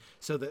 right?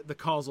 So the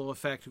causal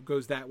effect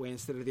goes that way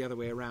instead of the other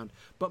way around.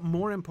 But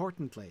more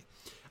importantly,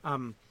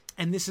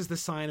 and this is the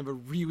sign of a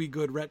really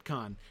good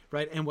retcon,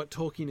 right? And what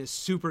Tolkien is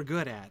super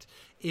good at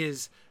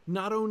is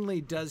not only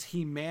does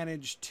he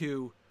manage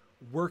to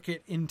work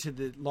it into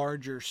the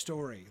larger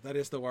story, that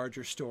is the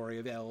larger story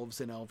of elves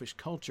and elvish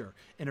culture,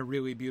 in a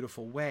really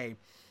beautiful way,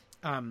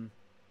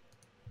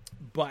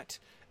 but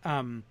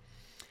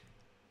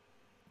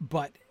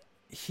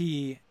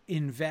he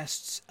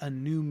invests a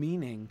new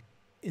meaning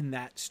in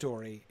that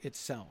story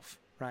itself,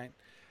 right?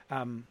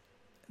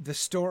 The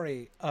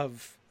story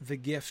of the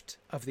gift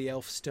of the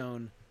elf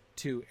stone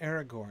to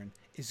Aragorn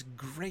is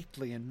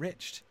greatly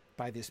enriched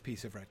by this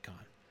piece of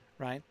retcon,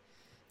 right?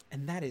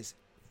 And that is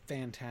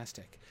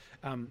fantastic,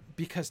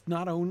 because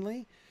not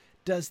only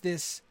does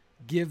this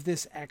give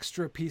this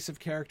extra piece of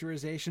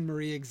characterization,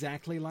 Marie,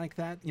 exactly like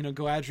that,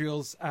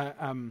 Galadriel's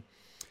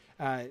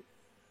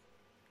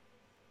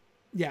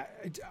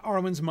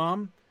Arwen's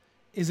mom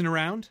isn't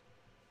around,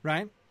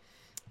 right?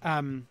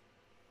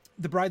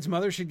 The bride's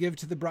mother should give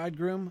to the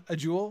bridegroom a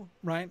jewel,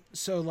 right?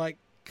 So, like,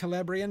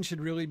 Celebrian should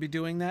really be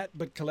doing that,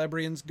 but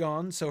Celebrian's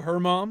gone, so her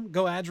mom,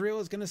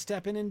 Galadriel, is going to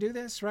step in and do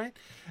this, right?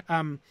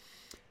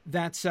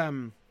 That's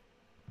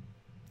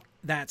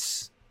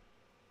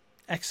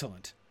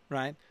excellent,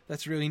 right?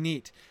 That's really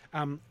neat.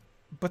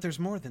 But there's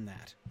more than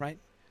that, right?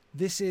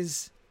 This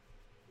is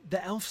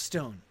the elf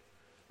stone,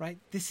 right?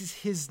 This is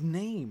his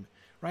name,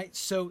 right?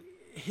 So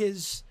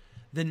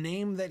the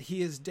name that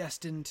he is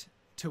destined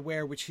to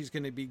wear, which he's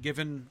going to be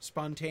given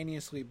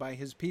spontaneously by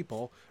his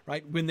people,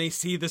 right? When they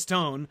see the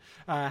stone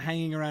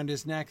hanging around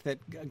his neck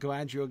that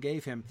Galadriel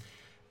gave him,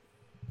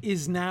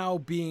 is now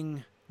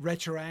being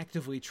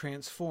retroactively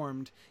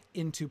transformed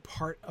into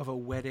part of a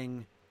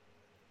wedding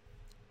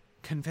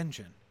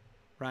convention,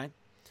 right?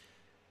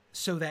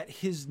 So that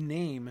his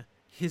name,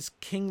 his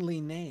kingly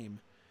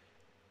name,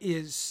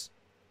 is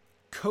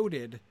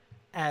coded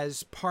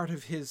as part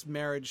of his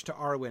marriage to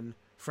Arwen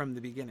from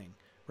the beginning,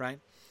 right?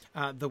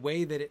 The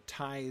way that it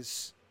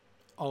ties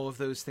all of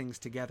those things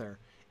together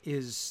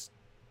is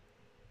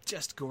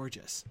just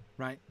gorgeous,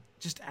 right?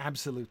 Just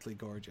absolutely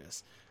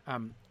gorgeous.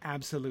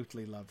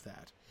 Absolutely love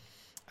that.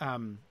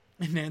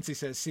 Nancy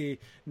says, "See,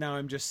 now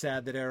I'm just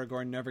sad that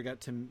Aragorn never got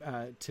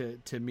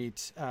to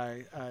meet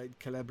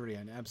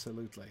Celebrian."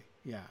 Absolutely,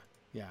 yeah.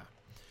 Yeah.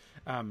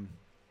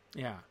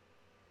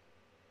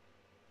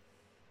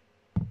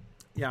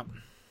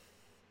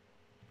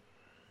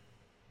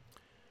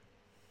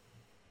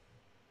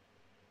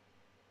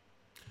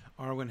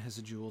 Arwen has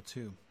a jewel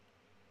too,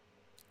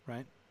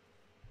 right?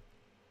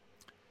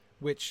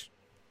 Which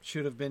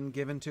should have been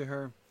given to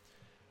her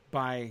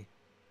by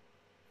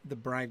the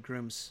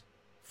bridegroom's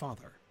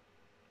father,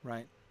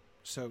 right?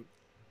 So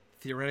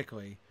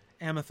theoretically,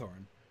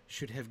 Amathorn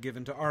should have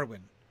given to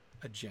Arwen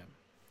a gem,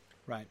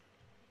 right?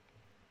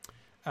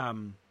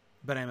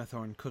 But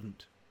Amathorn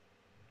couldn't,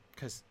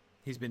 because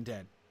he's been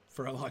dead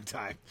for a long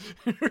time,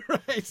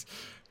 right?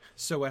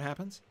 So what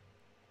happens?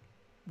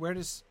 Where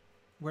does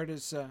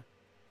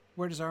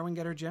Arwen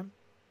get her gem?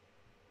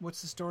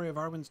 What's the story of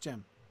Arwen's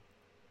gem?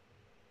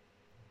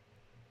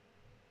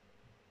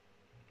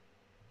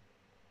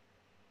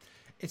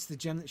 It's the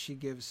gem that she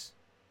gives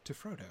to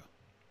Frodo,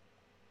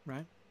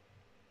 right?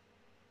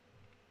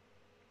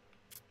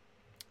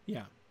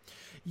 Yeah.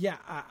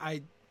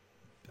 I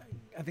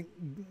think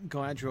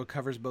Galadriel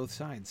covers both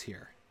sides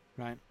here,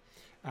 right?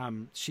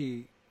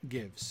 She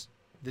gives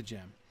the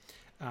gem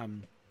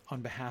on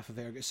behalf of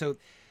Aragorn. So,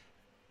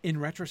 in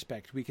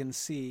retrospect, we can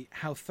see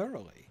how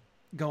thoroughly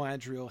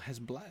Galadriel has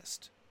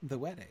blessed the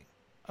wedding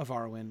of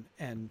Arwen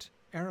and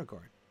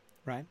Aragorn,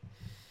 right?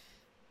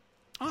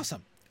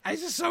 Awesome.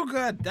 It's just so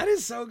good. That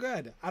is so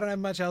good. I don't have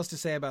much else to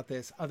say about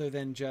this other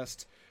than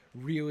just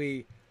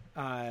really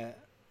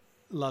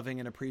loving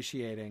and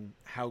appreciating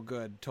how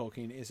good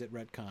Tolkien is at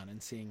retcon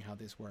and seeing how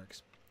this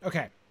works.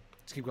 Okay,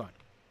 let's keep going.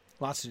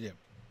 Lots to do.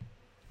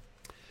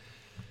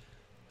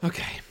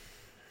 Okay,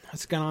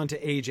 let's get on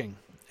to aging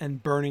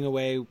and burning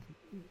away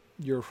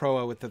your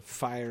Hroa with the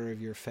fire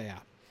of your Fea.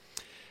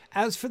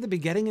 As for the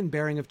begetting and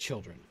bearing of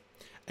children,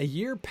 a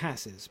year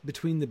passes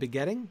between the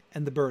begetting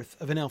and the birth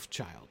of an elf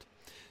child,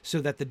 so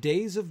that the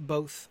days of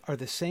both are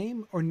the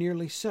same or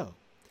nearly so,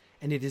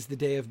 and it is the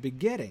day of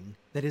begetting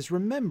that is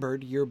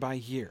remembered year by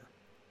year.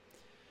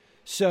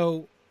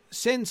 So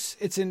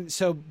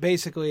so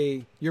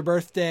basically your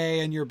birthday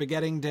and your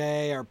begetting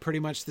day are pretty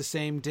much the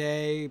same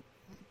day,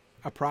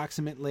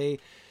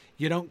 approximately.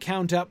 You don't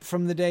count up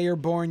from the day you're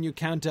born, you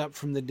count up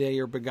from the day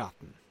you're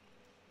begotten.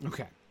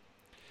 Okay.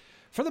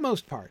 For the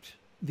most part,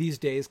 these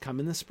days come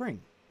in the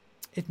spring.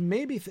 It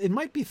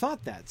might be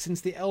thought that,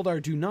 since the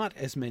Eldar do not,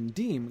 as men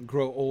deem,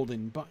 grow old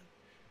in body,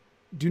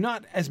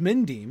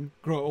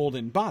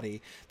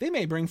 they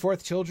may bring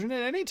forth children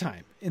at any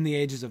time in the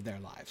ages of their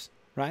lives,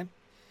 right?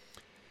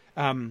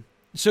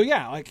 So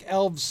yeah, like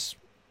elves,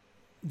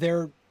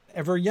 they're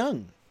ever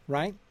young,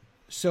 right?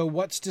 So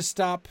what's to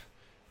stop,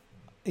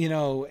 a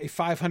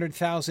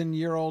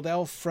 500,000-year-old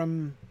elf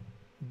from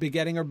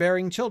begetting or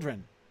bearing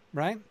children,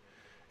 right?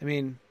 I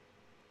mean,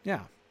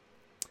 yeah.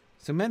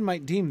 So men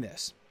might deem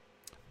this,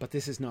 but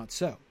this is not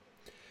so.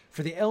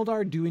 For the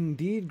Eldar do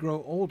indeed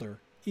grow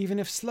older, even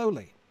if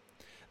slowly.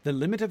 The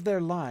limit of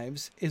their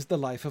lives is the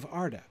life of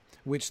Arda,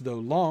 which, though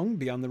long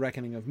beyond the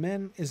reckoning of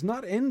men, is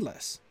not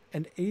endless,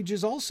 and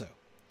ages also.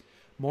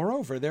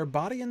 Moreover, their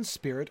body and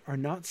spirit are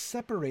not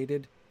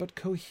separated, but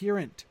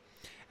coherent.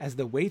 As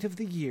the weight of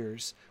the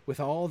years, with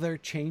all their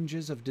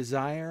changes of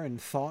desire and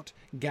thought,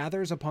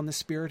 gathers upon the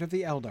spirit of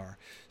the Eldar,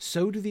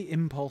 so do the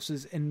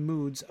impulses and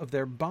moods of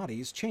their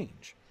bodies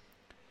change.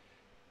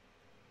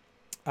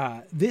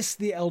 This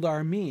the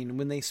Eldar mean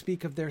when they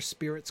speak of their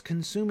spirits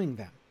consuming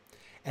them.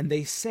 And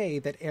they say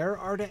that ere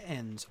Arda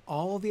ends,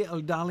 all the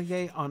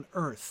Eldaliae on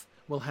earth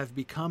will have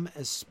become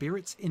as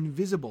spirits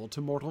invisible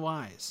to mortal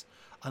eyes,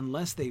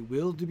 unless they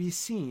will to be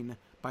seen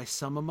by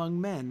some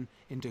among men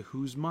into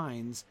whose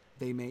minds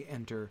they may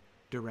enter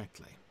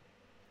directly.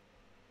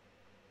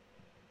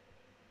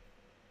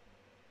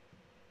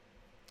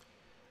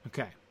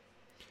 Okay.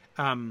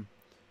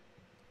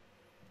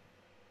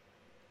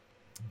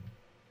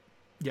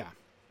 Yeah.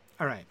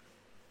 All right.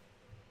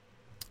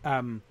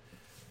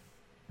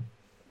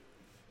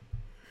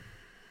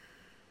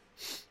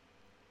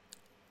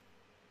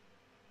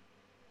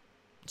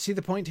 See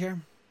the point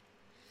here?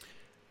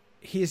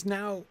 He is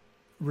now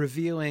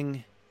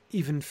revealing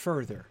even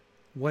further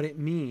what it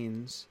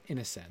means, in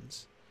a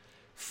sense,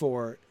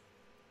 for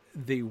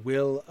the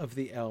will of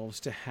the elves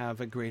to have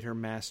a greater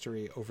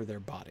mastery over their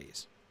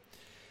bodies.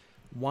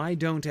 Why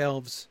don't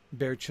elves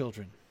bear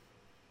children?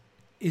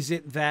 Is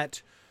it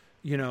that,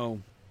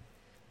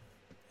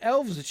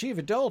 elves achieve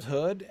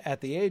adulthood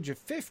at the age of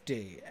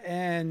 50,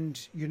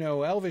 and,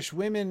 elvish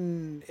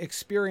women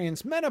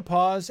experience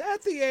menopause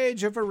at the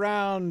age of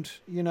around,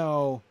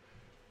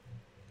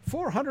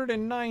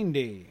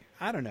 490.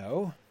 I don't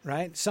know,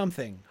 right?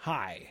 Something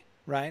high,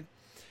 right?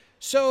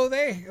 So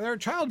their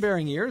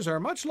childbearing years are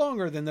much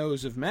longer than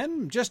those of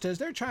men, just as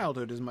their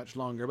childhood is much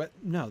longer. But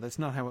no, that's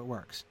not how it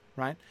works,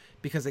 right?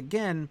 Because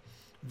again,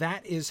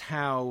 that is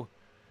how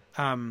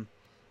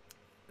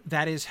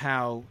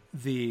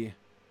the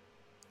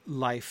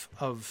life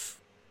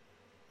of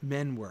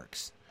men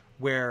works,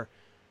 where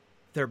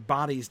their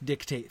bodies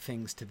dictate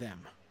things to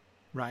them,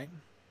 right?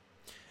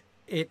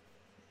 It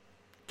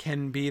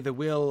can be the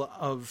will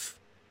of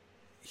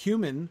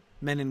human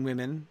men and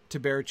women to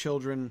bear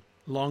children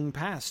long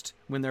past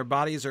when their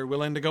bodies are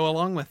willing to go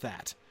along with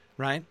that,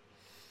 right?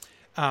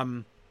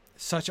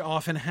 Such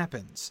often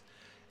happens.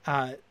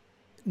 Not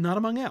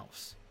among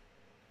elves,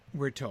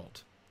 we're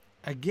told.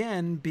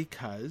 Again,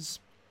 because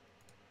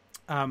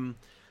their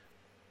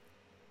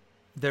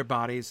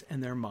bodies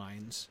and their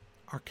minds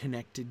are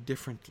connected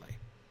differently,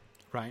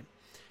 right?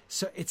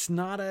 So it's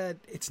not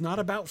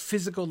about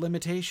physical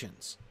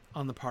limitations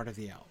on the part of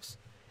the elves.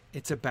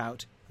 It's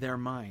about their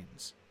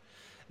minds.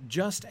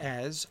 Just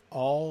as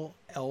all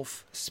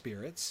elf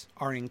spirits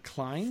are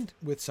inclined,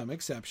 with some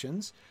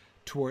exceptions,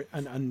 toward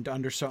and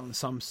under some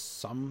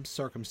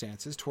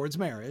circumstances towards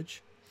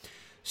marriage,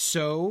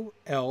 so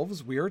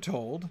elves, we are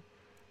told,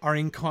 are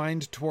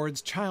inclined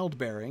towards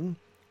childbearing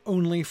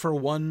only for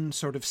one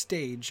sort of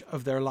stage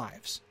of their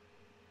lives,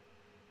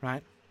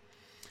 right?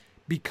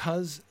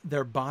 Because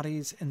their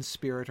bodies and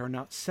spirit are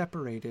not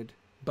separated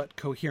but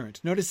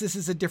coherent. Notice this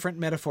is a different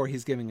metaphor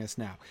he's giving us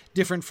now,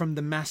 different from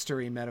the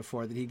mastery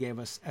metaphor that he gave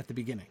us at the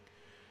beginning.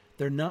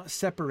 They're not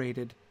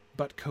separated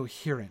but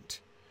coherent,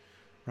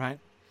 right?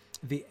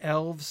 The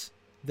elves,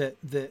 the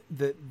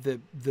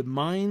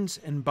minds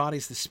and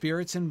bodies, the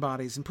spirits and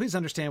bodies, and please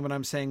understand when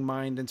I'm saying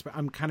mind and spirit,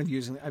 I'm kind of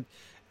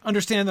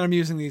understand that I'm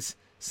using these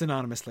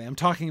synonymously. I'm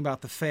talking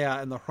about the Fea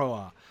and the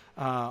Hroa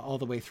all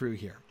the way through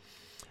here.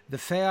 The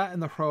Fea and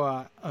the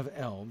Hroa of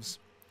elves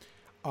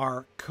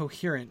are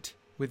coherent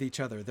with each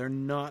other. They're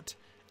not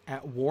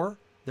at war.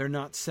 They're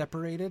not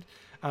separated.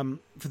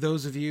 For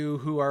those of you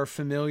who are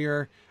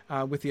familiar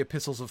with the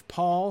epistles of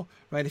Paul,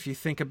 right? If you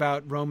think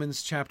about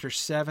Romans chapter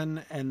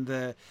 7 and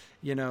that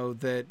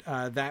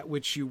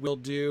which you will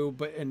do,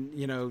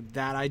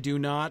 that I do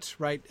not,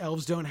 right?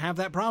 Elves don't have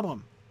that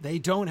problem. They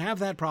don't have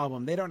that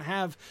problem. They don't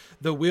have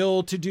the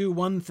will to do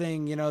one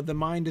thing. The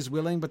mind is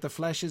willing, but the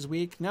flesh is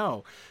weak.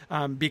 No,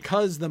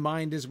 because the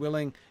mind is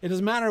willing, it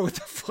doesn't matter what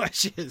the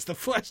flesh is. The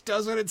flesh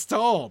does what it's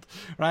told,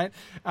 right?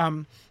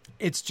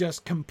 It's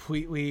just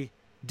completely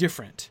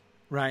different,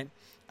 right?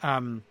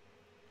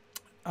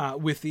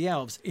 With the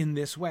elves in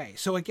this way.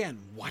 So again,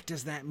 what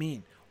does that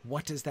mean?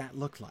 What does that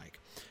look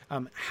like?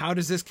 How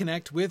does this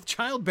connect with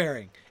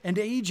childbearing and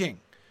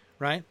aging,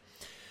 right?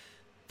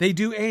 They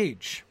do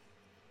age.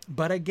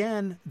 But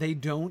again, they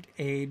don't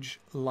age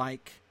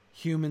like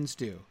humans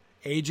do.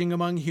 Aging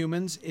among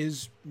humans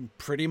is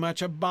pretty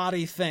much a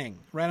body thing,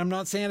 right? I'm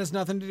not saying it's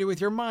nothing to do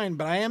with your mind,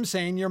 but I am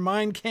saying your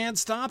mind can't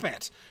stop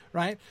it,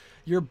 right?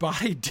 Your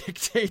body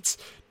dictates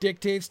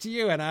to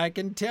you. And I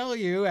can tell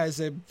you as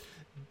a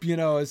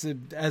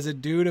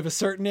dude of a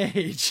certain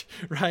age,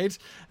 right?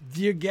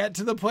 You get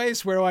to the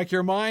place where like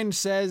your mind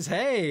says,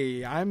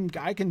 hey,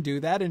 I can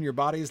do that. And your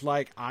body's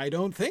like, I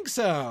don't think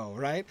so,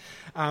 right?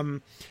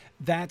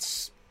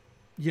 That's,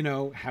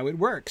 how it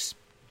works.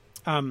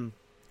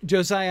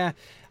 Josiah,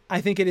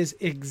 I think it is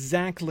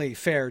exactly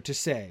fair to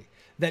say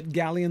that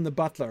Galleon the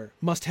butler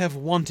must have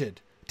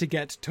wanted to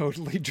get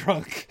totally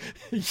drunk.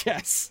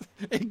 Yes,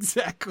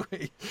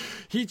 exactly.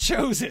 He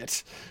chose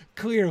it.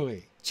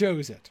 Clearly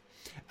chose it.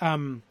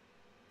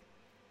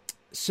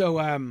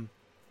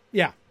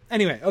 Yeah.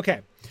 Anyway, okay.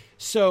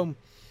 So,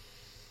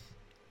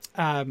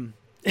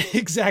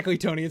 exactly,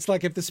 Tony. It's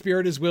like if the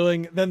spirit is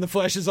willing, then the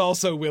flesh is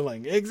also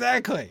willing.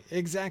 Exactly.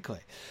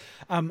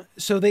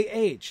 So they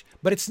age,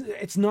 but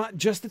it's not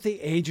just that they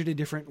age at a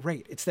different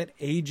rate. It's that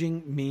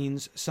aging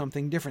means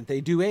something different.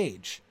 They do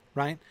age,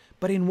 right?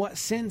 But in what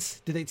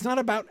sense do they? It's not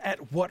about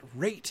at what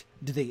rate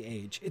do they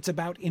age. It's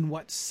about in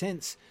what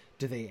sense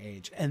do they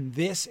age. And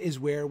this is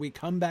where we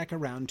come back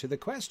around to the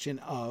question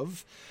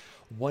of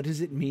what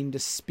does it mean to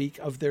speak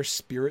of their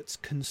spirits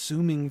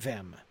consuming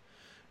them,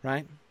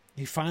 right?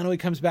 He finally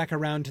comes back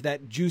around to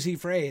that juicy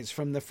phrase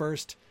from the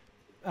first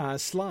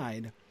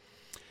slide.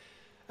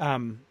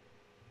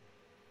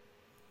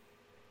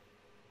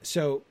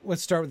 So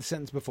let's start with the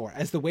sentence before.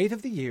 As the weight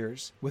of the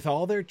years, with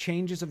all their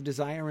changes of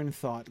desire and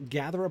thought,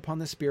 gather upon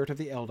the spirit of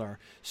the Eldar,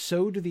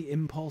 so do the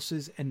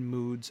impulses and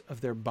moods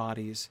of their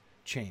bodies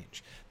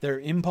change. Their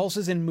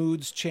impulses and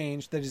moods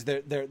change. That is,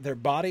 their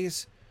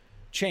bodies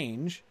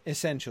change,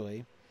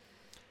 essentially,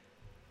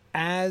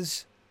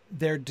 as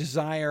their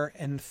desire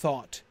and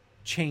thought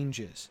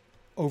changes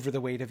over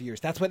the weight of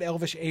years. That's what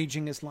elvish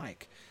aging is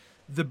like.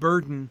 The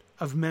burden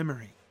of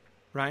memory,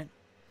 right?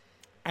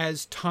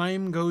 As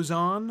time goes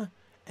on,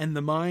 and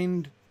the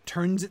mind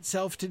turns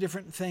itself to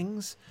different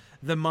things.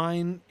 The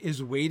mind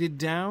is weighted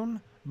down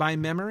by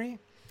memory.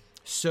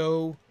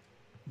 So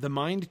the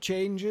mind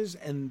changes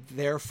and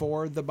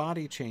therefore the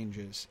body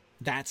changes.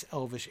 That's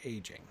elvish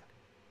aging.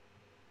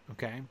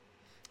 Okay?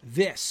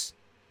 This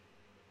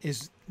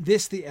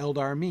the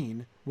Eldar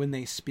mean when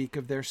they speak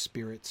of their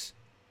spirits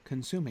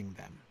consuming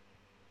them.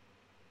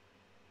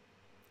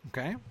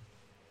 Okay?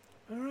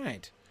 All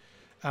right.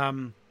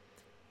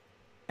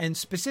 And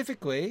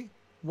specifically,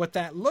 what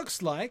that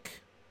looks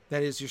like,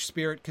 that is your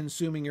spirit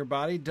consuming your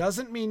body,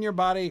 doesn't mean your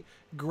body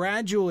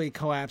gradually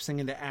collapsing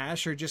into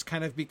ash or just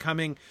kind of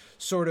becoming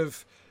sort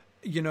of,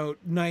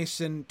 nice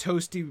and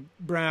toasty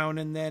brown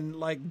and then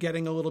like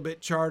getting a little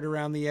bit charred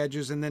around the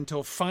edges and then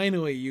till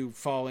finally you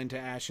fall into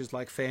ashes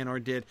like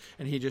Feanor did,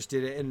 and he just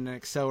did it in an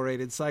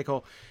accelerated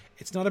cycle.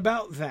 It's not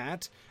about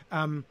that.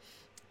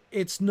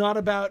 It's not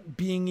about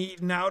being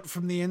eaten out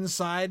from the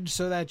inside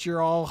so that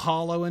you're all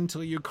hollow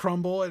until you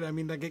crumble. And I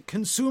mean, like,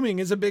 consuming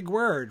is a big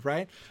word,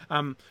 right?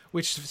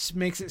 Which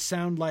makes it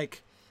sound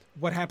like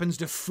what happens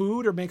to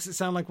food, or makes it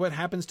sound like what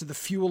happens to the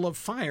fuel of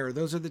fire.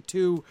 Those are the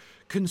two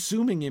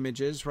consuming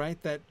images,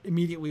 right, that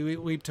immediately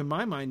leap to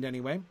my mind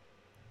anyway.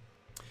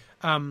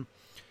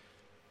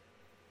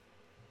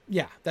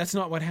 Yeah, that's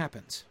not what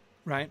happens,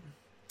 right?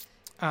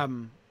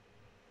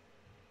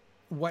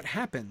 What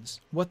happens,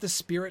 what the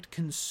spirit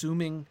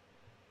consuming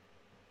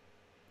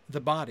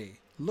the body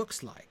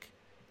looks like,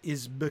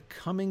 is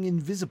becoming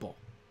invisible,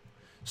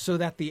 so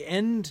that the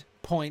end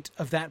point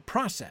of that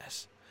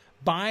process,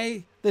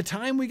 by the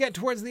time we get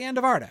towards the end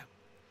of Arda,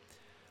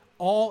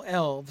 all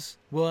elves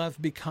will have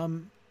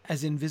become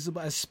as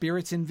invisible, as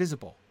spirits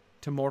invisible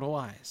to mortal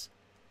eyes.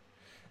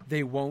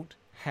 They won't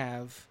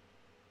have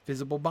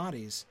visible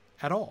bodies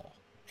at all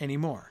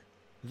anymore.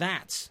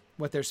 That's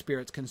what their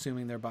spirits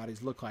consuming their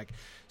bodies look like.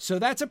 So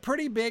that's a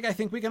pretty big, I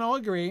think we can all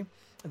agree,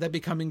 that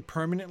becoming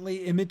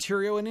permanently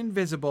immaterial and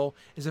invisible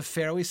is a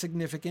fairly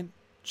significant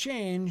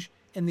change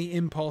in the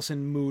impulse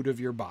and mood of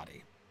your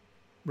body,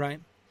 right?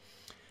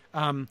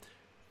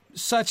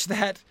 Such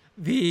that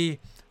the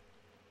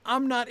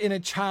I'm not in a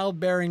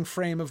childbearing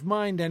frame of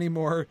mind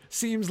anymore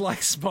seems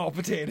like small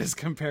potatoes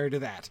compared to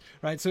that,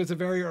 right? So it's a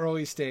very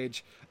early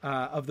stage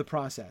of the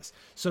process.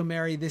 So,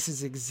 Mary, this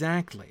is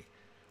exactly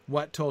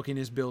what Tolkien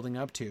is building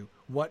up to,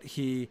 what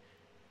he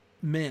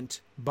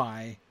meant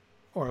by,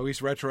 or at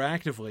least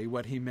retroactively,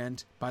 what he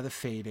meant by the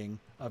fading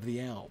of the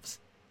elves.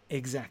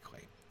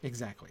 Exactly.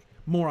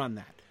 More on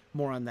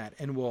that,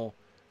 and we'll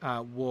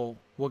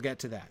get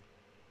to that.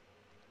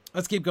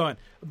 Let's keep going.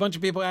 A bunch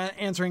of people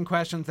answering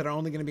questions that are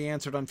only going to be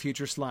answered on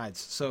future slides.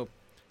 So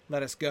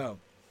let us go.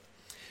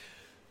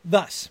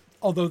 Thus,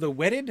 although the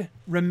wedded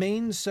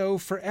remain so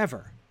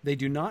forever, they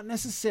do not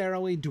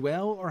necessarily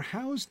dwell or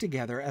house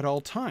together at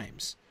all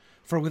times.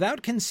 For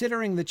without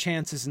considering the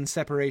chances and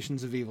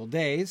separations of evil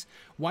days,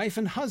 wife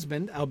and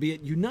husband,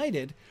 albeit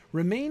united,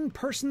 remain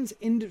persons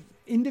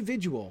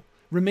individual,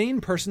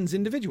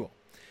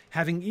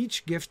 having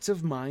each gifts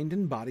of mind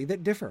and body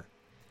that differ.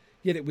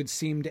 Yet it would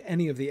seem to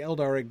any of the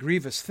Eldar a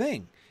grievous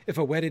thing if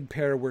a wedded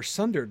pair were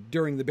sundered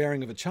during the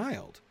bearing of a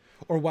child,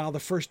 or while the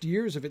first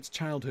years of its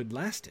childhood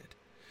lasted,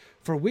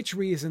 for which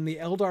reason the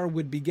Eldar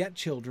would beget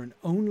children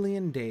only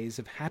in days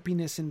of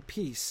happiness and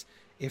peace,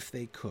 if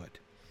they could.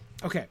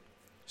 Okay,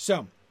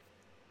 so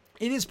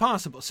it is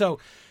possible. So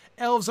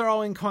elves are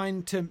all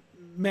inclined to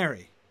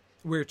marry,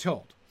 we're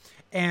told,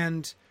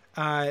 and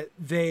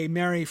they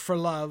marry for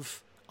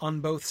love on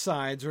both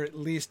sides, or at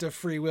least a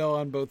free will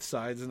on both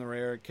sides. In the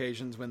rare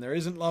occasions when there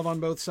isn't love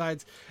on both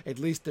sides, at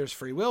least there's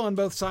free will on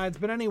both sides.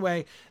 But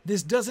anyway,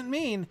 this doesn't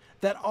mean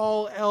that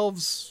all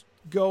elves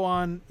go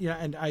on,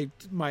 and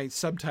my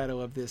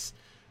subtitle of this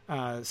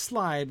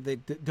slide, they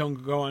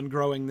don't go on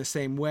growing the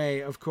same way.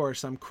 Of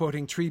course, I'm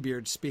quoting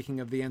Treebeard speaking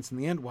of the Ents and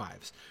the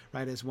Entwives,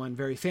 right, as one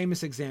very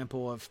famous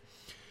example of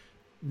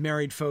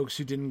married folks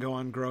who didn't go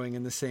on growing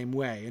in the same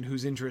way and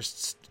whose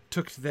interests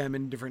took them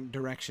in different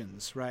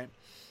directions, right?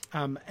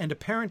 And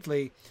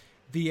apparently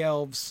the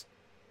elves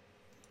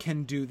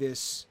can do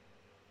this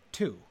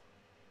too,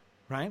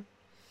 right?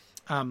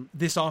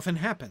 This often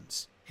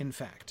happens, in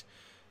fact.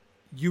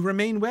 You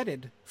remain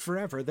wedded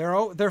forever.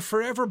 They're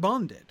forever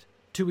bonded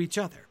to each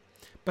other.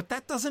 But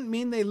that doesn't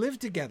mean they live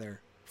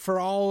together for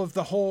all of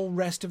the whole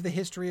rest of the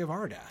history of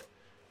Arda,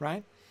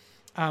 right?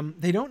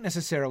 They don't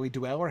necessarily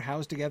dwell or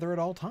house together at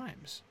all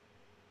times.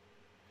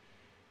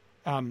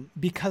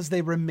 Because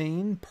they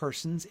remain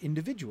persons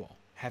individual,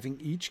 having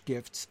each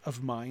gifts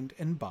of mind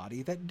and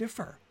body that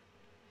differ.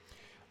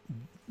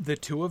 The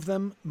two of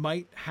them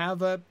might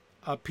have a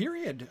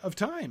period of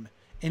time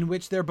in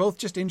which they're both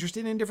just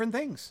interested in different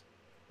things,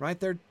 right?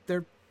 They're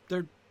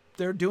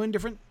doing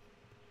different,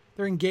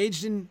 they're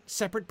engaged in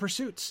separate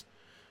pursuits.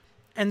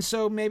 And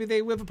so maybe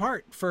they live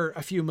apart for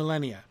a few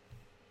millennia.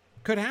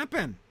 Could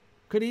happen.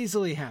 Could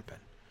easily happen,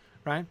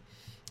 right?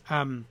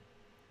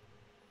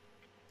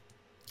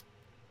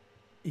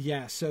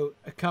 Yeah, so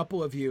a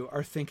couple of you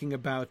are thinking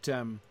about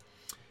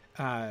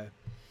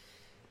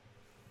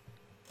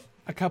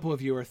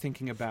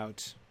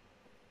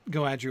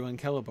Galadriel and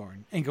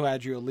Celeborn, and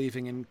Galadriel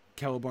leaving and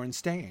Celeborn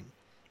staying.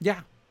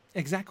 Yeah,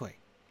 exactly.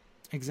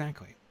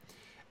 Exactly.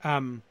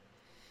 Yeah,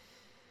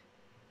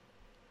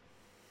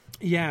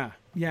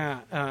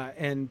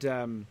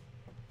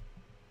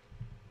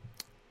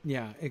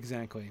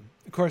 exactly.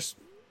 Of course,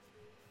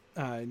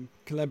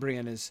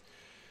 Celebrian is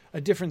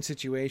a different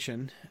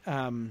situation.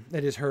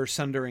 That is, her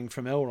sundering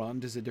from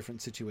Elrond is a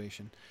different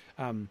situation.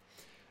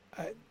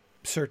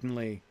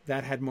 Certainly,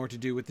 that had more to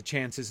do with the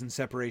chances and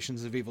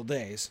separations of evil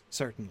days,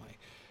 certainly.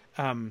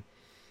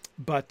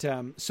 But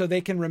so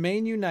they can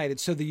remain united.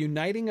 So the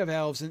uniting of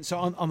elves, and so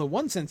on the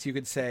one sense, you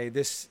could say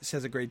this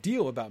says a great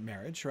deal about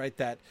marriage, right?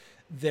 That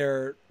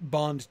their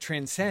bond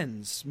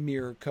transcends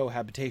mere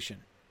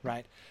cohabitation,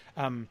 right?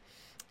 And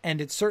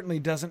it certainly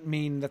doesn't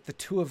mean that the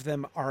two of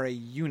them are a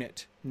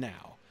unit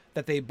now,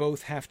 that they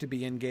both have to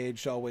be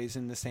engaged always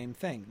in the same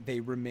thing. They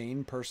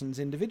remain persons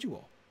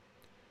individual,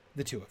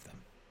 the two of them.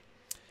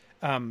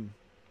 And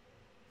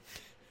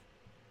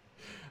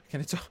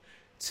it's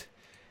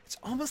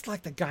almost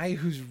like the guy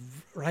who's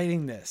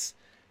writing this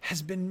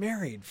has been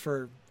married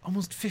for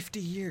almost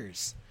 50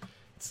 years.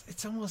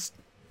 It's almost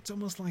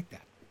like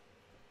that.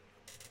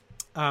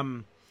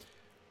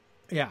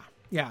 Yeah.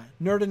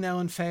 Nurdanel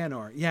and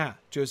Feanor. Yeah,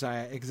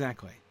 Josiah,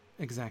 exactly.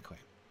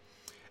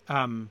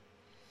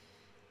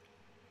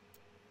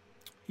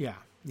 Yeah.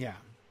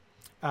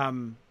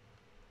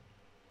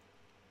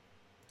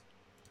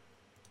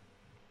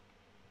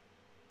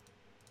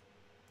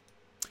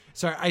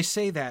 Sorry, I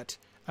say that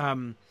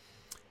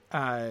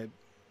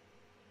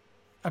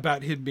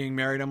about him being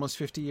married almost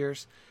 50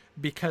 years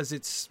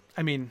because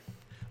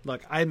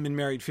look, I've been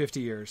married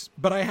 50 years,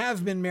 but I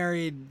have been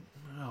married,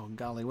 oh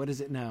golly, what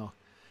is it now?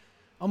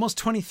 Almost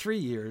 23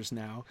 years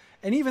now.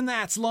 And even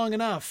that's long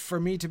enough for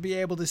me to be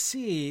able to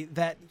see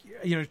that,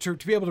 to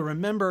be able to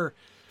remember,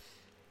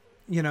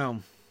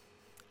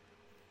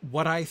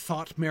 what I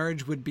thought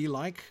marriage would be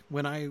like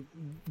when I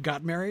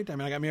got married.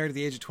 I got married at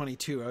the age of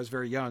 22. I was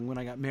very young when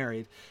I got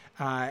married.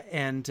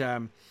 And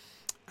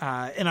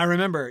I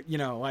remember,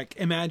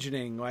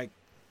 imagining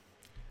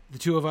the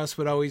two of us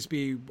would always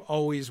be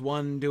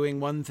one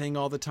doing one thing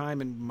all the time.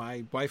 And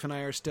my wife and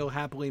I are still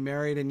happily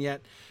married. And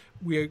yet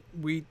I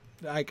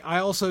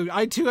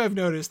too have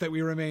noticed that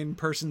we remain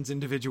persons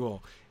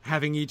individual,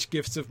 having each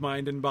gifts of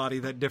mind and body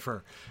that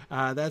differ.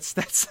 That's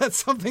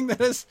something that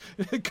has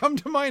come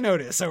to my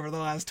notice over the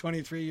last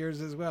 23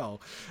 years as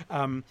well.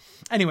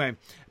 Anyway,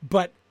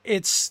 but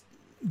this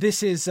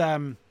is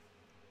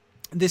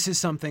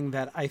something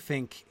that I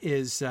think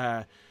is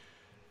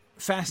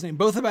fascinating,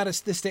 both about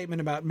this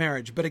statement about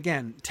marriage, but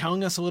again,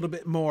 telling us a little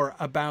bit more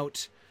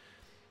about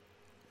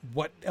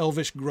what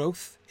elvish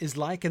growth is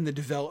like and the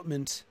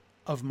development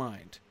of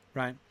mind.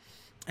 Right.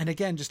 And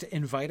again, just to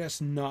invite us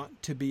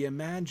not to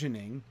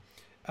imagining,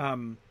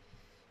 to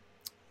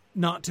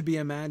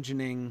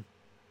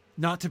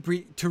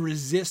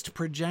resist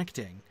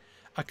projecting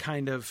a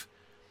kind of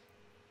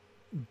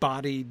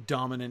body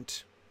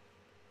dominant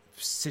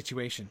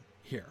situation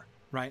here.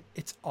 Right.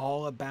 It's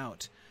all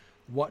about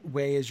what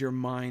way is your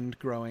mind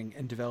growing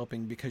and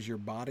developing, because your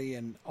body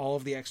and all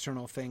of the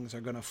external things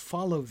are going to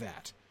follow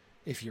that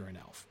if you're an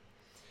elf.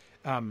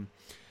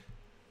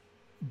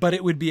 But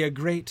it would be a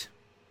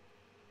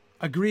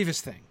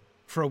grievous thing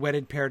for a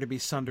wedded pair to be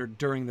sundered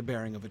during the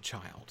bearing of a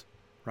child,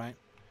 right?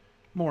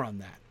 More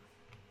on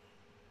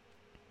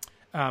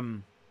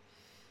that.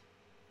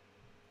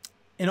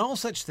 In all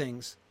such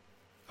things,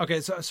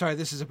 okay, so sorry,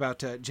 this is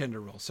about gender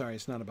roles. Sorry,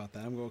 it's not about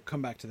that. I'm going to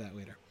come back to that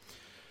later.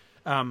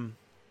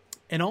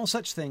 In all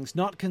such things,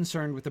 not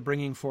concerned with the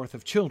bringing forth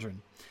of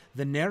children,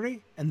 the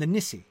Neri and the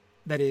Nissi,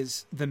 that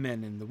is, the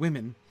men and the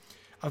women,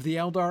 of the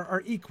Eldar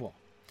are equal,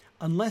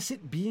 unless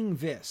it being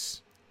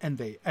this, and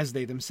they, as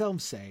they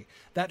themselves say,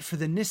 that for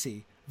the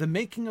Nissi, the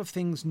making of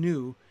things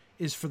new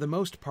is for the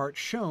most part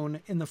shown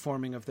in the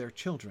forming of their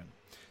children,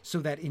 so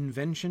that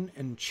invention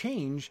and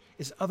change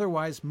is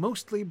otherwise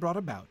mostly brought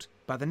about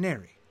by the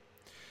Neri.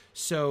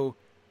 So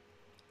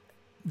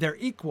they're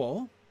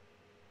equal,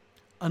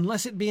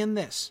 unless it be in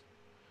this.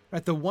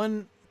 Right? The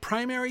one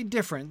primary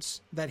difference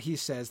that he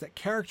says that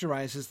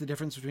characterizes the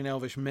difference between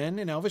elvish men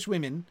and elvish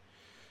women,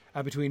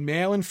 between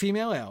male and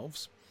female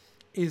elves,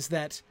 is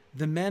that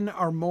the men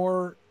are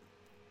more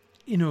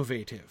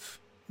innovative.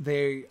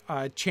 They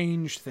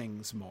change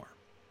things more.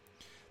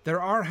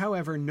 There are,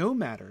 however, no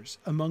matters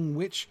among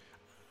which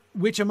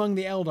among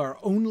the Eldar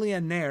only a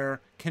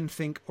Nair can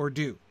think or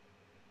do.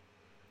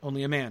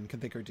 Only a man can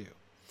think or do.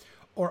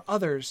 Or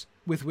others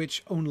with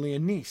which only a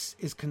Nis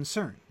is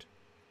concerned.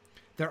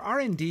 There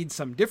are indeed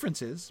some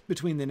differences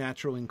between the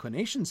natural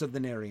inclinations of the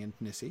Neri and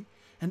Nissi,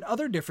 and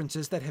other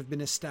differences that have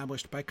been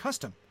established by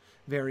custom,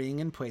 varying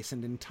in place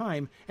and in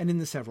time, and in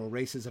the several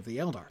races of the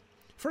Eldar.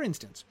 For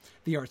instance,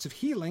 the arts of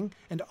healing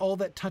and all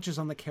that touches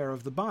on the care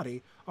of the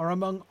body are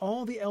among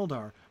all the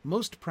Eldar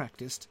most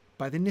practiced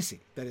by the Nissi,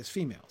 that is,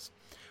 females,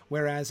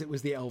 whereas it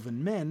was the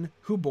elven men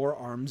who bore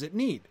arms at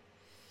need.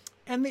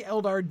 And the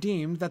Eldar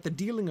deemed that the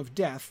dealing of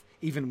death,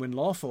 even when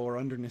lawful or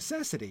under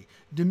necessity,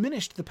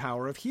 diminished the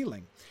power of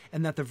healing,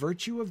 and that the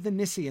virtue of the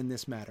Nissi in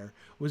this matter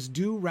was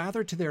due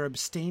rather to their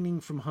abstaining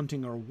from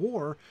hunting or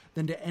war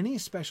than to any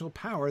special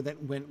power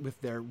that went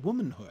with their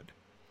womanhood.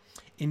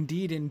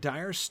 Indeed, in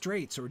dire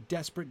straits or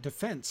desperate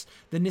defense,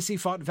 the Nissi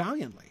fought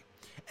valiantly,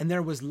 and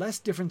there was less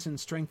difference in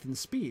strength and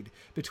speed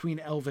between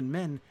elven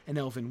men and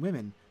elven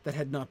women that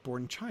had not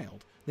borne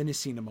child than is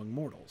seen among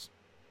mortals.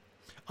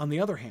 On the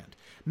other hand,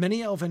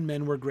 many elven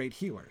men were great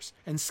healers,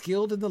 and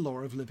skilled in the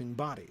lore of living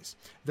bodies,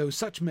 though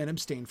such men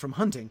abstained from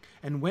hunting,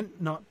 and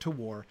went not to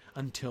war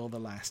until the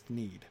last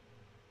need.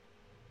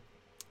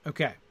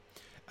 Okay.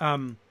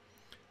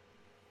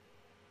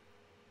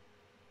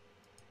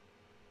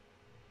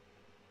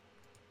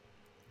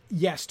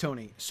 Yes,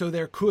 Tony, so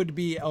there could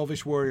be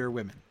elvish warrior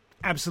women.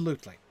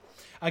 Absolutely.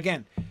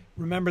 Again,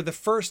 remember the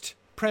first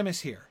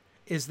premise here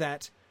is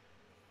that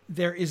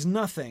there is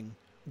nothing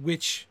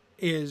which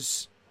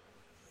is...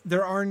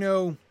 There are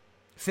no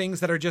things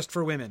that are just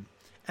for women,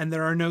 and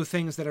there are no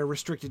things that are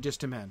restricted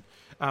just to men.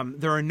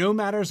 There are no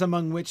matters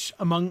among the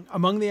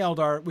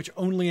Eldar which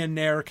only a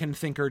Nair can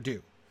think or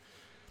do.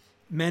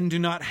 Men do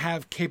not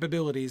have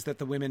capabilities that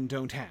the women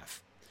don't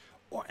have.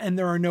 And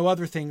there are no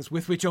other things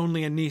with which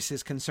only a niece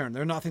is concerned.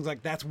 There are not things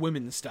like, that's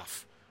women's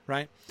stuff,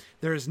 right?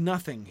 There is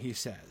nothing, he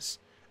says.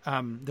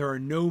 There are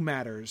no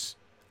matters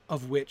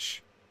of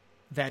which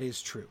that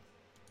is true.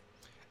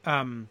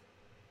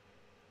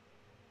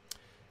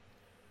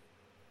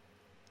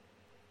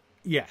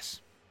 Yes.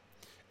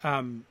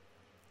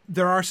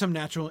 There are some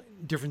natural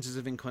differences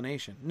of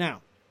inclination.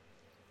 Now,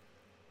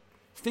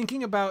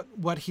 thinking about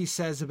what he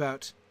says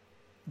about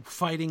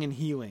fighting and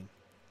healing,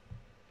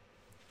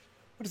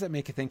 what does that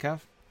make you think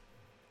of?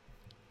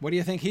 What do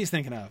you think he's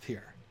thinking of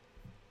here?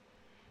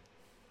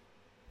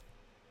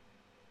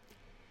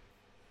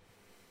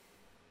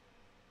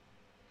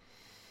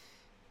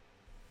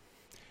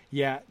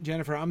 Yeah,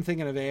 Jennifer, I'm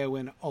thinking of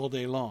Eowyn all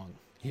day long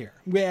here.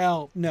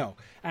 Well, no.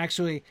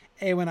 Actually,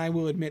 Eowyn, I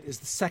will admit, is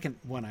the second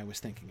one I was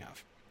thinking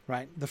of,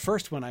 right? The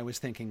first one I was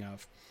thinking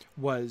of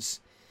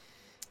was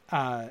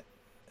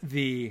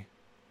the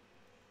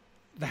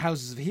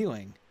Houses of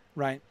Healing,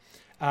 right?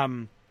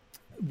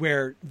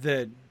 Where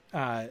the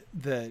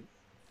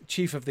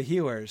chief of the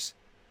healers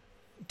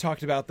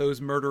talked about those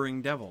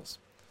murdering devils,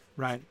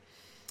 right?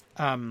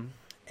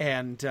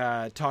 And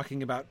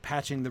talking about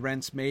patching the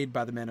rents made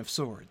by the men of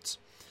swords.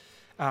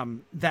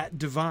 That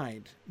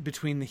divide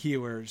between the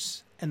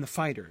healers and the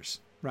fighters,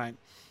 right,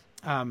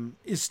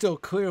 is still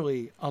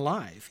clearly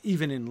alive,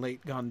 even in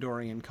late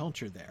Gondorian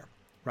culture there,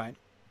 right?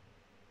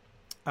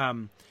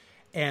 And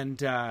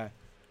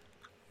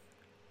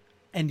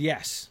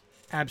yes,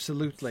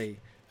 absolutely.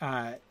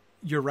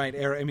 You're right.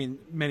 I mean,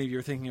 many of you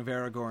are thinking of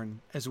Aragorn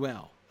as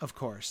well, of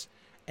course.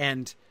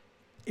 And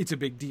it's a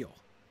big deal,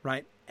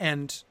 right?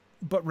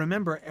 But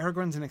remember,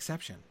 Aragorn's an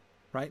exception,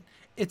 right?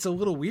 It's a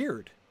little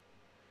weird.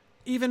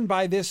 Even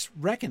by this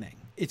reckoning,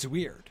 it's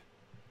weird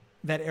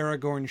that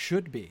Aragorn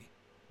should be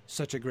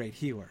such a great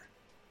healer,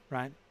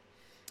 right?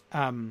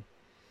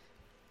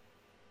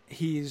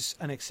 He's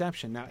an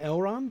exception. Now,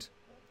 Elrond,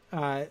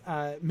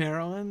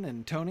 Marilyn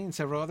and Tony and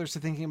several others are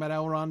thinking about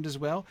Elrond as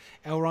well.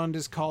 Elrond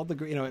is called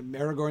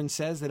Aragorn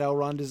says that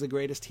Elrond is the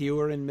greatest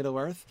healer in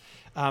Middle-earth.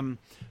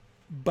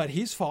 But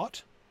he's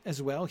fought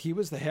as well. He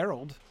was the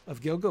herald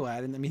of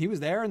Gil-galad, and I mean, he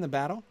was there in the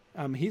battle.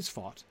 He's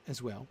fought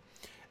as well.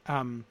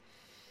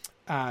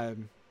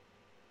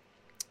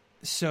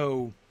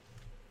 So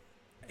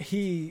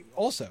he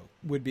also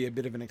would be a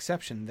bit of an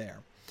exception there.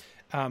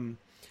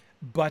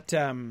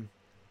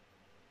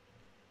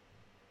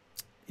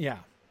 Yeah.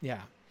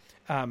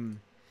 I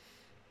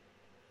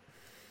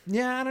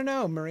don't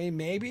know, Marie,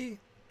 maybe.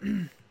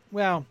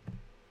 Well,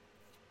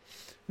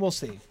 we'll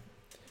see.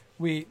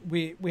 We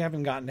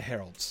haven't gotten to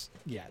heralds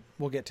yet.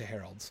 We'll get to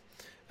heralds.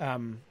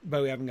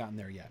 But we haven't gotten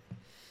there yet.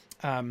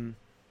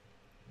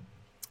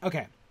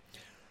 Okay.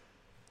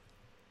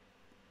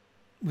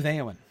 With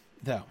Eowyn,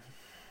 though,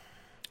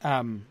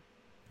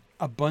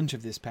 a bunch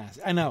of this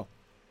passage. I know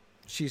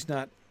she's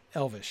not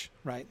elvish,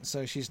 right?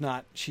 So she's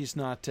not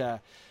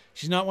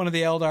one of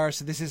the Eldar.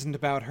 So this isn't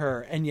about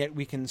her. And yet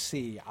we can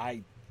see,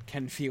 I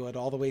can feel it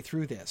all the way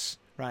through this,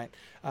 right?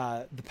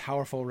 The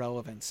powerful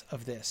relevance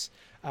of this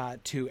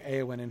to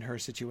Eowyn and her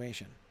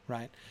situation,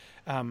 right?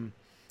 And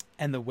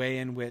the way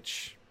in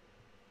which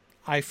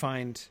I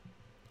find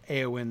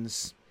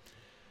Eowyn's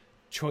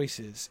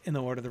choices in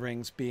the Lord of the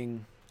Rings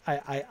being.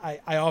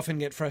 I often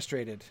get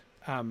frustrated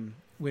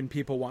when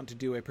people want to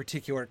do a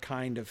particular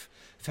kind of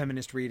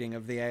feminist reading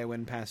of the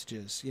Eowyn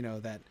passages,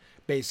 that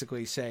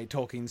basically say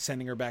Tolkien's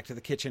sending her back to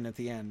the kitchen at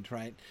the end,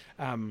 right?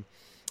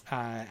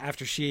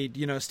 After she,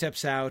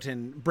 steps out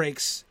and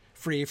breaks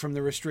free from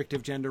the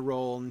restrictive gender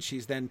role, and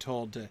she's then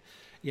told to,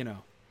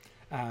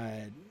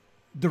 the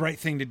right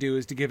thing to do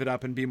is to give it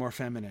up and be more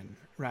feminine,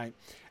 right?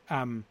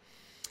 And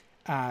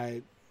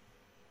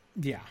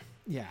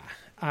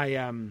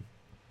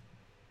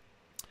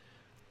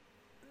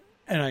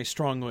I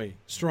strongly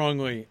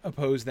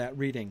oppose that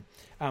reading.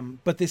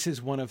 But this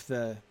is one of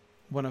the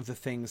one of the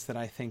things that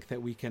I think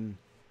that we can...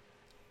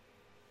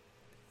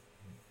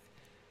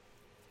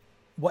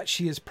 What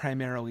she is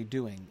primarily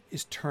doing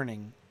is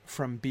turning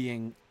from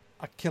being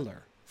a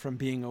killer, from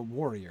being a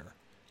warrior,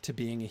 to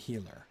being a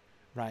healer,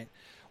 right?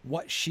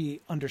 What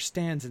she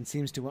understands and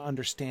seems to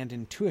understand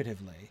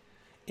intuitively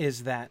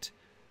is that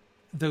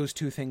those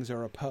two things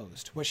are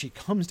opposed. What she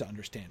comes to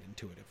understand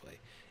intuitively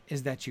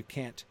is that you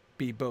can't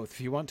be both.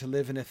 If you want to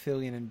live in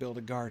Ithilien and build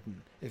a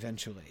garden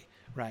eventually,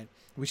 right,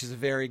 which is a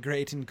very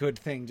great and good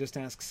thing, just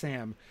ask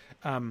Sam,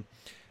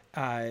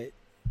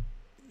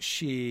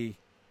 she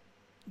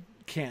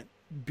can't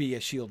be a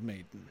shield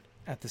maiden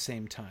at the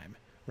same time,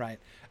 right?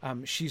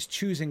 She's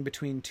choosing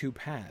between two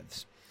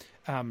paths.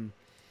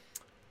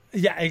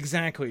 Yeah,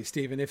 exactly,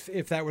 Stephen.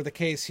 If that were the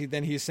case,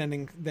 he's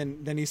sending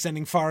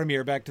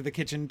Faramir back to the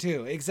kitchen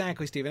too.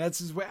 Exactly, Stephen.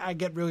 That's where I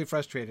get really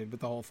frustrated with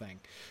the whole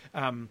thing,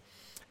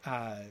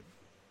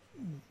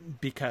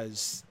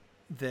 because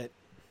that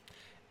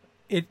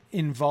it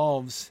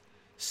involves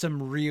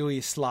some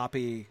really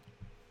sloppy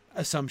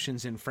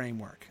assumptions in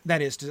framework.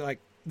 That is to like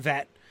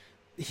that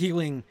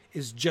healing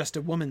is just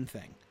a woman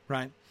thing,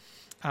 right?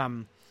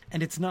 And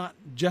it's not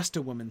just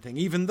a woman thing,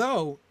 even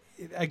though,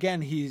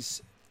 again,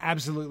 he's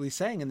absolutely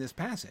saying in this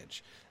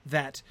passage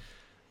that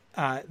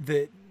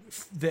the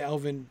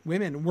elven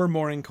women were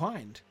more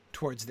inclined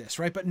towards this,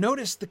 right? But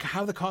notice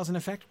how the cause and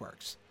effect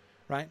works,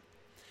 right?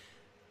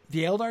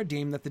 The Eldar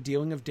deem that the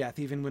dealing of death,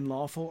 even when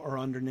lawful or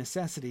under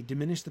necessity,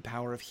 diminished the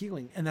power of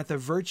healing, and that the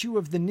virtue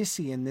of the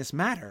Nissi in this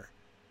matter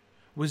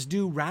was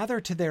due rather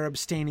to their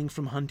abstaining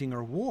from hunting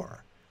or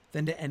war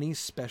than to any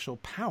special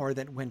power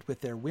that went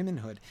with their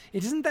womanhood.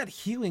 It isn't that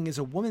healing is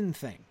a woman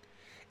thing.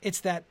 It's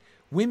that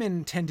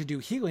women tend to do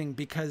healing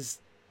because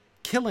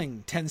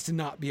killing tends to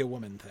not be a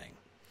woman thing.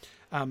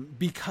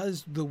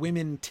 Because the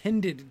women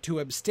tended to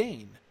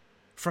abstain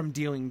from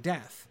dealing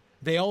death,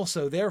 they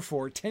also,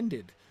 therefore,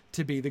 tended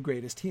to be the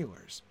greatest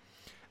healers.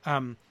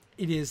 It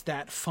is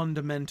that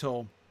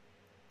fundamental...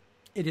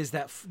 It is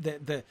that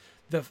the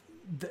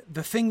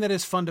thing that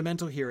is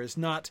fundamental here is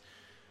not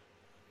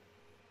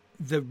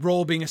the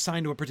role being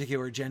assigned to a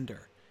particular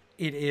gender.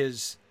 It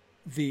is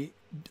the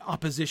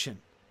opposition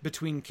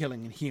between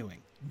killing and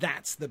healing.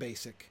 That's the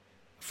basic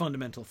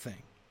fundamental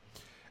thing.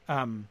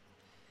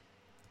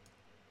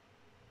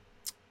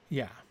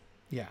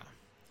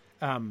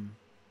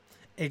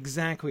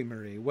 Exactly,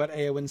 Marie. What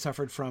Éowyn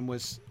suffered from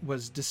was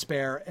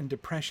despair and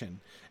depression,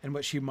 and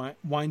what she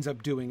winds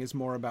up doing is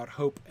more about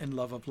hope and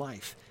love of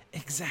life.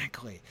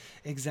 Exactly.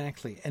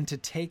 And to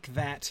take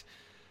that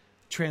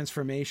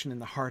transformation in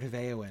the heart of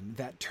Éowyn,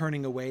 that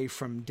turning away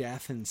from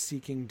death and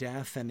seeking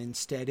death and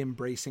instead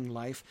embracing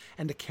life,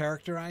 and to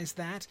characterize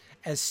that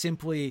as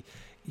simply,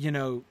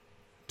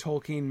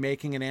 Tolkien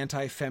making an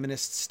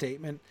anti-feminist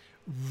statement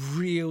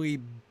really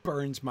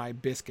burns my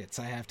biscuits,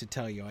 I have to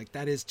tell you. Like,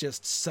 that is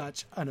just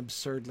such an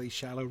absurdly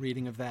shallow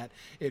reading of that.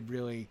 It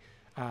really,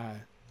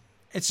 there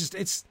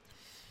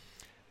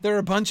are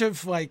a bunch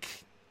of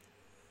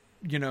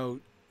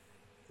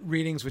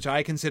readings which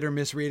I consider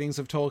misreadings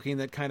of Tolkien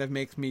that kind of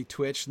make me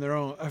twitch, and there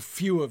are a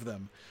few of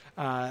them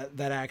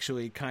that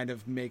actually kind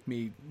of make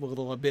me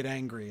a bit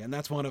angry, and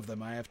that's one of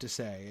them, I have to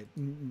say.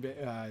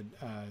 It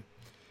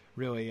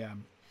really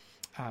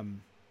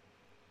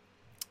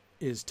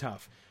is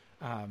tough.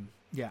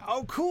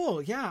 Oh,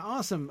 cool. Yeah,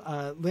 awesome.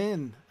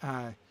 Lynn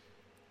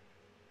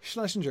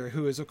Schlesinger,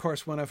 who is, of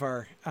course, one of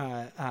our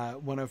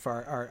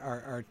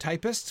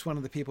typists, one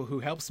of the people who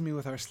helps me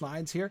with our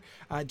slides here,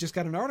 just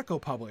got an article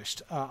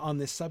published on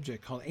this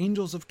subject called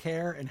 "Angels of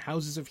Care and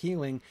Houses of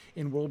Healing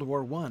in World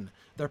War I: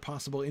 Their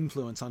Possible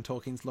Influence on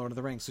Tolkien's Lord of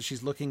the Rings." So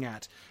she's looking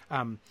at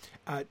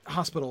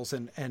hospitals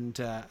and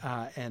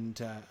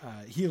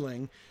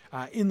healing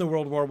in the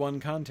World War I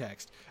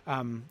context,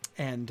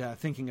 and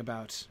thinking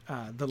about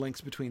the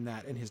links between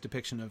that and his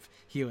depiction of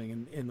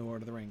healing in the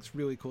Lord of the Rings.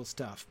 Really cool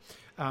stuff.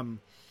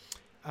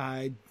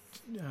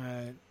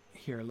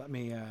 Here, let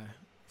me,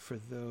 for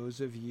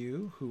those of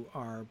you who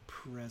are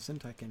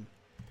present, I can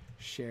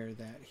share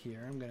that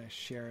here. I'm going to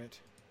share it.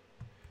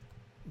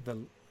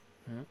 Nope.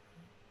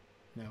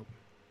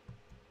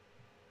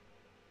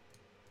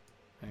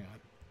 Hang on.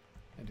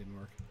 That didn't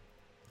work.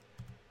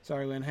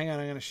 Sorry, Lynn. Hang on.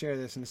 I'm going to share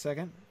this in a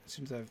second. As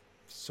soon as I've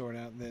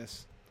sorted out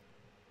this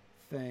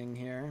thing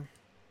here.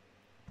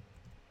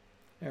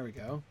 There we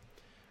go.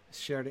 I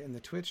shared it in the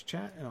Twitch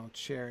chat, and I'll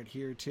share it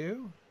here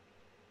too.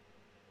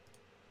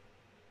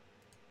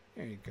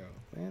 There you go,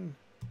 Lynn.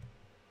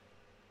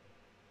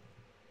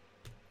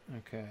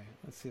 Okay,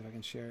 let's see if I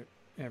can share it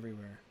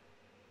everywhere.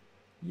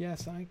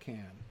 Yes, I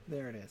can.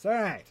 There it is. All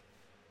right.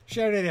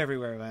 Shared it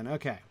everywhere, Lynn.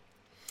 Okay.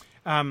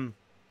 Awesome.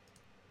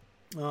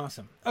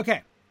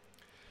 Okay.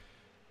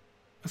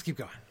 Let's keep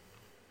going.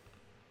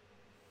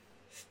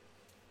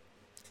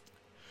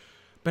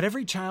 But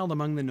every child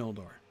among the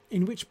Noldor,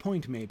 in which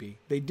point maybe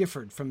they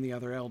differed from the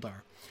other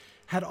Eldar,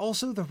 had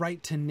also the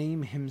right to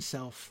name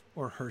himself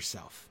or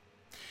herself.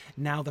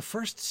 Now the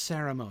first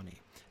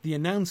ceremony, the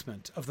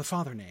announcement of the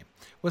father name,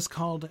 was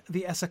called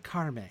the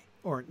Esakarme,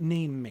 or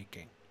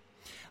name-making.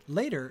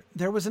 Later,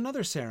 there was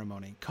another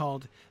ceremony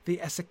called the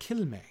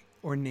Esakilme,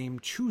 or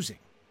name-choosing.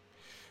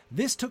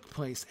 This took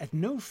place at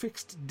no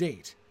fixed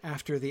date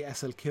after the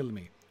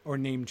Esalkilme, or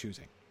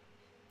name-choosing.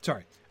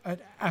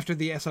 After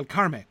the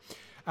Esalkarme,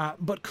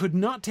 but could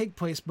not take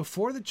place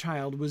before the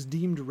child was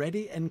deemed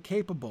ready and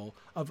capable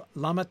of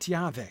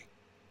Lamatyave,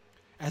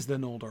 as the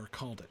Noldor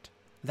called it.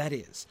 That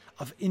is,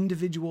 of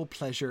individual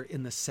pleasure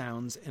in the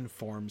sounds and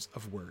forms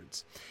of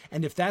words.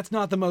 And if that's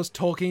not the most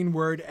Tolkien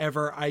word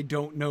ever, I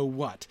don't know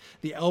what.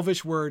 The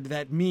Elvish word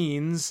that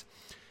means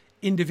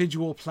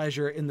individual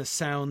pleasure in the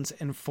sounds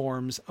and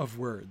forms of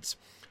words.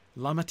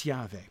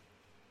 Lamatyave.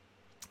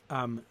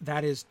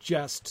 That is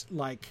just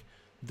like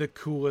the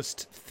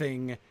coolest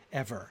thing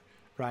ever,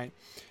 right?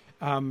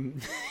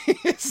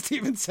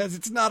 Stephen says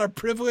it's not a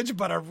privilege,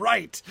 but a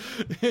right.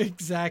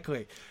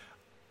 Exactly.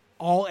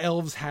 All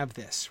elves have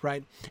this,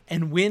 right?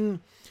 And when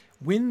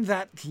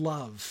that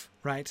love,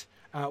 right,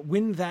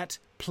 when that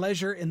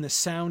pleasure in the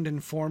sound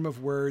and form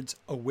of words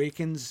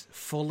awakens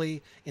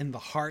fully in the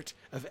heart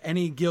of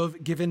any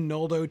given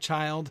Noldo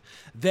child,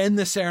 then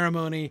the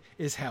ceremony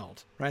is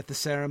held, right? The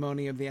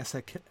ceremony of the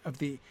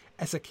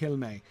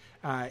Esakilme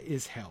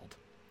is held.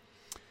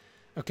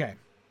 Okay.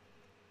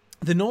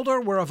 The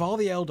Noldor were of all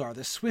the Eldar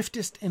the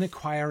swiftest in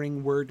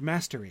acquiring word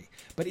mastery,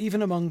 but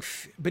even among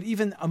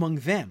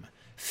them,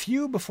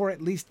 few before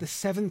at least the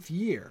 7th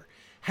year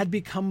had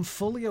become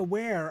fully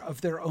aware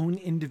of their own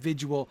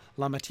individual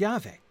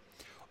Lamatyave,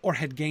 or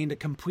had gained a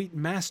complete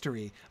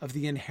mastery of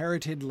the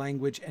inherited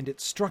language and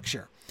its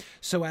structure,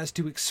 so as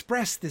to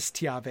express this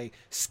Tiave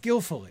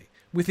skillfully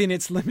within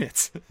its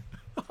limits.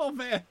 Oh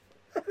man,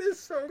 that is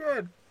so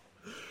good.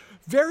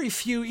 Very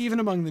few, even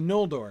among the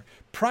Noldor,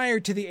 prior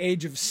to the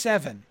age of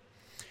 7,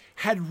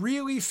 had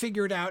really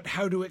figured out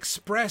how to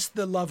express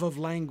the love of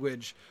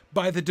language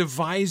by the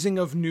devising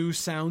of new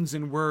sounds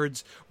and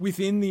words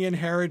within the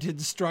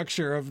inherited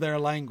structure of their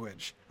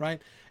language,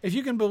 right? If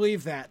you can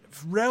believe that,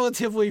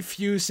 relatively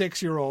few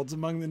 6-year-olds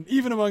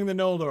even among the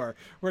Noldor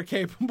were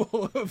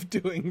capable of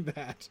doing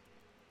that.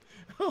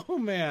 Oh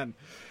man,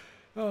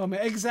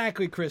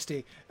 exactly,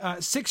 Christy.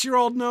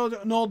 6-year-old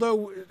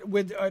Noldo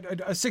would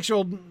a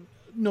 6-year-old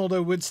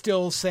Noldo would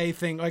still say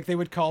things like they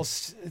would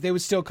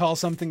still call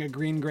something a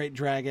green great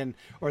dragon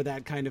or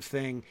that kind of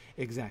thing.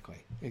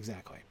 Exactly.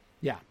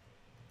 Yeah.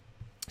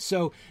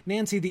 So,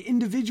 Nancy, the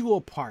individual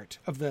part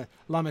of the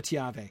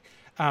Lamatyave,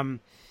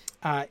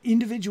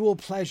 individual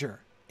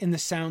pleasure in the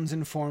sounds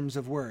and forms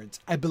of words.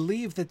 I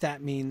believe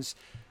that means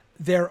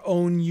their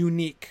own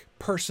unique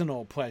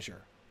personal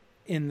pleasure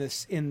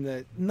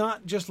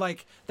not just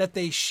like that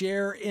they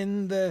share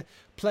in the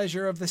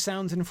pleasure of the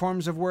sounds and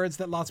forms of words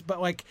but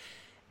like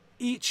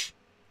each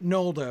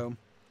Noldo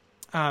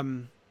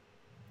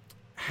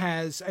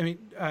has,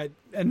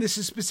 and this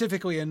is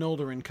specifically a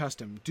Noldoran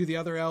custom. Do the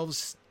other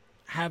elves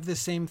have the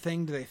same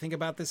thing? Do they think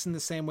about this in the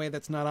same way?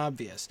 That's not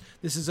obvious.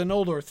 This is a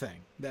Noldor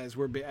thing,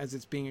 as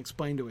it's being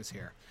explained to us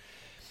here.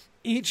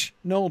 Each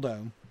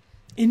Noldo,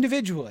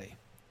 individually,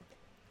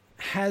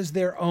 has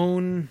their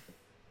own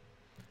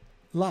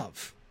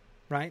love,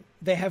 right?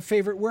 They have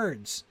favorite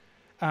words.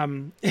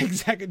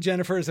 Exactly.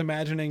 Jennifer is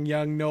imagining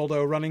young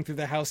Noldo running through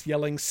the house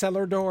yelling,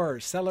 cellar door,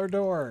 cellar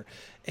door.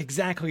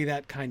 Exactly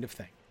that kind of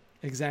thing.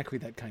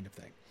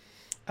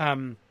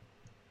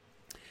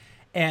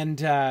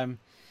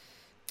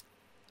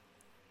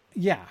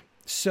 Yeah.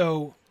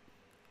 So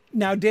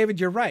now, David,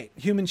 you're right.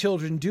 Human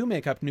children do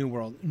make up new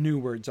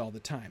words all the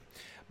time.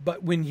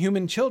 But when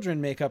human children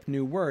make up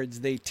new words,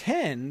 they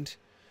tend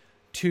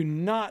to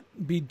not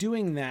be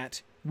doing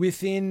that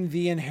within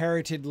the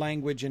inherited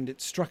language and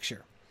its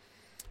structure.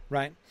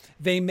 Right?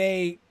 They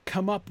may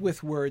come up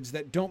with words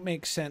that don't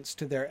make sense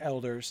to their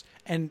elders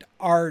and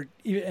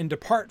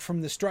depart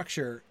from the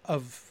structure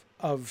of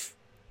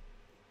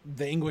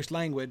the English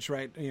language,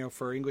 right?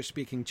 For English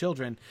speaking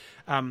children.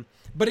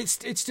 But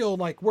it still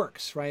like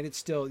works, right? It's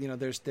still,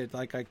 there's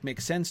like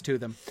makes sense to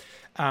them.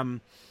 And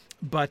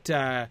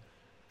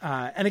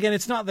again,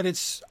 it's not that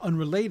it's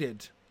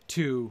unrelated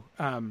to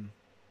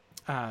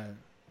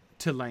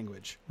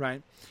language,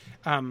 right?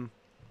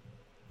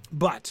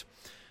 But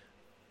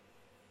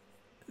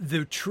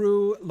the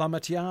true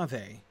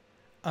Lamatyave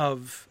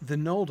of the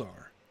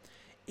Noldor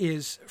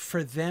is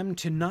for them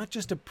to not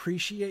just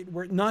appreciate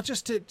words, not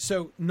just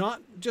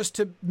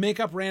to make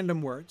up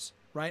random words,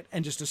 right,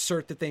 and just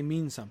assert that they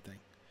mean something,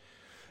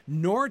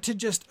 nor to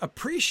just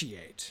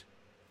appreciate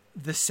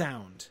the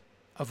sound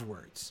of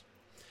words,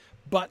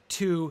 but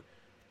to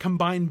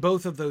combine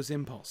both of those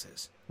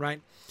impulses,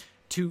 right?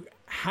 To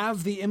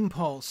have the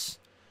impulse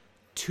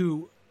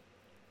to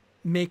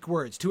make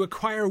words, to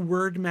acquire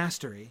word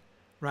mastery,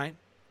 right?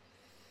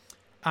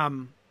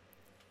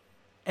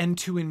 And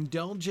to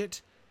indulge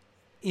it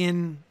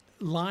in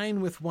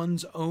line with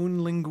one's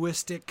own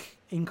linguistic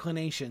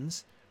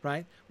inclinations,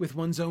 right? With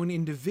one's own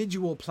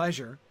individual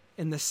pleasure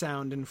in the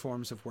sound and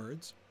forms of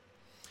words.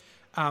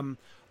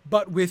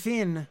 But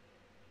within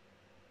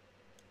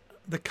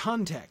the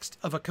context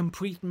of a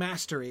complete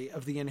mastery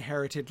of the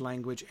inherited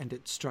language and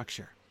its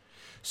structure.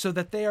 So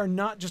that they are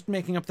not just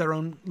making up their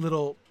own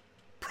little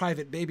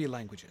private baby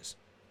languages.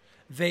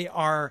 They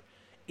are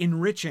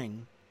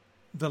enriching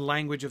the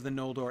language of the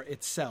Noldor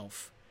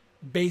itself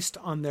based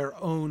on their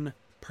own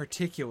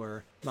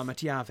particular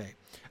Lama-Tyave.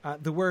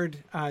 The word,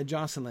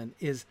 Jocelyn,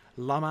 is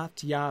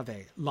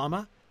Lama-Tyave.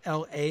 Lama,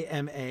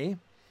 Lama,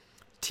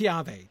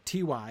 Tyave,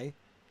 Tyave,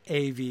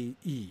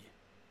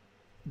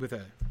 with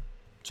a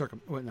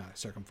not a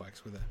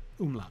circumflex, with a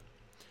umlaut.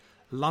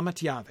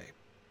 Lama-Tyave.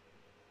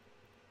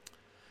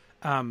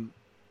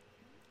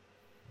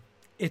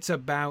 It's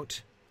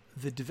about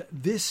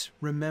this,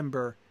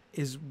 remember,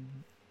 is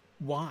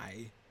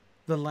why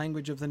the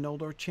language of the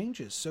Noldor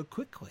changes so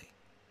quickly.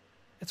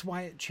 It's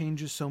why it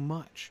changes so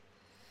much.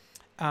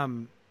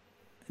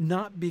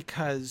 Not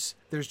because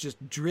there's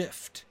just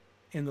drift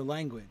in the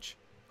language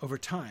over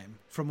time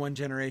from one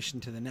generation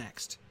to the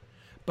next,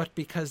 but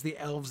because the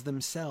elves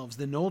themselves,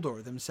 the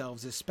Noldor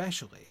themselves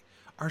especially,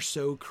 are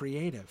so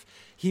creative.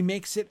 He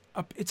makes it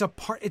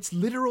it's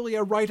literally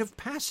a rite of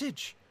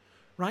passage,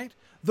 right?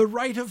 The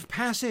rite of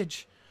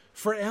passage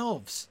for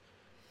elves,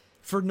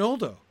 for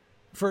Noldor,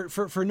 for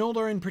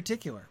Noldor in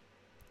particular,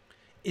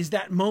 is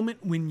that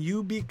moment when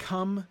you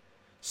become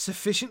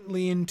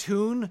sufficiently in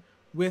tune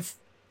with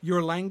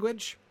your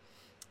language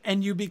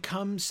and you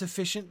become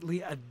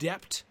sufficiently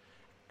adept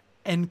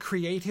and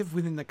creative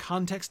within the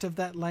context of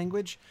that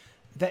language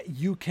that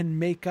you can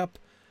make up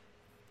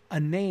a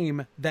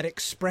name that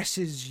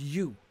expresses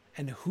you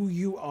and who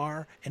you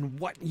are and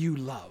what you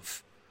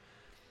love.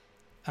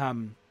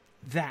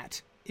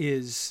 That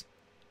is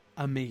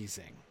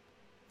amazing.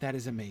 That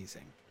is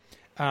amazing.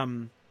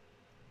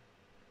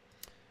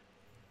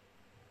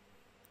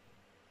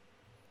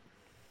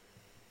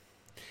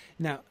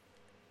 Now,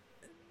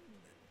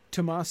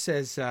 Tomas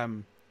says,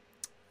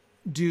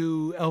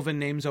 do elven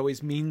names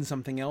always mean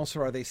something else,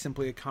 or are they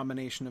simply a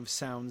combination of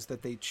sounds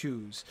that they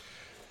choose?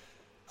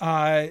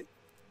 Well,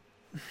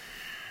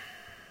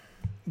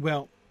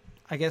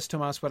 I guess,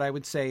 Tomas, what I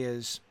would say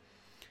is,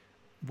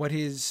 what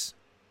is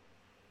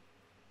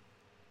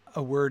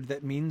a word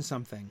that means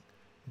something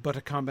but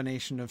a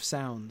combination of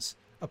sounds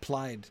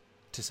applied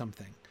to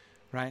something,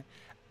 right?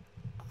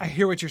 I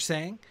hear what you're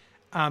saying,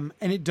 and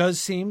it does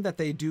seem that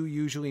they do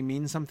usually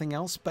mean something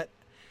else, but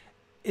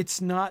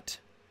it's not...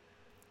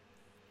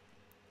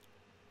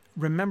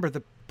 Remember,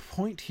 the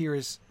point here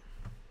is...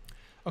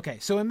 Okay,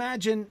 so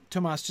imagine,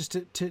 Tomas, just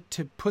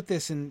to put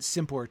this in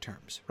simpler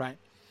terms, right?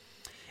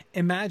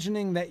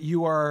 Imagining that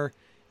you are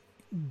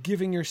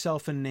giving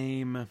yourself a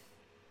name,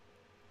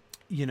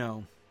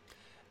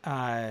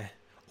 or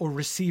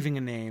receiving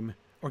a name,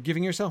 or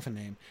giving yourself a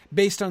name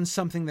based on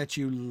something that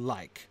you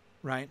like,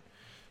 right?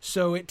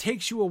 So it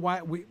takes you a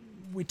while.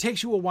 It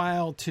takes you a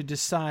while to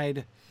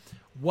decide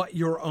what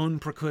your own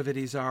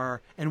proclivities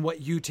are and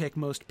what you take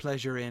most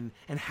pleasure in,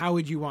 and how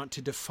would you want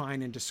to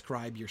define and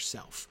describe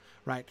yourself,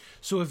 right?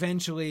 So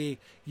eventually,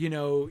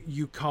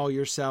 you call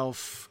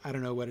yourself, I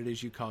don't know what it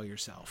is you call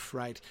yourself,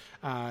 right?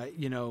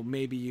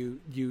 Maybe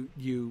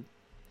you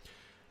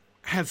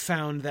have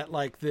found that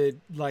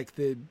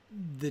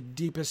the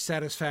deepest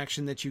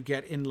satisfaction that you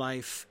get in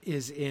life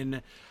is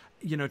in,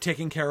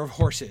 taking care of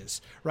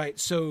horses, right?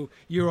 So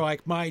you're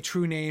like, my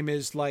true name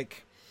is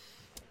like,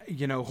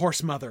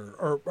 horse mother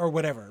or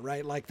whatever,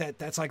 right? Like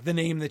that's like the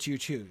name that you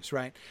choose,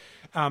 right?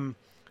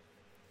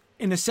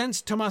 In a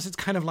sense, Tomas, it's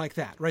kind of like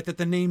that, right? That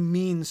the name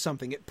means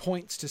something. It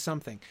points to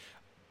something.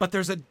 But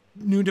there's a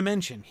new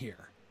dimension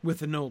here with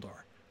the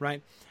Noldor,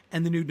 right?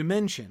 And the new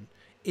dimension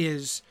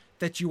is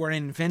that you are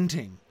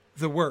inventing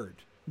the word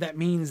that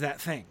means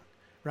that thing,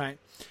 right?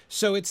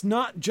 So it's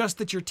not just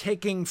that you're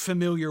taking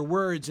familiar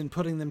words and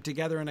putting them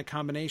together in a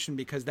combination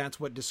because that's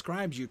what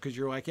describes you, because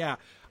you're like, yeah,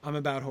 I'm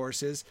about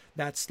horses.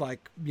 That's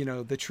like,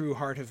 the true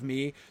heart of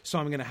me. So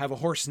I'm going to have a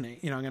horse name.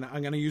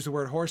 I'm going to use the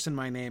word horse in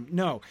my name.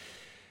 No,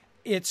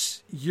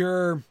 it's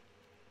the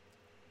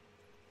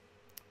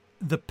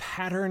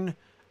pattern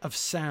of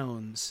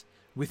sounds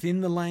within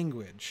the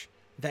language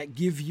that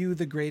give you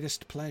the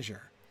greatest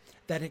pleasure,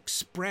 that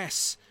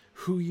express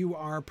who you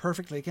are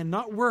perfectly. Again,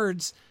 not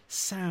words,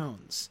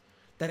 sounds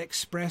that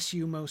express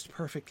you most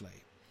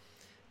perfectly.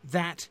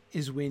 That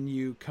is when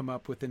you come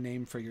up with a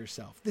name for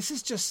yourself. This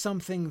is just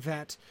something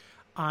that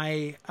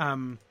I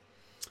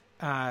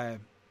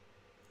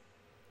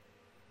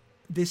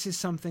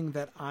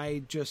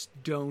just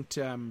don't...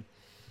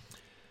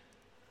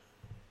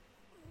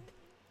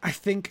 I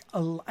think,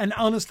 and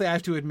honestly, I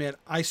have to admit,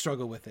 I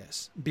struggle with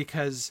this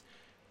because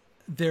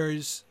there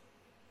is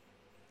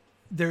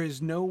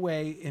no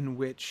way in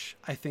which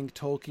I think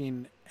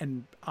Tolkien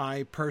and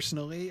I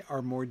personally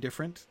are more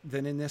different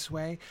than in this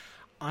way.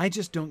 I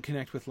just don't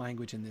connect with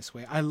language in this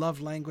way. I love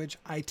language.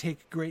 I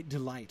take great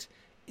delight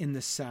in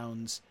the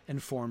sounds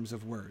and forms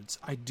of words.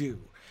 I do.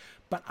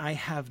 But I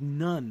have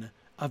none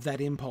of that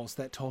impulse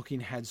that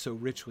Tolkien had so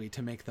richly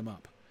to make them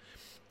up.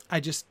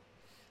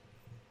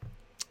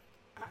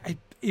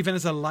 Even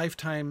as a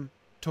lifetime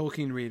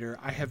Tolkien reader,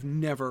 I have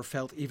never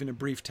felt even a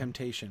brief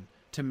temptation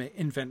to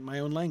invent my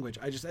own language.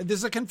 This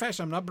is a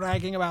confession. I'm not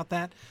bragging about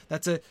that.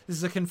 This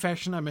is a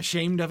confession. I'm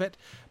ashamed of it,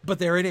 but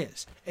there it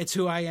is. It's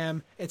who I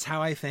am. It's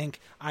how I think.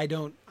 I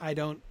don't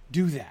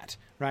do that,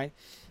 right?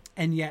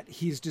 And yet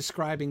he's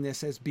describing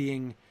this as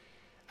being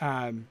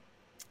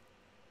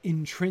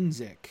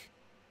intrinsic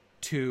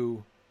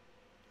to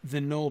the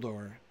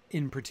Noldor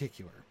in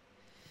particular.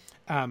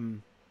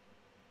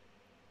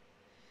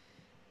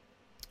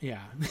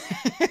 Yeah.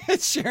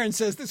 Sharon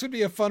says this would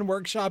be a fun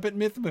workshop at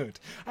Mythmoot.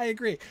 I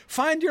agree.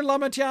 Find your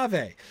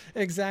Lamatjave.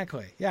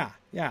 Exactly. Yeah.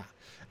 Yeah.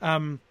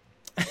 That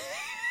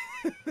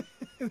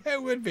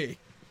would be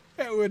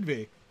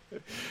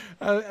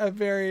a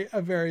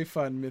very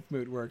fun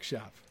Mythmoot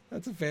workshop.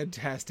 That's a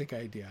fantastic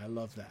idea. I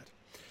love that.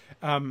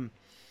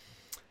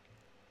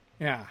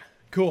 Yeah.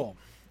 Cool.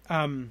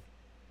 All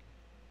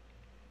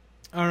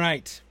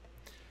right.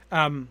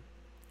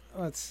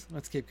 Let's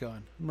keep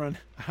going.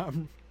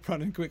 I'm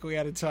running quickly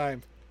out of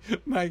time.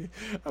 I'm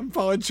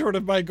falling short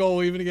of my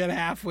goal even to get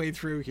halfway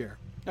through here.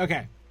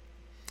 Okay.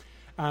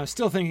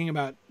 Still thinking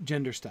about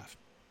gender stuff.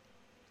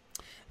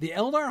 The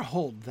Eldar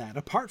hold that,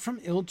 apart from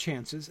ill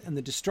chances and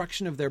the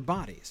destruction of their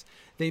bodies,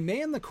 they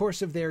may in the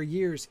course of their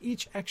years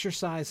each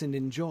exercise and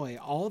enjoy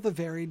all the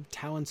varied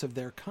talents of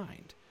their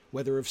kind,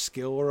 whether of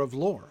skill or of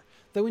lore,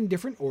 though in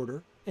different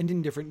order and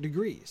in different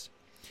degrees.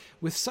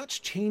 With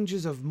such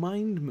changes of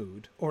mind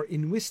mood, or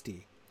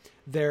inwisti,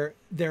 their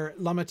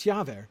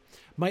Lamatjaver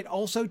might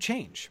also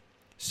change.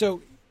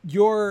 So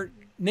your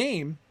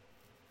name,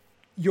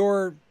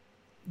 the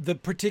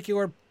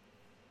particular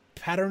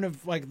pattern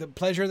of, like, the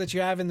pleasure that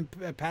you have in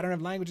the pattern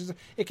of languages,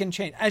 it can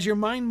change. As your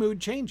mind mood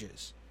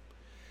changes,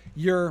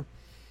 your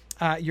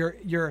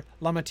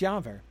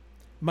Lamatjaver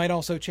might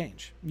also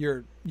change,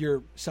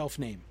 your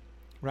self-name,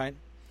 right?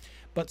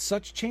 But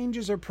such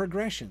changes or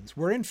progressions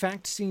were in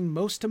fact seen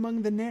most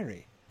among the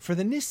Neri. For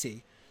the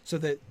Nissi, so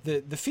the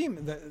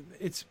female,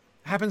 it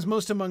happens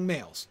most among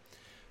males.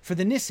 For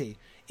the Nissi,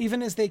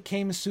 even as they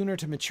came sooner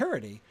to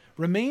maturity,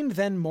 remained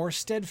then more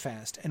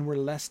steadfast and were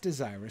less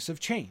desirous of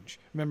change.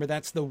 Remember,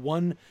 that's the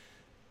one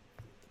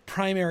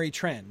primary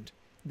trend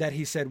that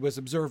he said was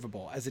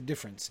observable as a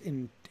difference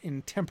in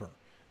temper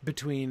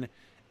between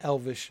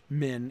Elvish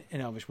men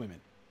and Elvish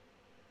women.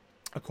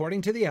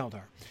 According to the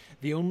Eldar,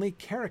 the only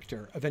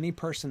character of any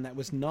person that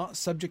was not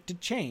subject to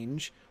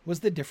change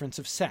was the difference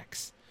of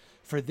sex.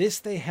 For this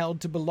they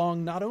held to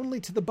belong not only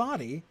to the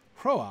body,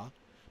 Hroa,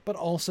 but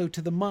also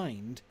to the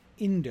mind,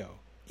 Indo,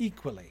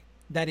 equally,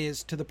 that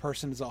is, to the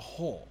person as a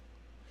whole.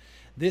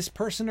 This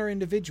person or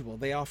individual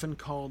they often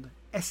called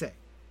esse,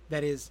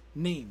 that is,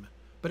 name,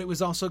 but it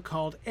was also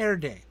called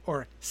erde,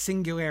 or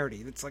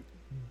singularity, that's like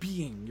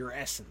being, your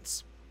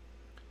essence.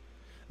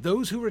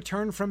 Those who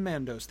returned from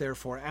Mandos,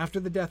 therefore, after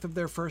the death of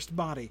their first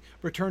body,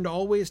 returned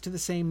always to the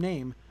same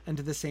name and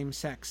to the same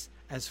sex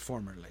as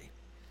formerly.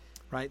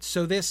 Right?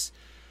 So this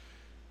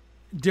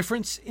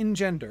difference in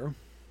gender,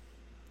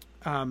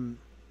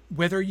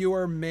 whether you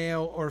are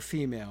male or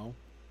female,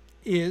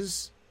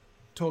 is,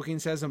 Tolkien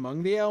says,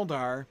 among the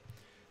Eldar,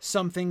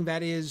 something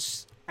that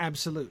is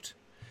absolute.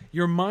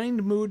 Your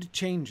mind mood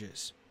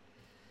changes.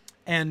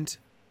 And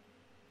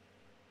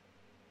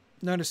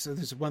notice that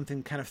there's one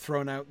thing kind of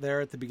thrown out there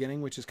at the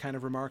beginning, which is kind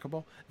of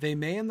remarkable. They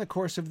may, in the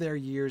course of their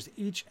years,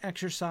 each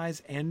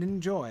exercise and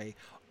enjoy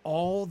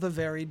all the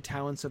varied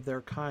talents of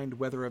their kind,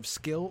 whether of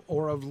skill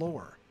or of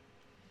lore.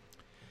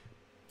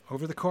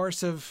 Over the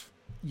course of,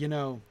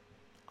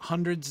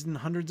 hundreds and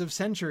hundreds of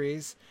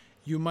centuries,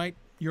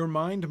 your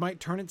mind might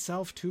turn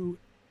itself to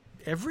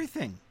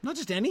everything, not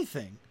just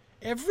anything,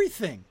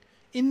 everything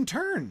in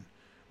turn,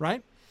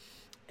 right?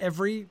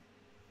 Every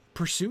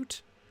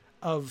pursuit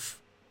of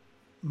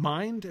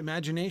mind,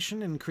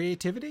 imagination, and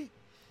creativity,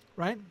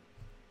 right?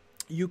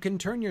 You can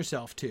turn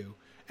yourself to,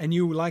 and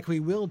you likely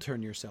will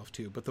turn yourself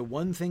to, but the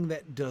one thing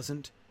that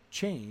doesn't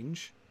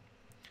change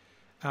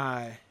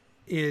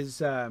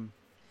is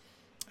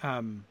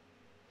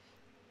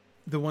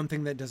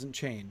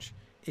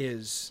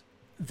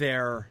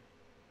their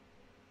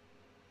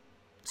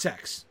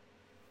sex.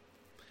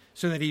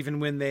 So that even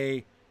when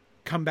they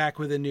come back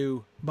with a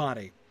new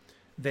body,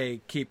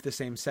 they keep the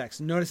same sex.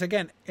 Notice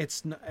again,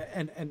 it's not,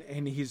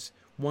 and he's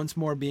once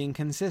more being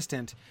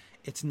consistent.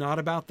 It's not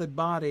about the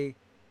body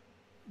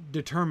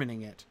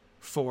determining it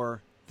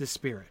for the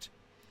spirit,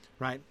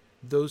 right?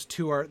 Those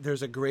two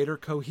there's a greater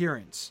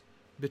coherence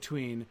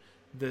between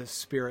the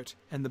spirit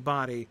and the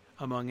body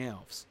among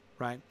elves,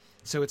 right?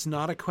 So it's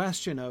not a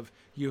question of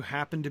you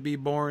happen to be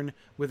born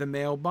with a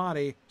male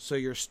body, so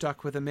you're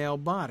stuck with a male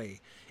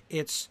body.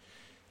 It's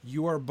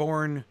you are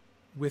born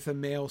with a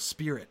male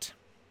spirit,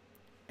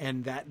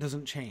 and that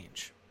doesn't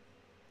change.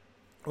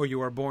 Or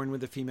you are born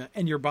with a female,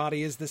 and your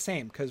body is the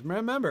same. Because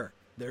remember,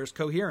 there's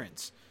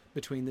coherence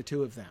between the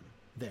two of them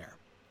there.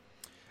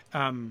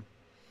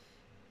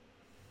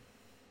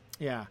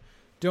 Yeah.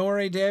 Don't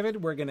worry,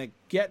 David. We're going to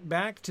get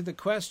back to the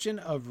question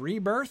of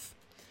rebirth,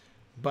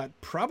 but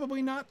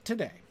probably not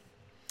today.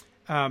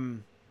 Yeah.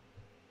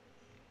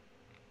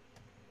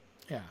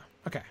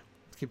 Okay.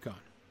 Let's keep going.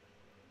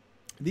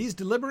 These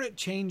deliberate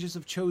changes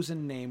of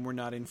chosen name were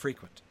not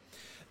infrequent.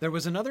 There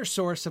was another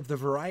source of the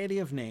variety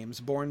of names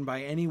borne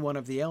by any one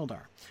of the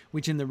Eldar,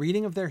 which in the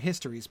reading of their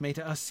histories may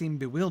to us seem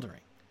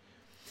bewildering.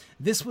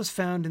 This was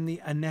found in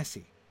the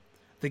Anesi,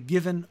 the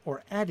given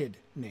or added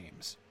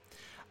names.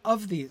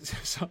 Of these,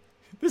 so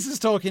this is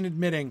Tolkien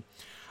admitting,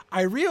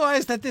 I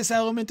realize that this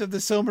element of the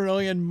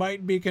Silmarillion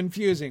might be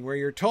confusing, where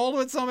you're told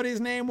what somebody's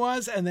name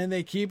was and then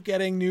they keep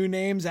getting new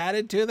names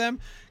added to them.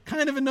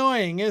 Kind of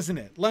annoying, isn't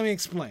it? Let me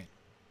explain.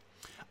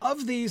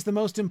 Of these, the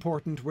most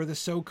important were the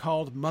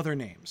so-called mother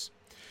names.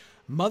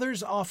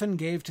 Mothers often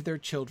gave to their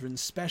children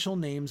special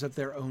names of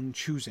their own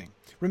choosing.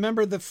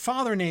 Remember, the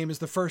father name is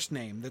the first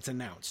name that's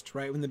announced,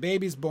 right? When the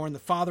baby's born, the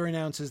father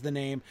announces the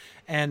name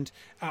and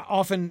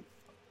often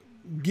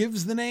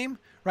gives the name,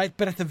 right?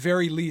 But at the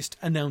very least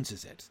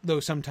announces it.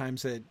 Though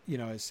sometimes,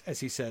 as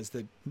he says,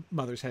 the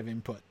mothers have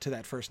input to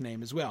that first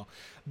name as well.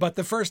 But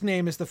the first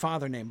name is the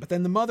father name. But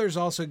then the mothers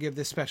also give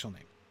this special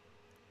name.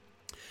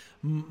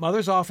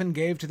 Mothers often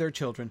gave to their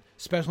children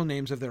special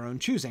names of their own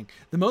choosing.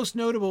 The most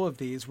notable of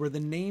these were the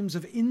names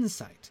of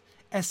insight,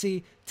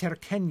 Essi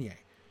Terkenye,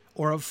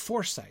 or of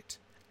foresight,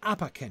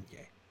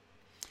 Apakenye.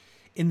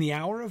 In the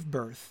hour of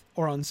birth,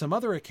 or on some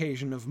other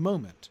occasion of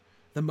moment,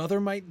 the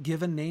mother might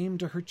give a name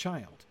to her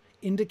child,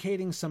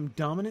 indicating some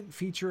dominant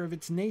feature of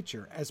its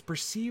nature as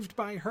perceived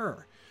by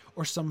her,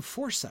 or some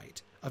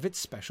foresight of its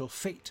special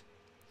fate.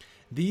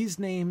 These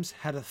names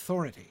had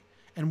authority,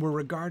 and were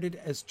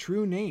regarded as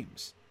true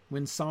names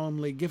when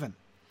solemnly given,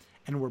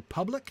 and were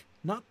public,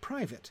 not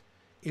private,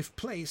 if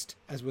placed,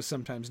 as was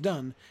sometimes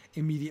done,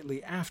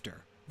 immediately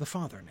after the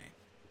father name.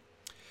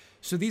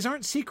 So these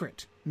aren't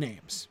secret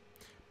names,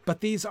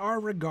 but these are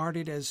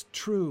regarded as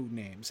true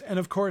names. And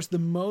of course, the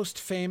most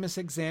famous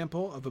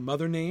example of a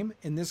mother name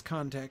in this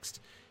context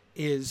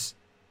is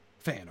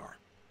Feanor,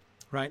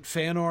 right?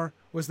 Feanor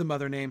was the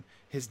mother name.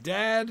 His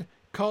dad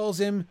calls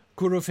him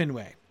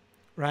Curufinwe,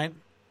 right?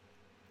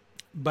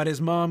 But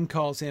his mom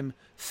calls him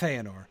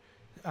Feanor,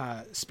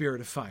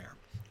 Spirit of Fire.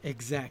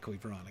 Exactly,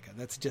 Veronica.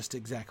 That's just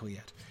exactly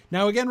it.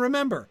 Now, again,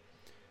 remember,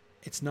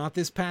 it's not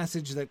this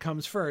passage that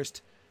comes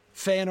first.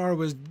 Feanor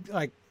was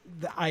like,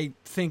 I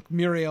think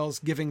Muriel's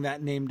giving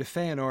that name to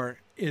Feanor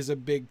is a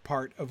big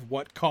part of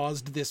what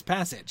caused this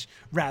passage,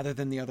 rather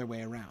than the other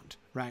way around,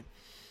 right?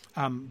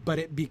 But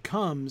it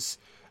becomes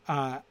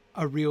a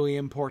really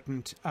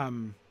important.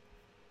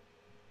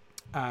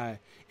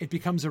 It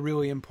becomes a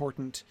really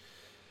important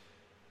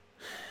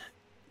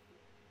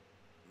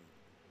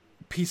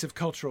piece of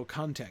cultural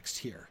context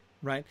here,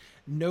 right?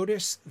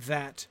 Notice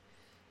that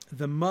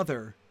the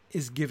mother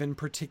is given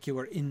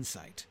particular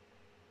insight,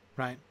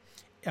 right?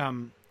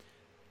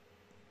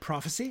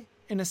 Prophecy,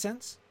 in a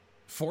sense,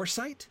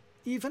 foresight,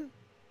 even.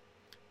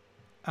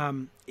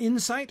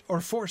 Insight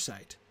or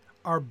foresight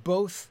are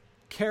both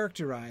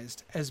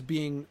characterized as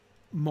being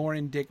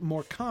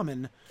more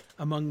common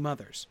among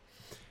mothers.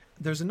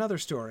 There's another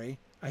story,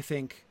 I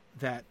think,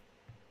 that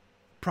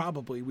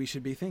probably we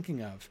should be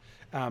thinking of.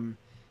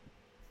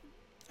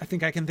 I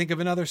think I can think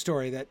of another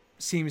story that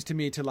seems to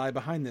me to lie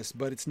behind this,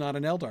 but it's not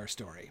an Eldar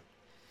story.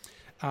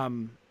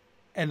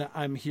 And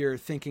I'm here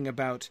thinking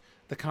about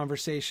the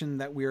conversation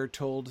that we are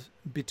told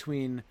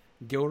between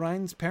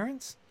Gilrain's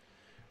parents,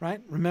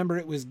 right? Remember,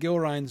 it was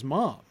Gilrain's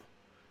mom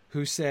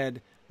who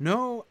said,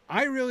 no,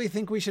 I really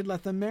think we should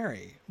let them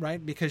marry,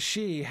 right? Because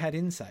she had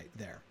insight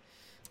there.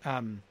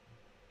 And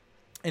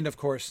of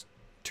course,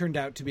 turned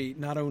out to be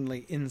not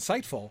only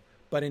insightful,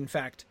 but in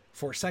fact,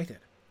 foresighted.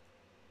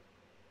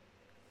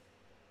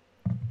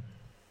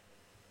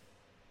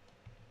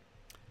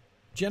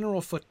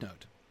 General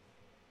footnote.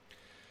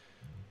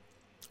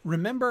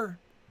 Remember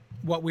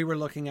what we were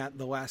looking at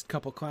the last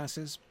couple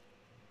classes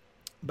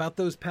about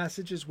those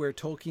passages where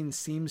Tolkien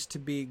seems to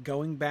be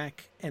going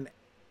back and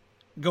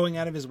going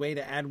out of his way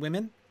to add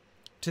women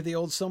to the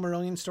old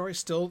Silmarillion story,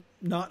 still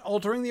not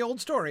altering the old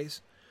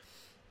stories.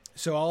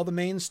 So all the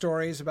main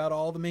stories about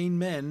all the main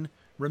men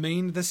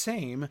remained the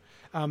same,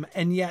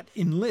 and yet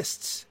in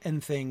lists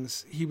and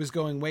things, he was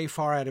going way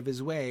far out of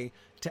his way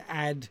to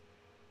add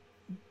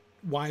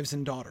wives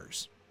and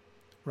daughters,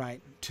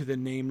 right, to the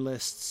name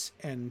lists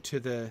and to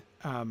the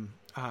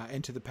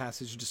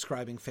passage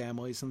describing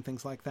families and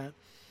things like that.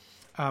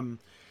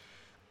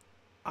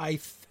 I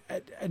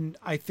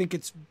think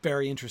it's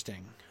very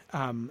interesting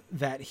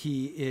that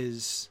he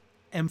is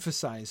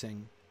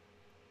emphasizing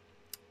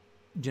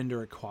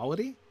gender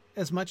equality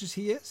as much as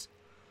he is,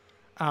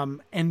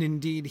 and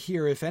indeed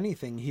here, if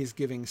anything, he's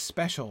giving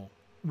special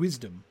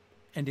wisdom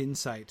and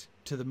insight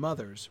to the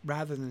mothers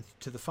rather than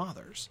to the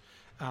fathers.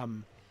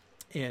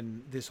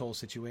 In this whole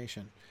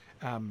situation.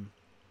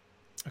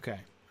 Okay.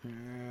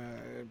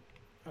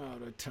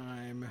 Out of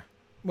time.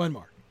 One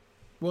more.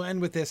 We'll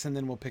end with this and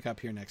then we'll pick up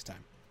here next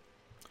time.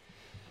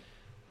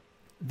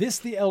 This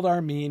the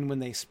Eldar mean when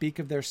they speak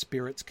of their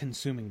spirits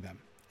consuming them,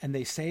 and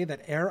they say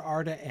that ere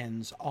Arda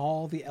ends,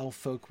 all the elf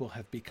folk will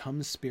have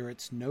become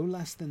spirits no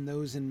less than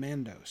those in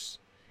Mandos,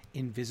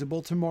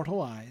 invisible to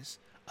mortal eyes,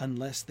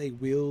 unless they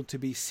will to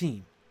be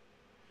seen.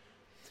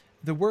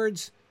 The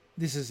words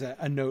this is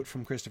a note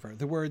from Christopher.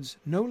 The words,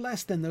 no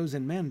less than those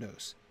in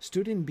Mandos,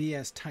 stood in B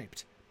as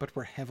typed, but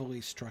were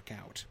heavily struck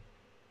out.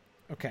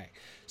 Okay,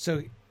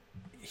 so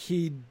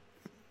his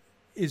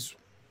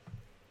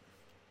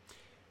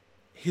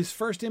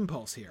first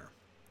impulse here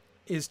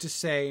is to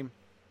say,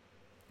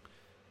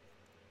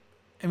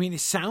 I mean, it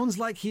sounds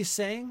like he's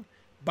saying,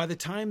 by the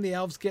time the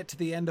elves get to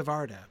the end of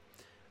Arda,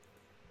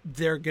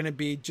 they're going to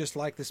be just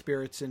like the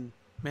spirits in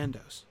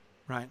Mandos,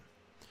 right?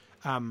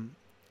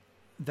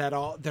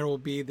 There will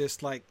be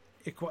this like,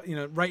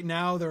 right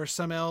now there are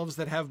some elves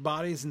that have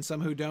bodies and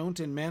some who don't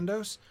in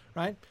Mandos,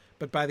 right?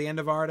 But by the end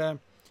of Arda,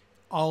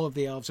 all of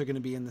the elves are going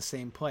to be in the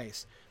same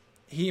place.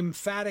 He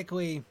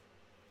emphatically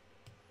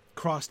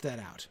crossed that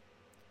out,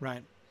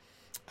 right?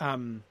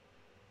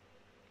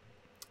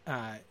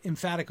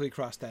 Emphatically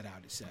crossed that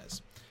out, he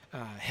says.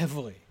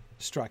 Heavily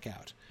struck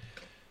out.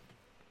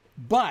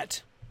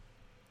 But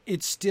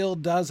it still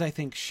does, I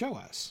think, show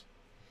us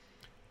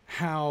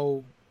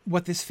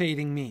what this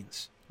fading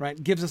means, right?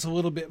 It gives us a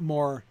little bit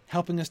more,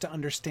 helping us to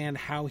understand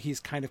how he's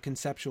kind of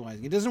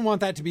conceptualizing. He doesn't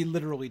want that to be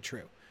literally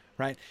true,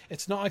 right?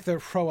 It's not like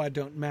the Roa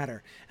don't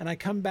matter. And I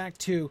come back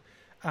to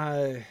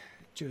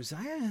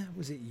Josiah,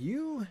 was it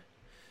you?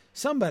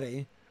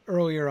 Somebody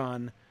earlier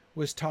on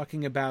was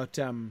talking about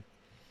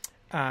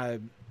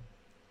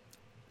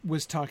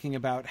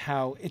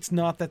how it's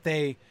not that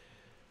they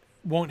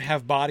won't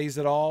have bodies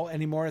at all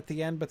anymore at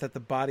the end, but that the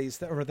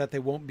bodies, or that they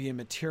won't be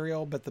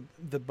immaterial, but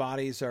the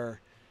bodies are,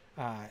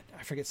 I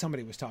forget,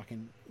 somebody was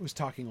talking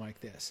like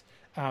this.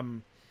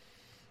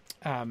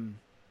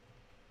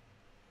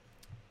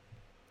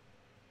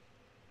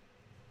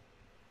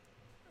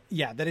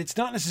 Yeah, that it's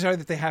not necessarily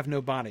that they have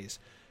no bodies,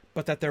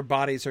 but that their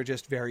bodies are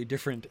just very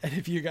different. And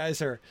if you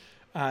guys are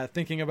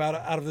thinking about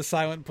Out of the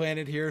Silent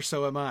Planet here,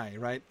 so am I,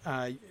 right?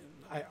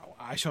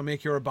 I shall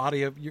make your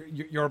body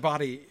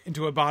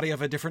into a body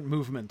of a different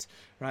movement,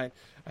 right?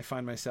 I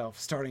find myself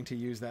starting to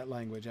use that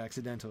language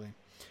accidentally.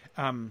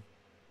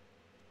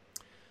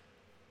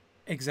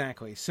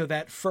 Exactly. So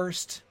the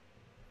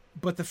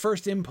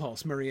first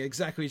impulse, Maria,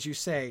 exactly as you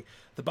say,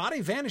 the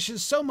body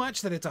vanishes so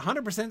much that it's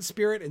 100%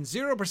 spirit and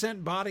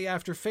 0% body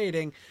after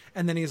fading.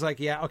 And then he's like,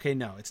 yeah, okay,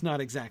 no, it's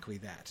not exactly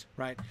that,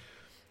 right?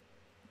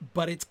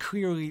 But it's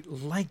clearly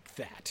like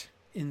that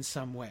in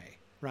some way,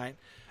 right?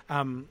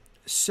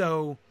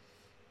 So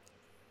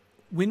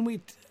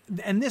when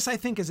and this I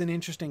think is an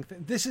interesting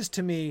thing. This is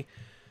to me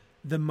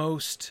the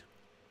most,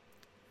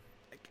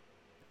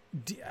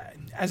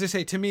 as I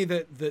say, to me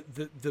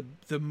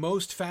the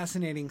most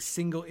fascinating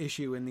single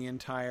issue in the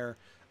entire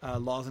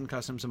Laws and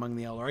Customs Among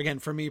the Eldar. Again,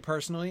 for me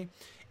personally,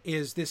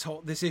 is this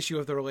issue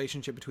of the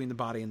relationship between the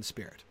body and the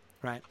spirit,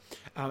 right?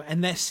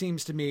 And this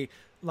seems to me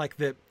like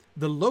the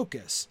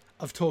locus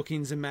of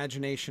Tolkien's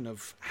imagination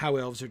of how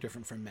elves are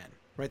different from men,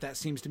 right? That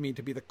seems to me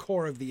to be the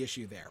core of the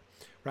issue there,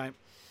 right?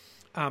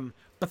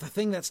 But the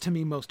thing that's to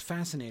me most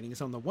fascinating is,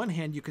 on the one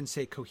hand, you can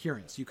say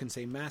coherence, you can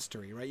say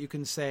mastery, right? You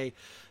can say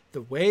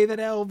the way that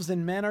elves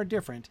and men are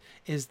different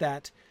is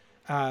that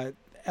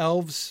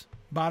elves,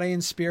 body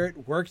and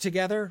spirit, work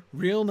together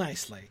real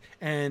nicely,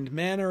 and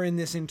men are in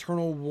this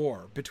internal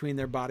war between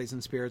their bodies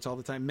and spirits all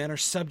the time. Men are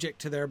subject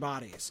to their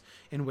bodies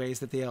in ways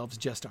that the elves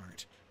just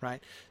aren't,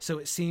 right? So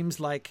it seems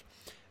like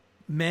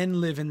men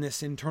live in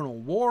this internal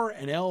war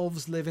and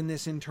elves live in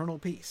this internal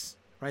peace,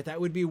 right?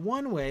 That would be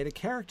one way to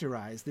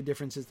characterize the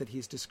differences that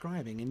he's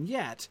describing. And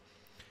yet,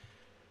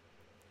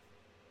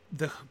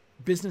 the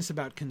business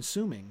about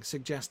consuming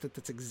suggests that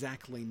that's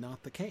exactly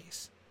not the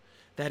case.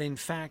 That, in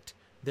fact,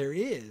 there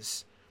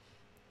is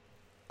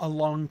a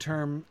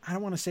long-term, I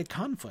don't want to say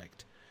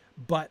conflict,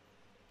 but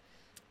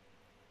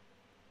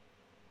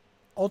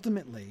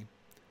ultimately,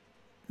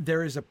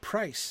 there is a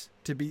price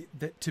to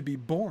be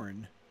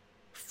borne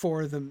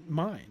for the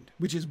mind,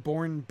 which is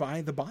borne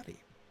by the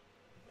body.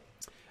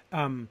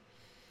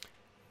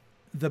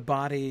 The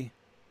body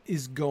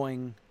is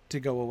going to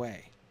go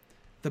away.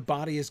 The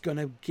body is going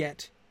to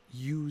get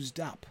used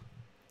up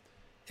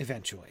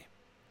eventually.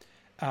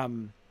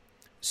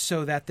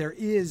 So that there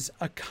is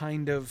a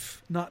kind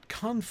of, not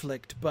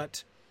conflict,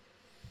 but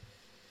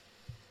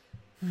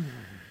I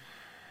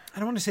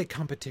don't want to say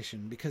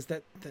competition, because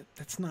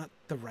that's not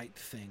the right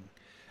thing.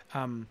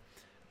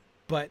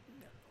 But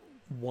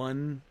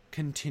one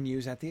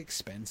continues at the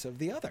expense of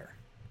the other,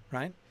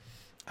 right?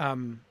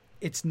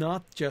 It's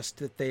not just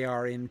that they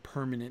are in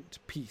permanent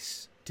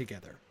peace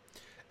together.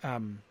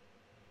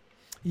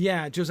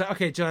 Yeah, Josiah.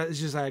 Okay,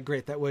 Josiah,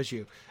 great. That was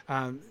you.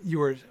 You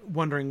were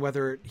wondering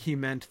whether he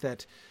meant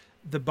that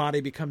the body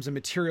becomes a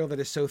material that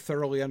is so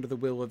thoroughly under the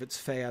will of its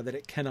Fea that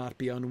it cannot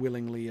be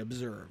unwillingly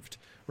observed.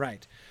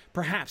 Right.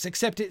 Perhaps,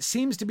 except it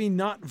seems to be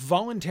not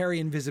voluntary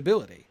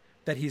invisibility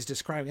that he's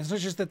describing. It's not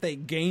just that they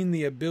gain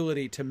the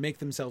ability to make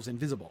themselves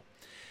invisible.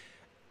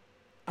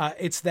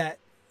 It's that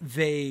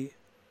they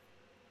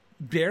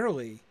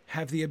barely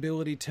have the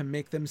ability to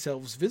make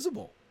themselves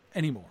visible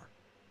anymore.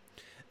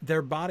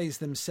 Their bodies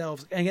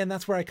themselves, again,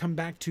 that's where I come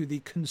back to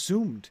the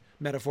consumed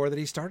metaphor that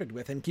he started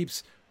with and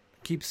keeps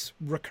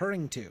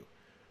recurring to,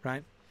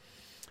 right?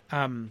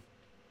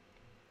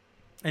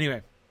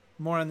 Anyway,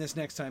 More on this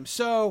next time.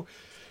 So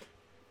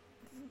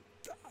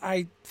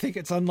I think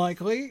it's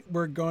unlikely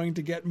we're going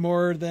to get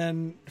more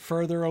than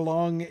further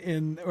along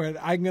or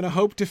I'm going to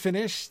hope to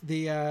finish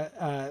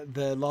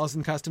the Laws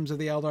and Customs of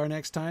the Eldar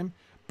next time,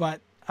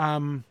 but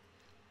no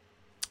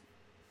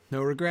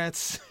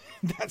regrets.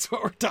 That's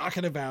what we're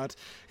talking about.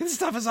 This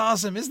stuff is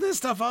awesome. Isn't this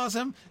stuff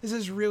awesome? This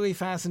is really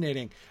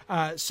fascinating.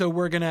 So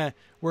we're gonna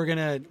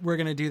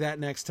do that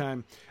next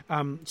time.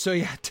 So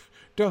yeah,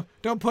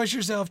 don't push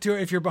yourself to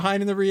it. If you're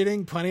behind in the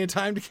reading, plenty of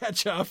time to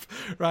catch up,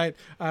 right?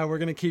 We're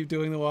gonna keep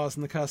doing the Laws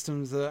and the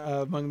Customs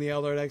among the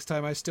Eldar next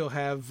time. I still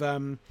have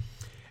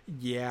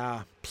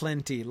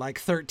plenty, like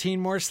 13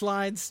 more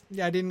slides.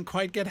 Yeah, I didn't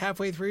quite get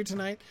halfway through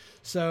tonight,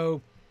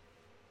 so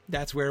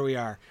that's where we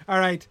are. All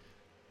right.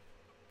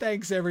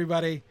 Thanks,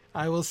 everybody.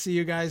 I will see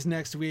you guys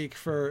next week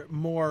for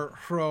more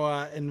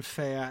Hroa and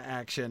Fea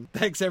action.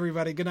 Thanks,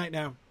 everybody. Good night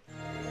now.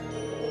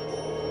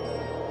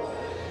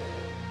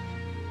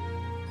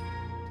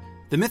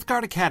 The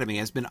Mythgard Academy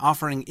has been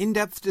offering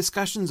in-depth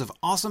discussions of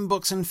awesome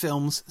books and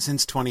films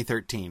since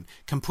 2013,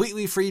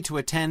 completely free to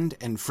attend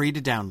and free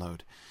to download.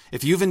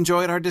 If you've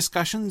enjoyed our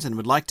discussions and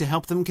would like to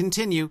help them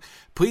continue,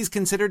 please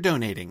consider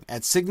donating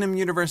at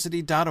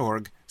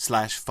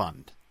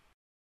signumuniversity.org/fund.